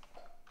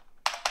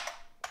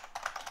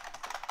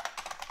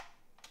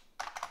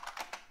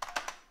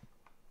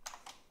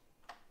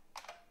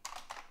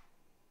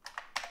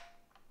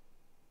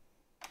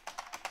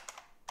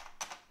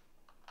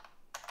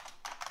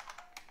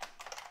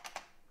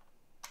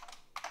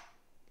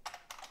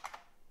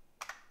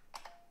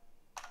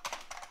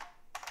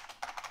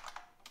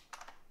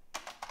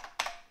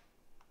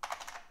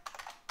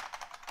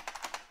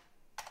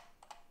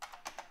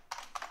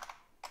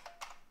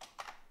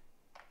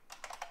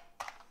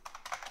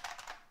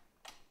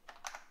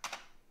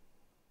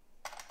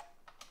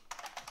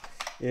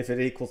 if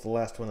it equals the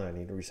last one, I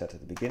need to reset to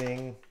the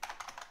beginning.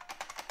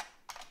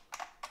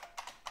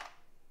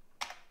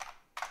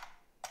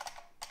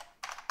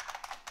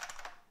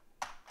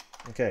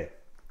 Okay,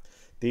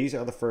 these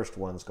are the first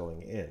ones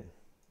going in.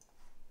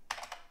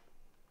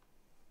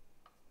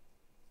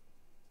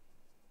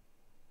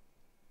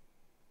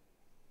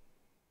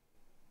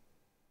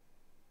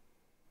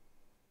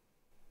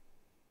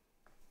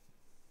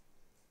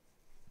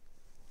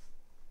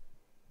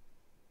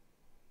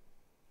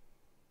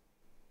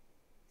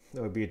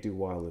 That would be a do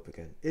while loop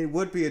again. It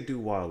would be a do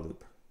while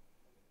loop.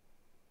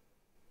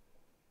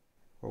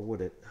 Or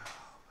would it? Oh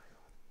my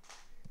god.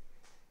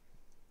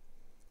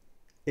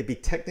 It'd be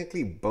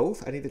technically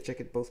both. I need to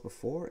check it both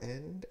before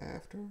and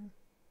after.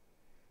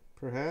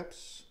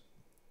 Perhaps.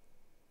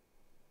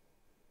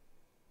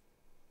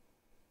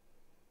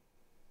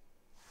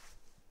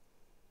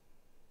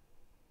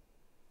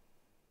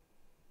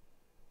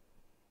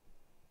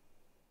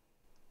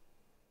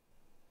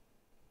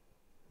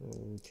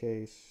 In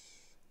case.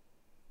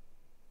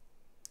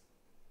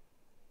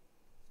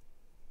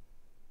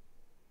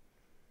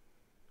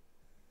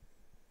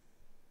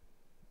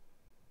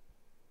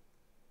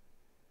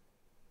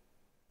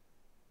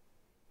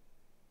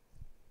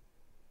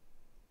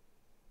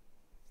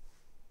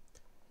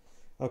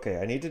 Okay,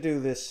 I need to do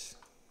this.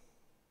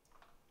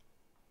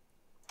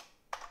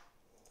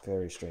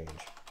 Very strange.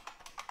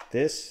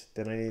 This,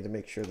 then I need to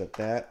make sure that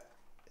that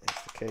is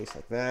the case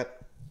like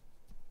that.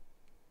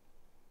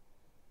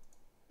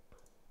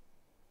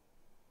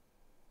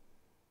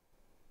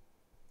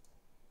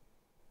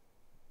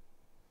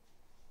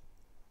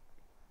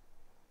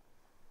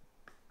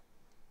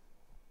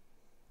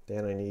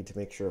 Then I need to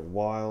make sure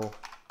while,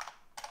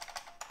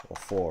 or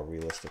for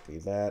realistically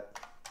that.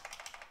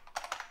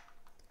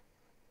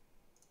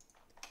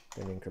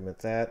 Then increment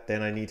that.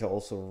 Then I need to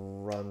also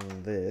run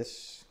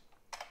this.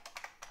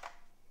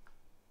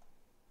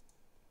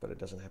 But it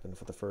doesn't happen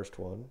for the first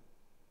one.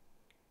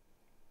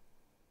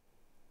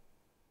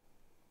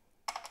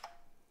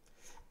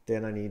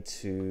 Then I need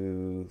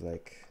to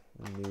like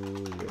new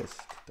list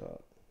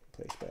dot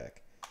place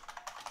back.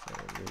 So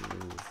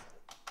move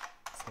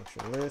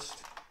function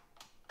list.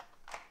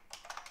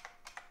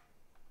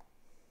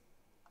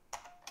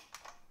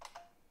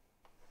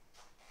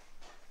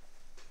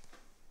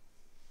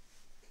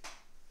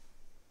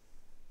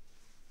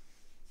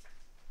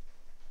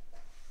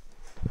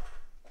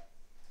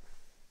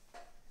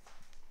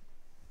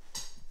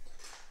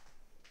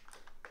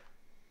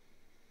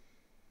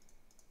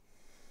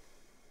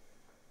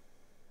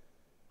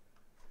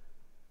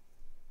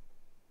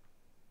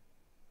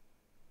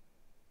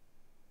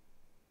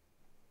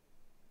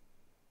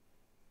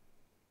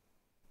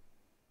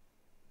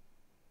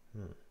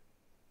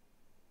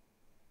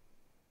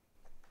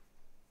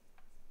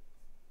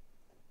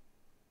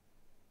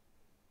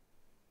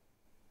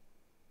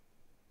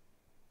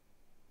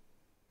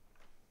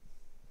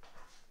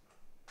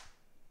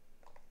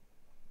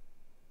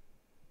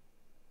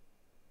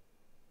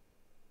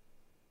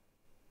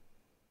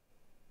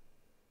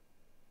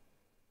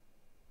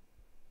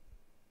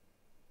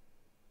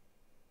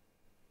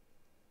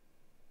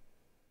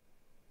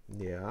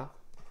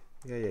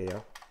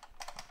 Yeah.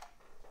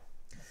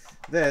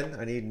 Then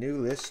I need new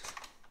list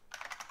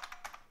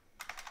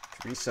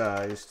to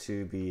resize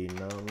to be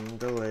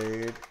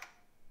num-delayed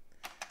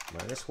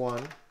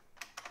 -1.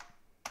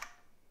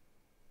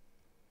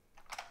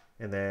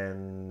 And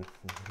then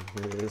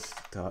list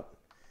dot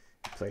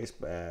place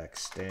back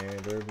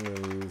standard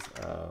move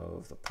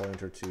of the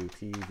pointer to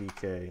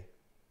pvk.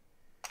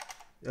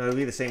 It'll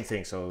be the same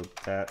thing, so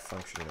that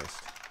function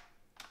list.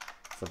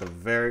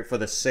 For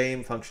the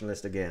same function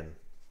list again,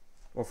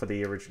 or for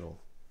the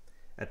original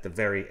at the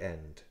very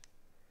end,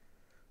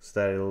 so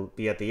that it'll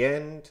be at the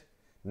end.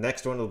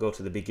 Next one will go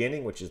to the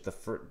beginning, which is the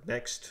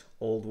next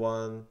old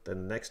one,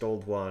 then the next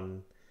old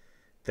one,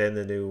 then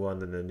the new one,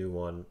 then the new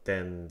one,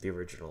 then the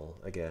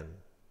original again,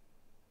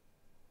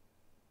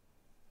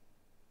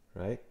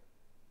 right?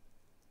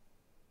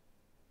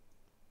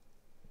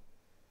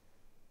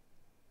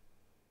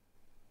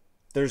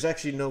 There's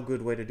actually no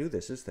good way to do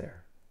this, is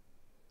there?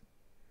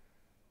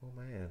 Oh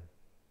man.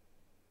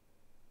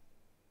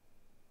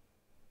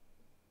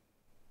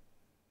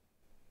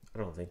 I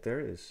don't think there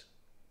is.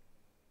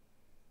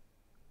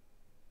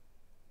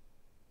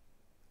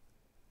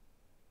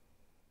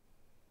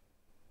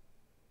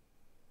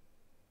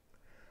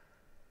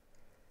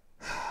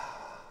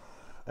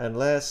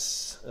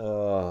 Unless,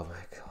 oh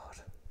my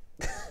god.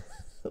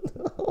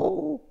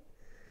 No.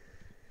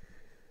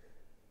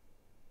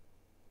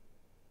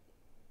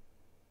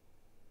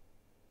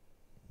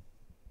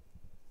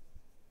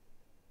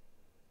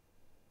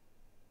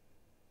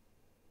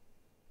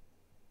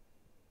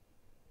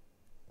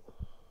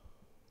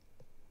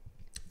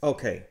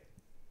 Okay.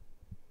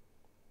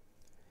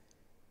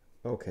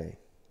 Okay.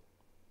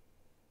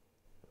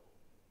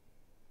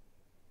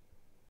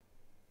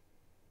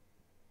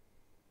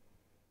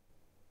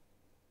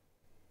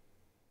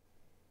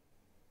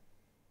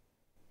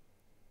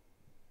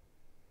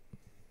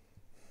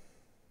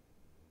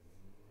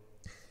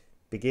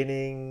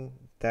 Beginning,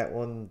 that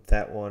one,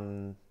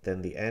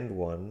 then the end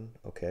one.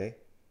 Okay.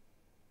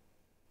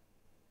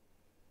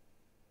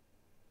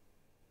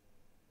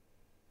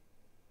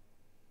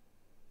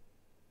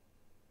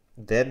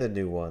 Then the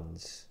new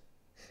ones.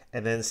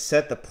 And then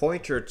set the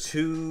pointer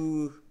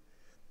to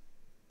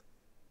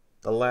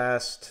the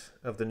last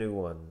of the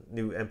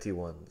new empty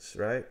ones,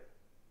 right?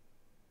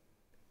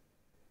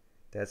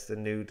 That's the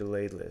new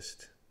delayed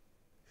list.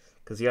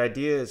 Because the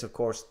idea is, of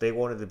course, they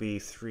wanted to be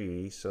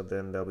 3, so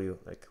then they'll be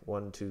like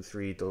 1, 2,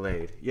 3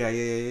 delayed. Yeah.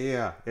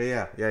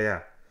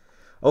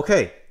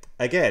 Okay,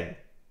 again.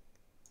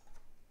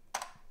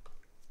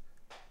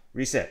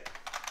 Reset.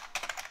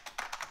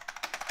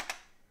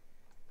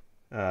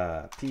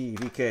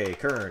 PVK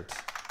current.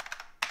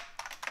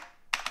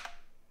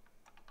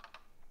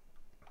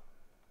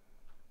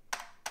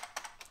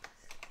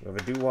 We have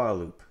a do while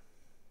loop.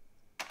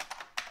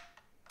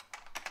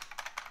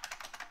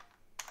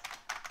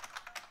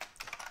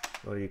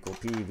 What equal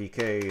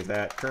PVK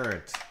that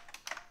current.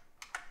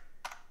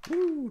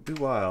 Woo, do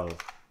while.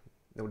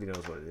 Nobody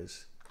knows what it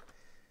is.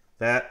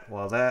 That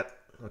while that.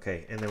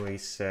 Okay, and then we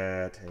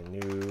set a new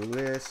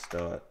list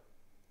dot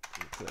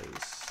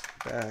replace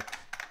back.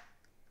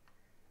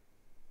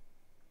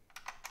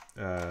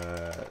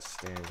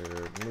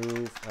 Standard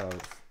move of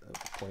the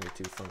pointer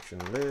to function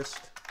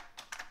list.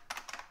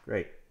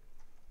 Great.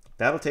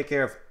 That'll take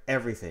care of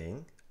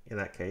everything in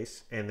that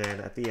case. And then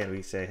at the end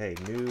we say, hey,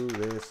 new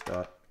list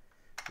dot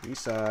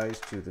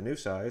resize to the new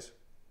size.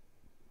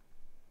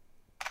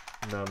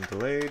 Num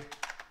delayed.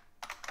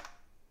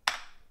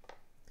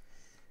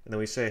 And then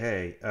we say,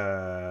 hey,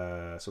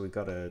 so we've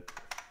got a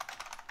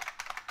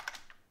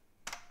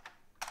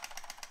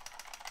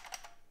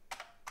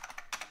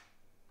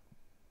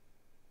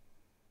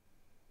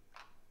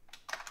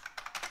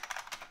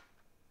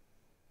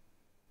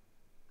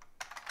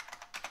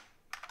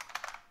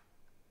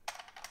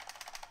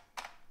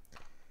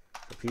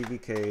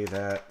PVK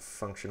that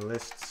function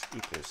lists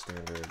equals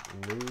standard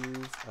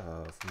move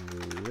of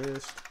new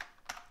list.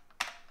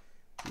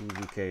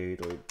 PVK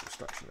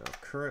destruction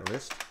of current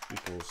list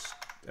equals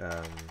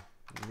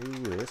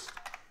new list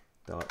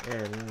dot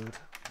end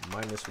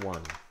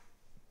 -1.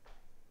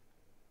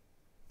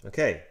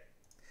 Okay,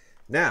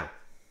 now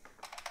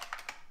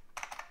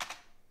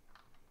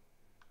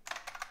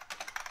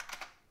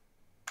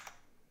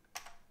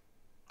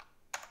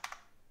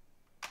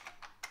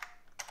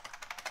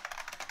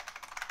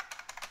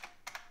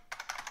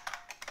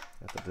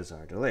at the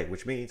desired delay,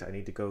 which means I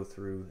need to go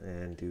through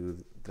and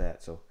do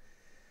that. So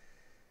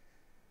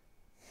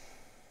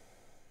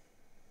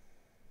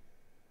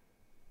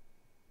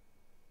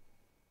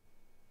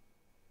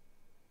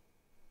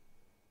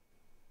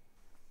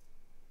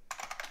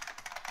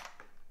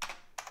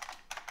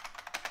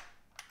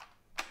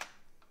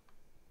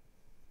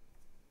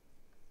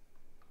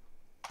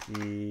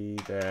P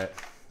that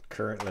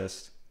current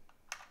list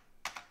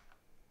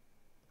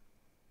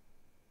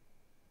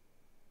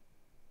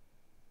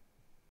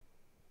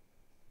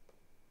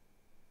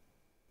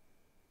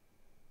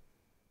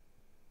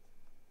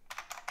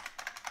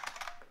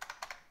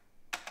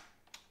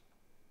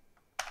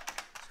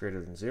is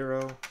greater than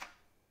 0.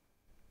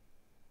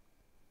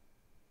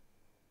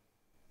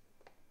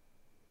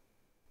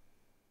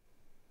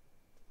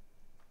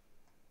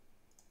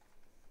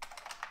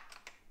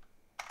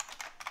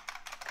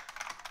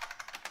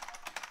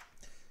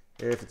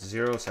 If it's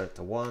 0, set it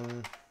to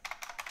 1.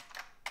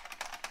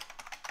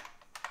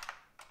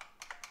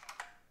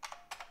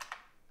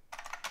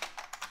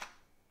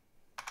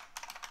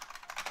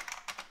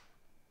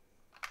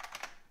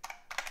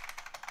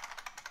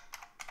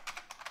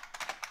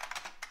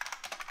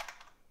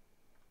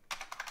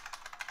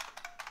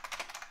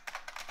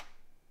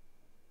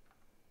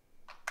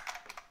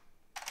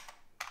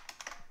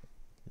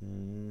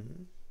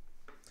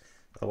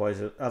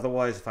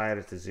 Otherwise, if I add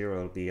it to 0,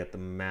 it'll be at the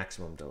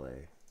maximum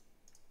delay.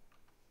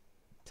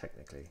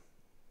 Technically.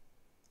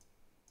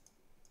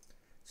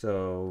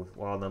 So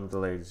while num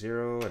delayed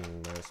 0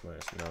 and minus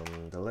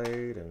num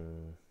delayed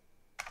and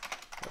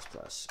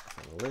plus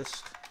from the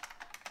list.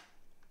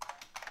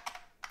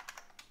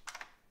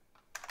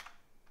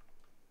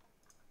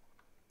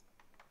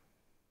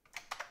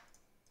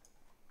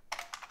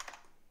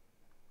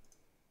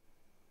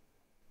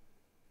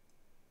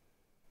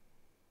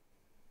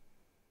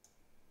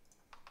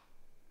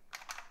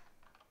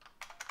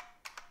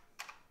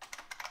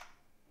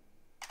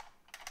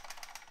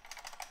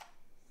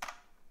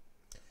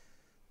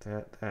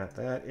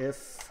 that if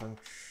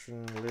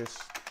function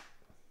list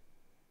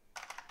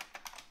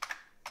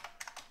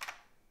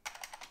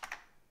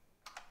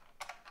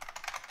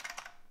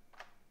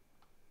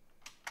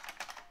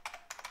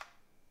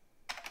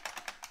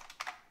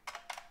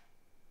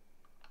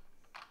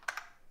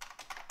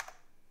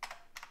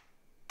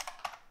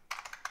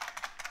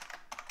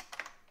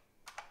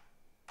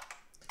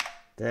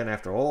then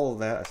after all of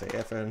that I say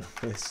fn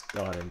list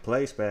dot in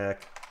place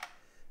back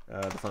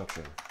the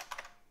function.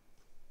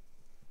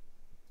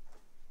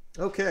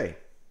 Okay.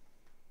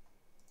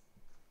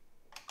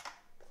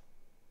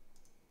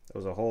 That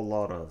was a whole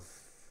lot of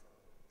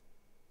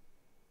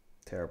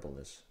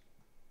terribleness.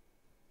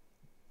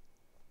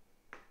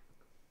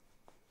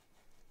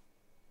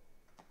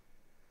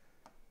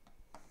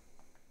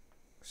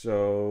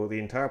 So the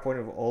entire point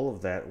of all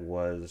of that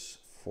was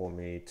for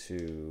me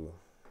to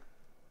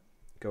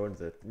go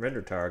into the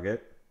render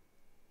target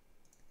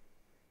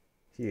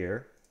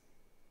here,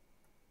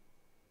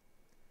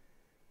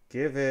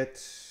 give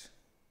it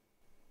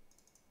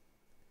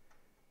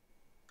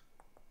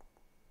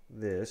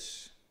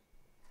this,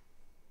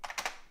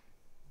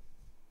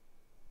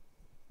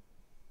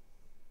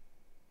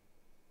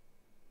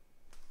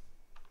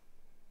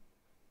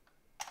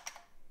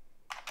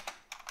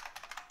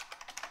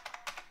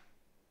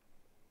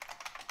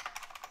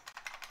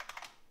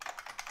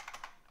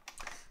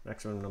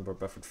 maximum number of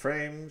buffered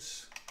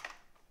frames,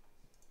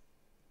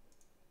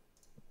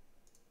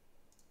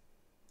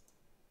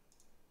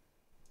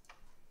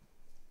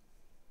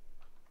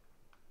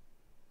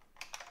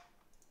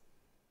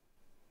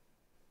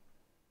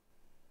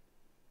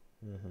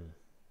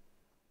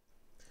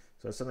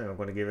 so that's something I'm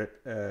going to give it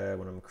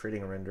when I'm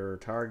creating a render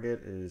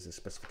target is the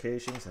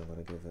specifications. I'm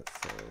going to give it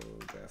for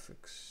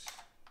graphics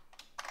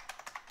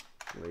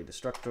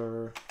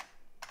DelayedDestructor.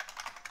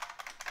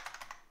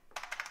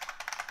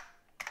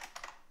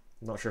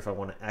 I'm not sure if I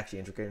want to actually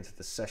integrate into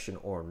the session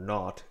or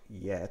not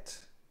yet.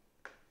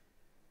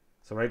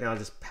 So right now I'll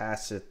just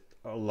pass it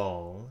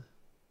along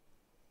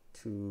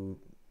to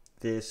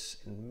this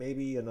and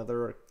maybe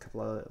another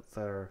couple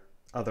of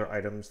other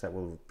items that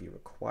will be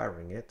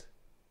requiring it.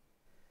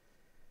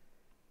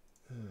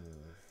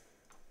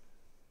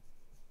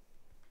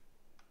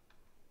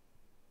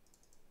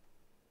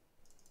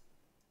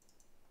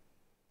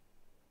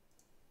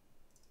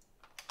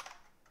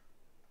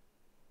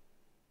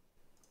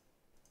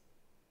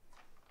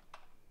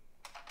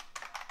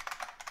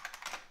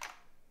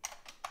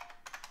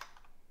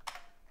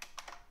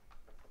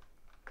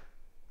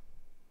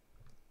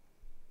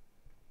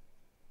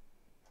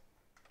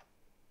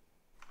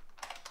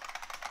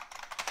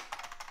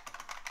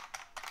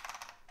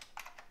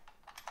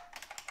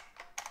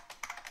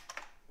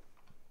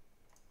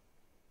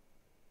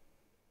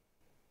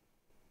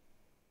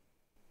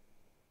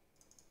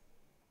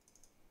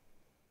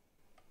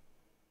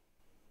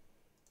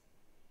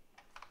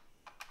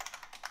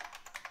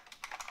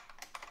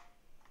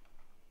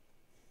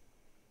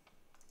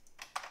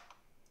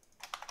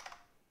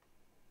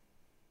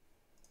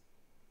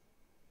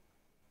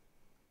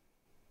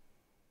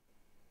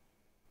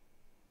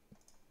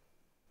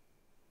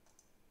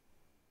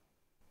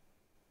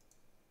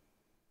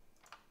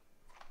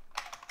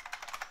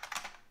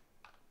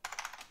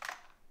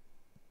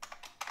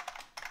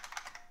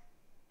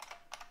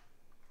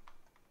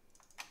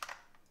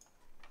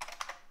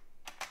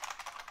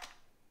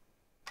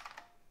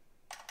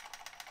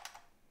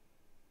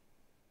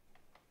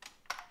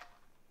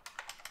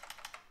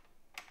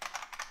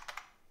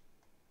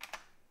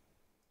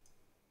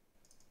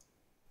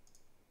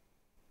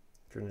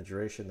 During the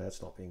duration,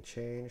 that's not being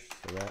changed,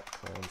 so that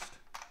const.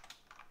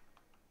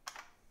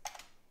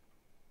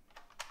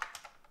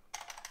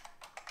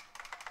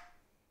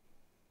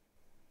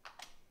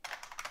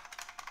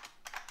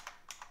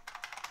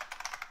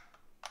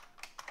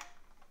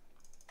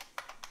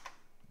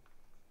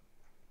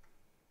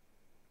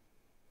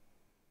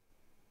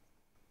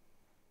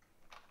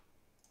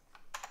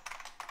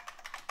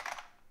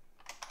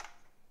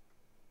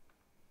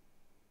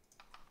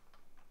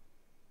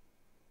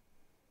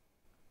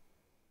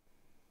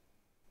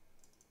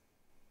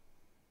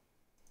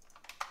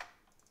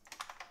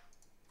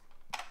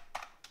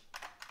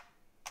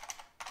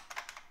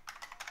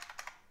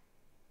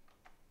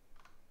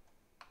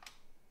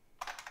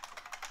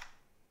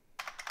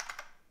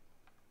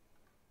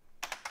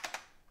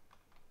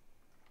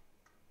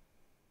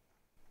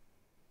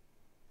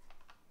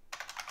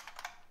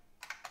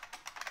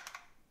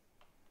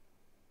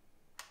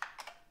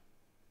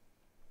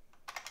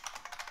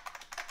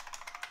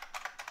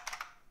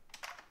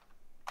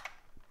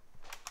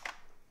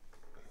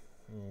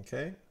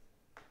 Okay.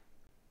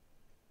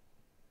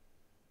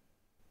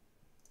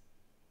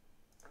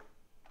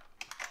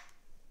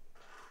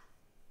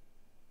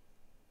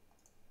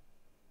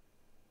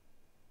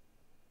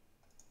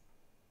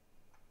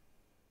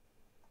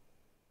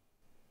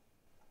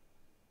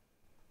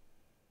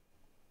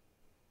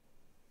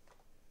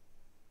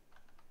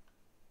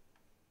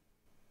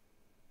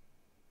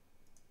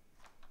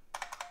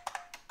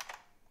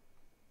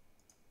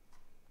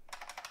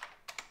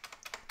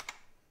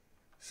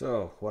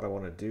 So what I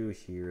want to do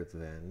here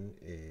then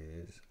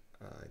is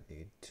I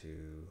need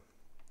to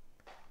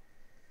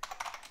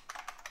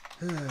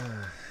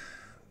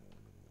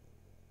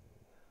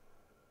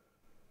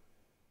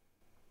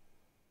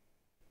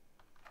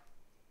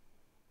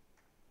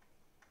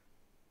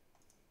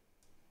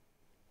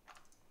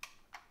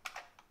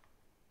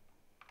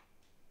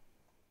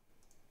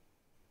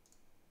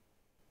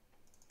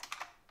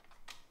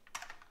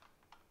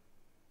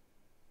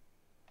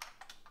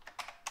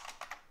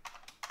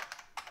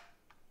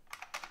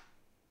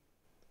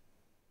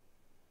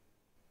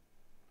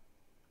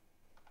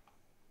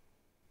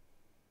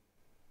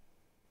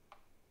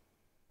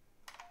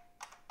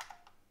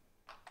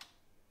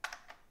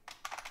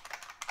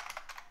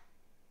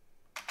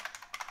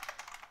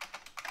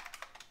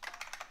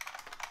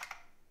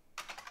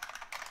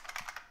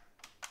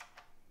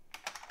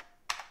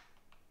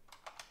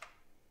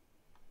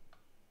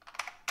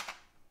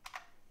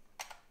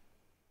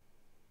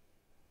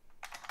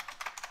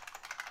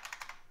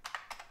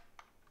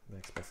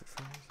max buffer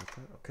frames like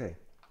that. Okay.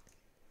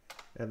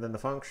 And then the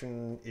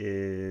function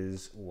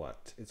is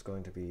what? It's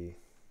going to be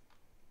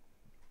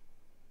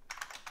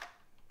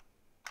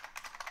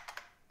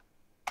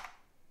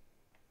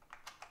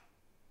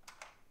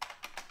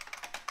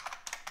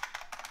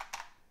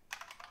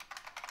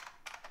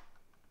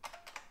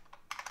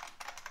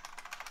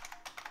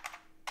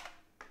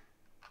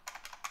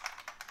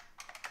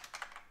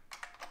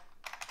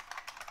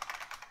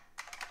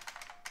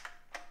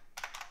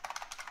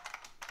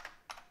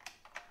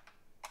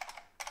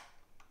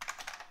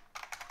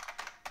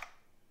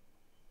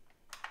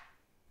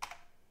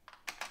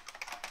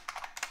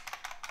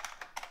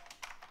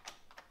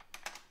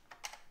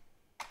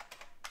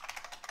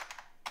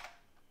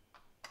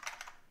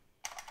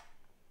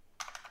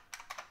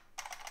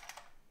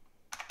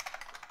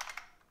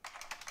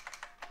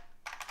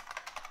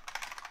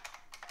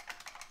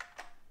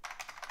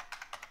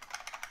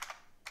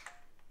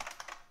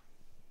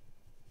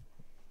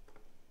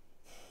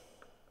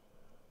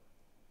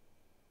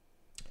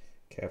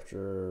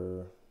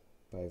capture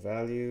by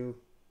value.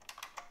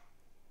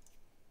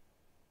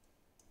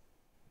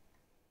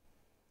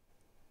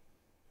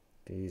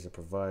 These are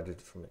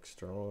provided from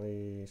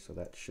externally, so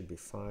that should be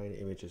fine.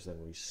 Images then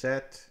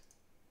reset.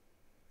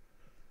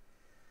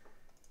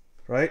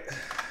 Right.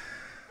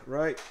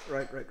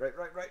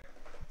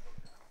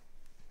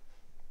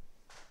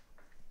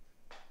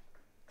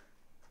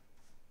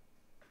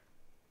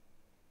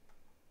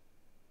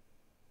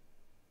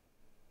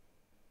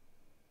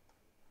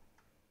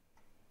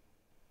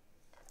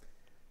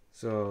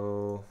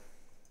 So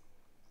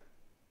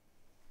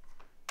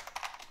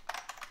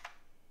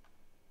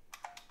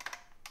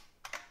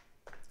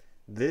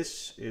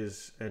this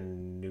is a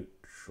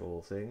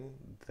neutral thing.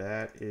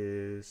 That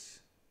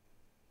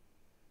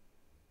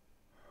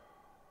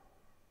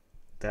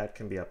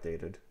can be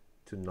updated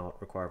to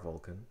not require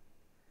Vulkan.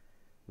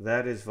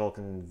 That is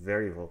Vulkan,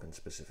 very Vulkan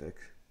specific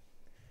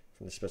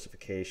from the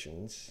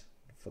specifications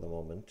for the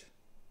moment.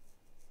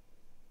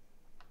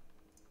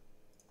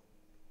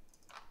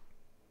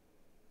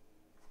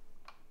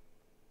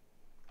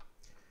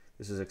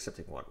 This is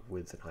accepting what?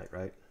 Width and height,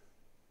 right?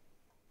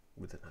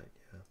 Width and height,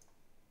 yeah.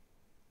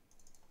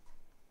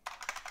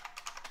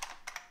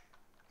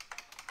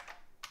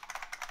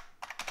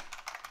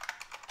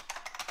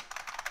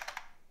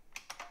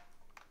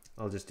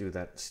 I'll just do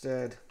that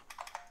instead.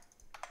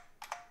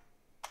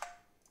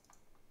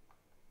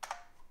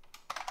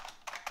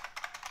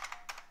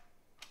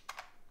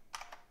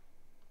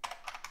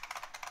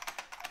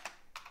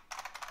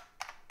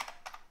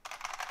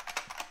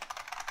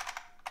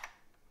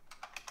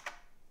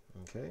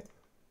 Okay.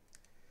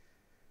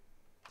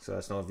 So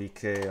that's not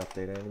VK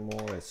update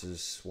anymore. This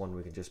is one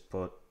we can just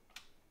put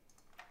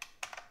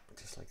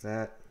just like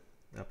that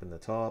up in the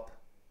top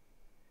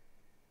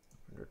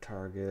under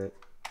target.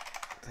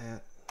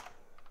 That.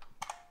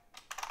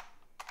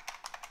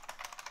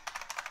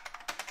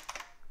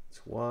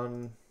 It's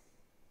 1.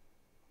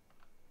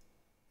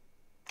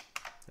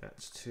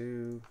 That's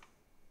 2.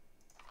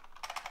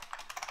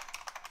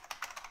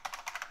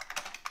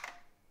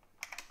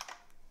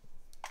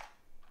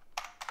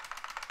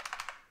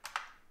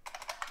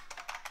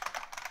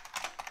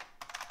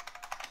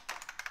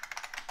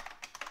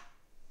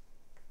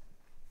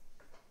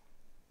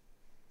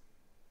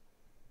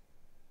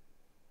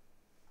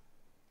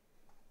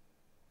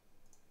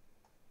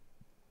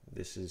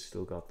 This has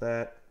still got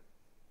that.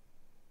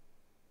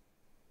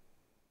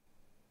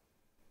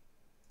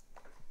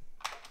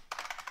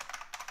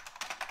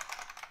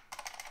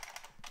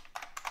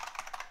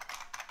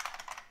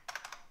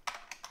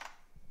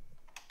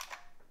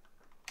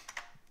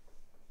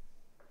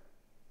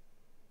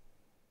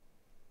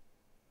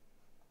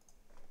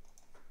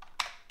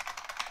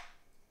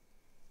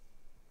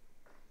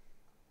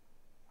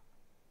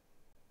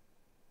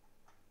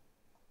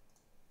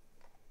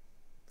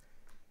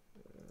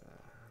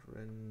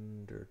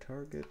 Render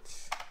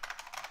targets.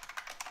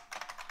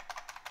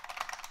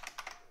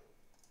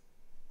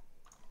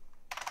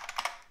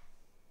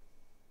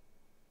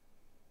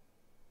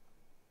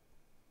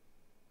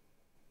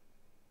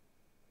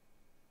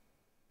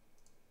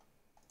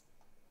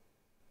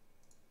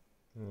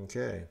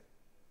 Okay.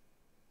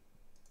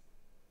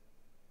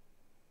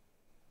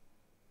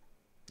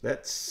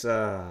 Let's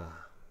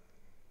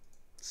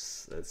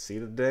see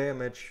the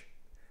damage.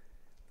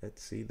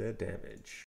 Let's see the damage.